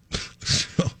is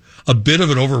a bit of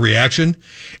an overreaction,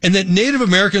 and that Native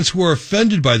Americans who are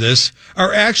offended by this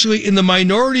are actually in the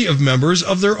minority of members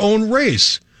of their own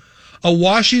race. A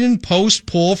Washington Post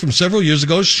poll from several years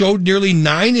ago showed nearly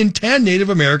 9 in 10 Native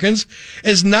Americans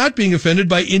as not being offended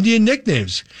by Indian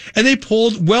nicknames. And they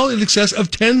polled well in excess of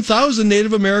 10,000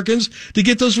 Native Americans to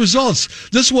get those results.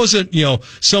 This wasn't,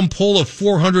 some poll of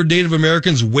 400 Native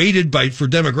Americans weighted for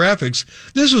demographics.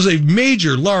 This was a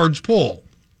major, large poll.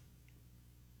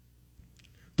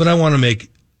 But I want to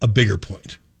make a bigger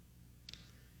point.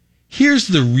 Here's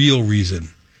the real reason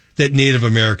that Native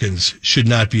Americans should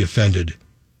not be offended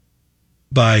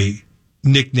by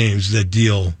nicknames that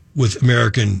deal with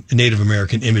Native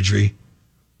American imagery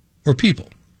or people.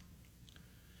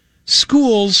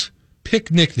 Schools pick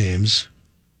nicknames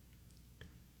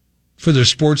for their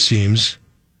sports teams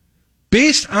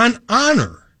based on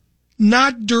honor,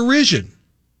 not derision.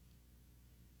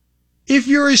 If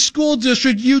you're a school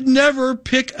district, you'd never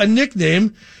pick a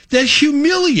nickname that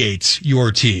humiliates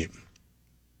your team.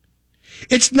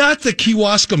 It's not the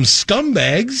Kewaskum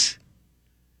Scumbags.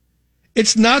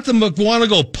 It's not the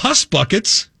Mugwanago Puss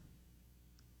Buckets.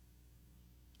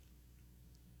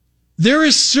 There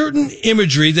is certain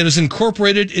imagery that is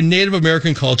incorporated in Native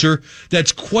American culture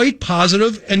that's quite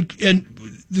positive and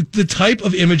the type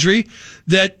of imagery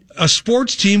that a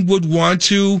sports team would want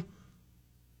to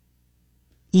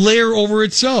layer over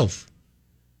itself.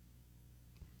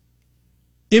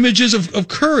 Images of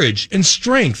courage and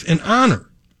strength and honor.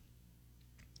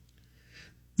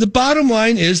 The bottom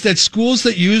line is that schools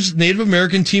that use Native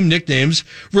American team nicknames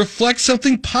reflect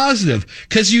something positive,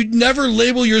 because you'd never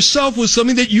label yourself with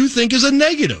something that you think is a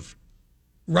negative.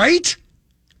 Right?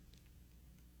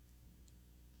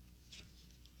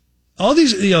 All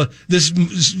these, this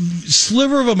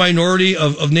sliver of a minority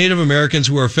of Native Americans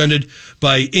who are offended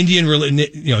by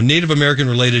Native American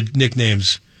related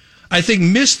nicknames, I think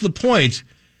miss the point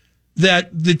that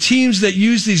the teams that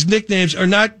use these nicknames are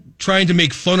not trying to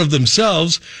make fun of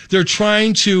themselves. They're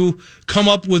trying to come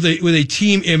up with a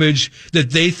team image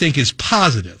that they think is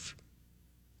positive.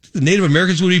 The Native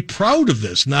Americans would be proud of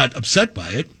this, not upset by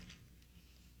it.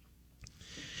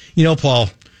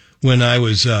 Paul, when I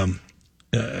was, I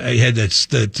had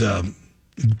that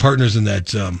partners in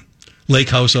that lake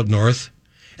house up north,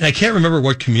 and I can't remember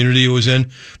what community it was in,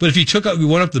 but if we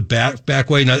went up the back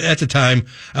way. Now, at the time,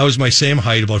 I was my same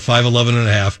height, about 5'11 and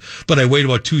a half, but I weighed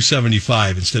about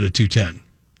 275 instead of 210.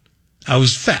 I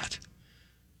was fat.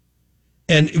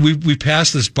 And we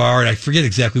passed this bar, and I forget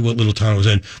exactly what little town it was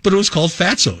in, but it was called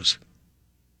Fatso's.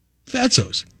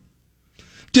 Fatso's.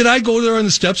 Did I go there on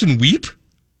the steps and weep?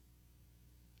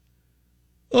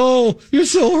 Oh, you're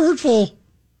so hurtful.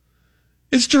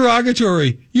 It's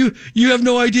derogatory. You have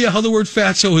no idea how the word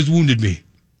fatso has wounded me.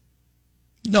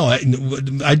 No, I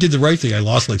did the right thing. I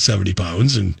lost like 70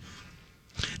 pounds and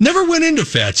never went into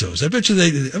fatsos. I bet you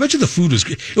the food was.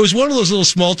 It was one of those little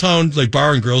small town like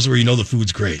bar and grills where you know the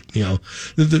food's great. You know,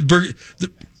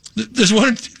 there's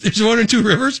one in Two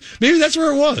Rivers. Maybe that's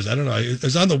where it was. I don't know. It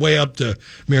was on the way up to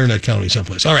Marinette County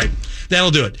someplace. All right,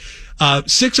 that'll do it.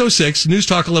 6:06 News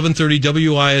Talk 1130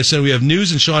 WISN. We have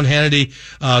news and Sean Hannity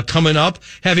coming up.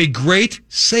 Have a great,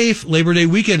 safe Labor Day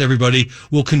weekend, everybody.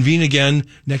 We'll convene again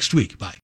next week. Bye.